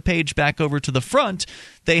flipped the page back over to the front,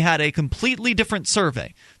 they had a completely different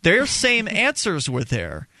survey. Their same answers were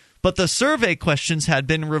there, but the survey questions had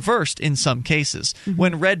been reversed in some cases. Mm-hmm.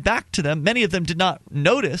 When read back to them, many of them did not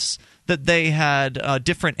notice that they had a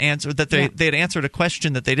different answer, that they had answered a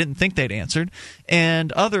question that they didn't think they'd answered,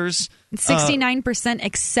 and others... 69%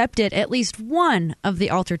 accepted at least one of the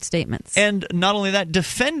altered statements. And not only that,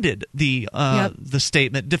 defended the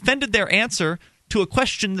statement, defended their answer to a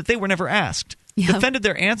question that they were never asked. Yep. Defended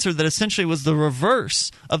their answer that essentially was the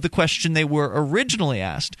reverse of the question they were originally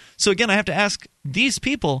asked. So again, I have to ask these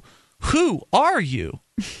people, who are you?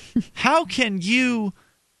 How can you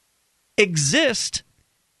exist?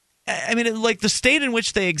 I mean, like, the state in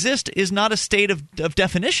which they exist is not a state of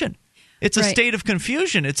definition. It's a state of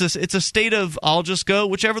confusion. It's a state of, I'll just go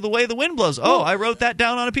whichever the way the wind blows. Oh, I wrote that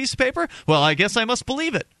down on a piece of paper? Well, I guess I must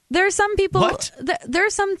believe it. There are some people, there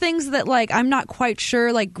are some things that, like, I'm not quite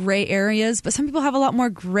sure, like gray areas, but some people have a lot more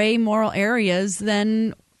gray moral areas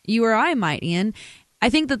than you or I might, Ian. I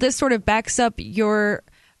think that this sort of backs up your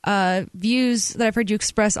views that I've heard you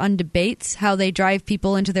express on debates, how they drive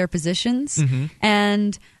people into their positions. Mm-hmm.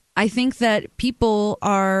 And I think that people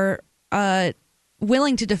are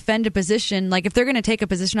willing to defend a position. Like, if they're going to take a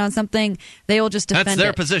position on something, they will just defend it. That's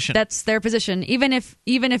their position. That's their position. Even if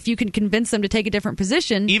you can convince them to take a different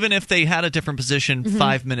position. Even if they had a different position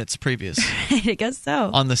 5 minutes previous. I guess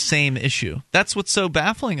so. On the same issue. That's what's so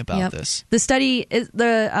baffling about this. The study,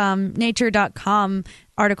 the Nature.com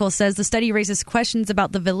article says the study raises questions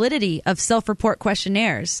about the validity of self-report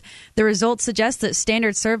questionnaires. The results suggest that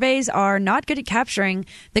standard surveys are not good at capturing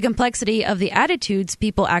the complexity of the attitudes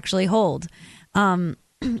people actually hold.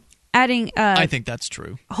 Adding, I think that's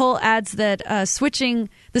true. Hull adds that the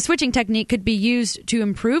switching technique could be used to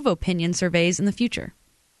improve opinion surveys in the future.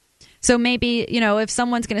 So maybe, if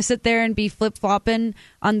someone's going to sit there and be flip-flopping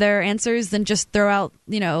on their answers, then just throw out,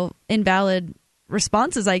 invalid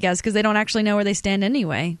responses, I guess, because they don't actually know where they stand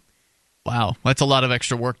anyway. Wow. That's a lot of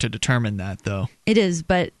extra work to determine that, though. It is,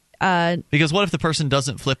 but... because what if the person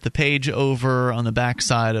doesn't flip the page over on the back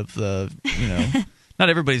side of the, not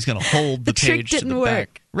everybody's going to hold the page to the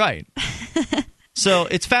back. Right. So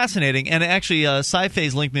it's fascinating. And actually,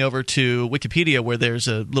 Sci-Phase linked me over to Wikipedia, where there's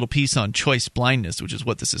a little piece on choice blindness, which is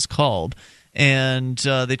what this is called. And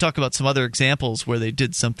they talk about some other examples where they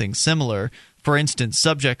did something similar. For instance,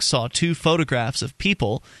 subjects saw 2 photographs of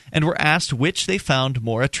people and were asked which they found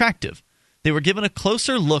more attractive. They were given a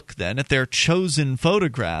closer look then at their chosen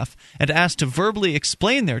photograph and asked to verbally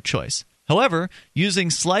explain their choice. However, using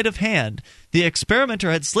sleight of hand, the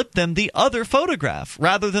experimenter had slipped them the other photograph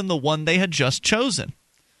rather than the one they had just chosen.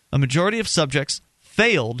 A majority of subjects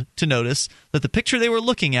failed to notice that the picture they were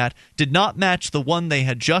looking at did not match the one they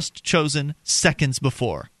had just chosen seconds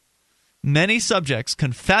before. Many subjects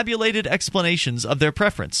confabulated explanations of their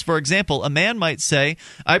preference. For example, a man might say,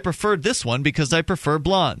 I preferred this one because I prefer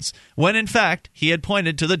blondes, when in fact he had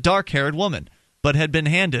pointed to the dark-haired woman, but had been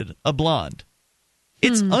handed a blonde.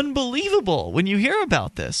 It's unbelievable when you hear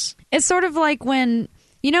about this. It's sort of like when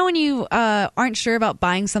you aren't sure about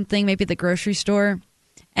buying something, maybe at the grocery store,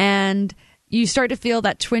 and you start to feel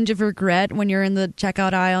that twinge of regret when you're in the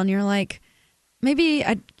checkout aisle and you're like, maybe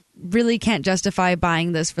I really can't justify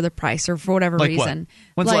buying this for the price or for whatever reason.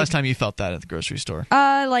 When's the last time you felt that at the grocery store?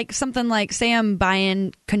 Like something like, say I'm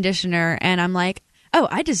buying conditioner and I'm like, oh,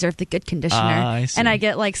 I deserve the good conditioner. I see. And I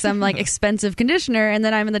get like some like expensive conditioner, and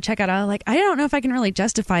then I'm in the checkout aisle like, I don't know if I can really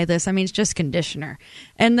justify this. I mean, it's just conditioner.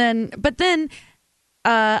 But then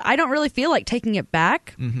I don't really feel like taking it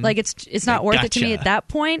back. Like it's not worth it to me at that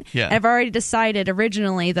point. Yeah. I've already decided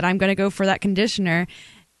originally that I'm going to go for that conditioner.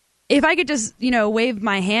 If I could just, wave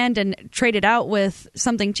my hand and trade it out with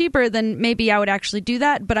something cheaper, then maybe I would actually do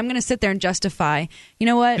that. But I'm going to sit there and justify, you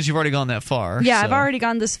know what? Because you've already gone that far. Yeah, so. I've already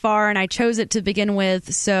gone this far, and I chose it to begin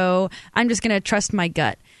with, so I'm just going to trust my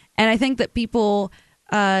gut. And I think that people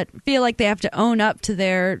feel like they have to own up to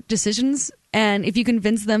their decisions. And if you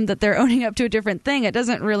convince them that they're owning up to a different thing, it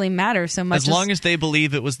doesn't really matter so much. As long as they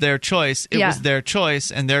believe it was their choice, it was their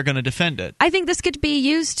choice, and they're going to defend it. I think this could be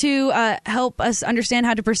used to help us understand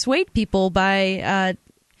how to persuade people by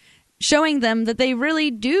showing them that they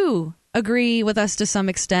really do agree with us to some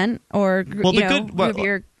extent, or whoever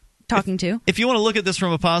you're talking to. If you want to look at this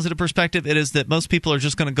from a positive perspective, it is that most people are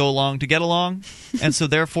just going to go along to get along. And so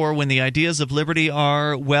therefore, when the ideas of liberty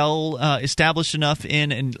are well established enough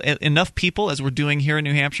in enough people, as we're doing here in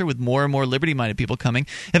New Hampshire with more and more liberty-minded people coming,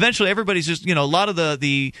 eventually everybody's just, a lot of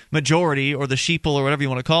the majority or the sheeple or whatever you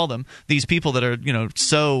want to call them, these people that are,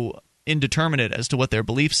 so indeterminate as to what their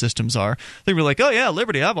belief systems are, they were like, oh yeah,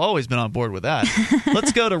 liberty, I've always been on board with that.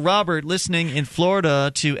 Let's go to Robert listening in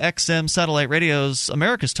Florida to XM Satellite Radio's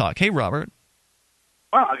America's Talk. Hey, Robert.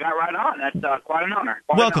 Well, I got right on. That's quite an honor.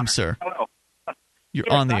 Welcome, sir. Hello.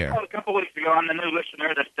 You're on the air. A couple of weeks ago, I'm the new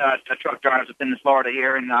listener that truck drives up in Florida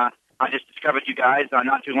here, and I just discovered you guys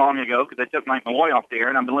not too long ago because I took my boy off there,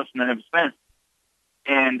 and I've been listening ever since.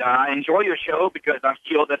 And I enjoy your show because I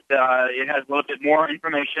feel that it has a little bit more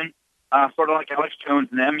information. Sort of like Alex Jones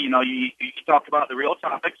and them, you talk about the real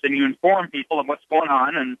topics and you inform people of what's going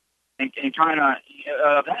on and kind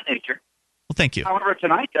of that nature. Well, thank you. However,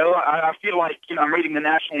 tonight, though, I feel like, I'm reading the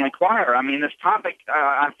National Enquirer. I mean, this topic,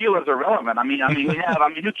 I feel is irrelevant.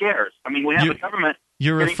 Who cares? We have the government.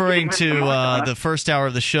 You're referring to the first hour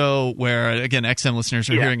of the show where, again, XM listeners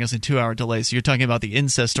are hearing us in 2-hour delay. So you're talking about the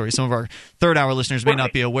incest story. Some of our third-hour listeners may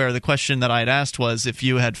not be aware. The question that I had asked was if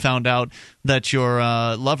you had found out that your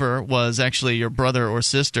lover was actually your brother or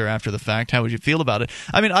sister after the fact, how would you feel about it?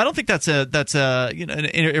 I mean, I don't think that's an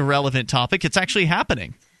irrelevant topic. It's actually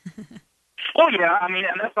happening. Well, yeah, and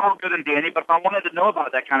that's all good and dandy, but if I wanted to know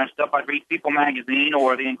about that kind of stuff, I'd read People magazine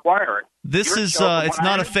or the Enquirer. This is, it's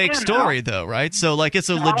not a fake story, though, right? So, it's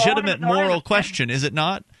a legitimate moral question, is it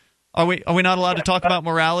not? Are we not allowed to talk about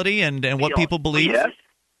morality and what people believe?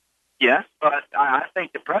 Yes, but I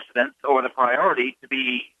think the precedence or the priority to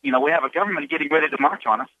be, we have a government getting ready to march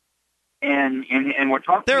on us. And we're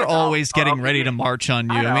talking. They're always getting ready to march on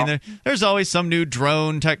you. I mean, there's always some new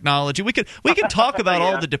drone technology. We could talk about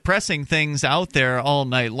all the depressing things out there all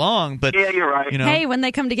night long. But yeah, you're right. Hey, when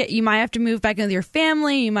they come to get you, might have to move back in with your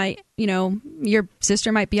family. You might, your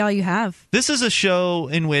sister might be all you have. This is a show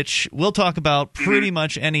in which we'll talk about pretty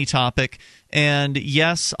much any topic. And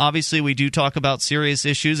yes, obviously we do talk about serious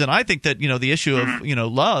issues, and I think that the issue of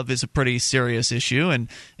love is a pretty serious issue. And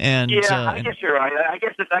I guess you're right. I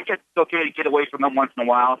guess it's okay to get away from them once in a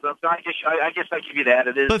while. So I guess I give you that.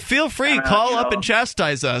 It is. But feel free, call up and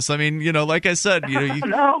chastise us. I mean, like I said,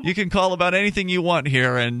 you can call about anything you want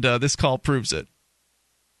here, and this call proves it.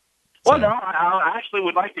 Well, no, I actually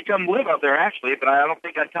would like to come live up there, but I don't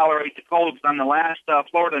think I'd tolerate the cold because I'm the last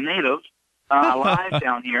Florida native alive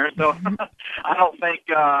down here. So I don't think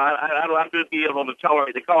I'd be able to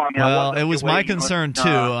tolerate the cold. Well, it was my concern, too.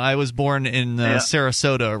 I was born in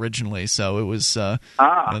Sarasota originally, so it was that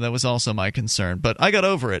was also my concern. But I got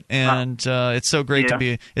over it, and it's so great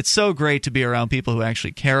to be around people who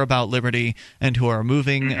actually care about liberty and who are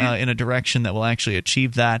moving in a direction that will actually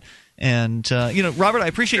achieve that. And Robert, I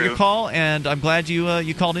appreciate your call, and I'm glad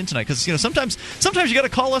you called in tonight, because sometimes you got to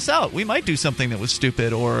call us out. We might do something that was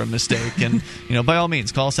stupid or a mistake, and by all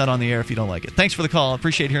means, call us out on the air if you don't like it. Thanks for the call. I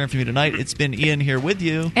appreciate hearing from you tonight. It's been Ian here with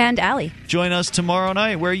you, and Allie. Join us tomorrow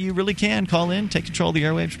night, where you really can call in, take control of the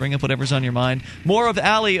airwaves, bring up whatever's on your mind. More of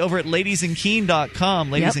Allie over at ladiesandkeen.com.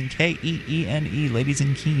 Ladies and Keene,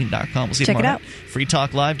 ladiesandkeen.com. We'll see you Check tomorrow it night.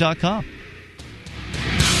 freetalklive.com.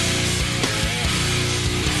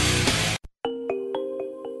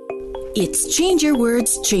 It's Change Your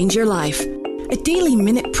Words, Change Your Life, a daily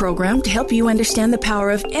minute program to help you understand the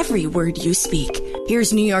power of every word you speak.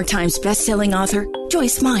 Here's New York Times bestselling author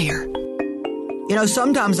Joyce Meyer.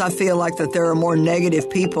 Sometimes I feel like that there are more negative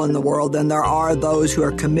people in the world than there are those who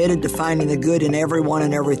are committed to finding the good in everyone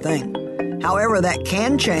and everything. However, that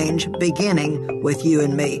can change, beginning with you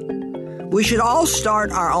and me. We should all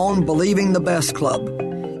start our own Believing the Best Club.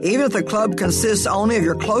 Even if the club consists only of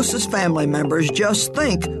your closest family members, just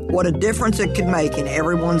think what a difference it could make in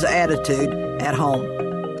everyone's attitude at home.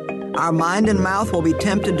 Our mind and mouth will be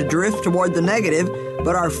tempted to drift toward the negative,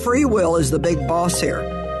 but our free will is the big boss here.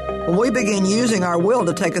 When we begin using our will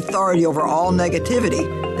to take authority over all negativity,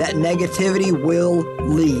 that negativity will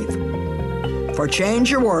leave. For Change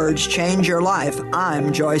Your Words, Change Your Life,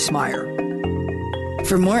 I'm Joyce Meyer.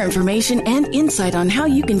 For more information and insight on how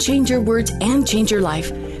you can change your words and change your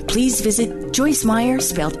life, please visit Joyce Meyer,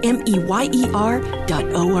 spelled MEYER.org.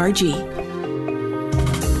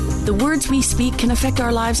 The words we speak can affect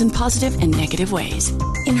our lives in positive and negative ways.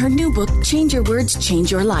 In her new book, Change Your Words,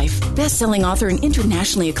 Change Your Life, best-selling author and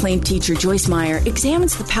internationally acclaimed teacher Joyce Meyer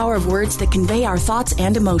examines the power of words that convey our thoughts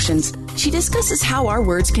and emotions. She discusses how our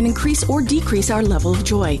words can increase or decrease our level of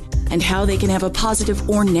joy, and how they can have a positive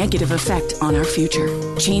or negative effect on our future.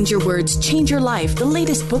 Change Your Words, Change Your Life, the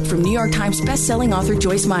latest book from New York Times bestselling author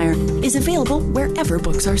Joyce Meyer, is available wherever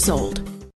books are sold.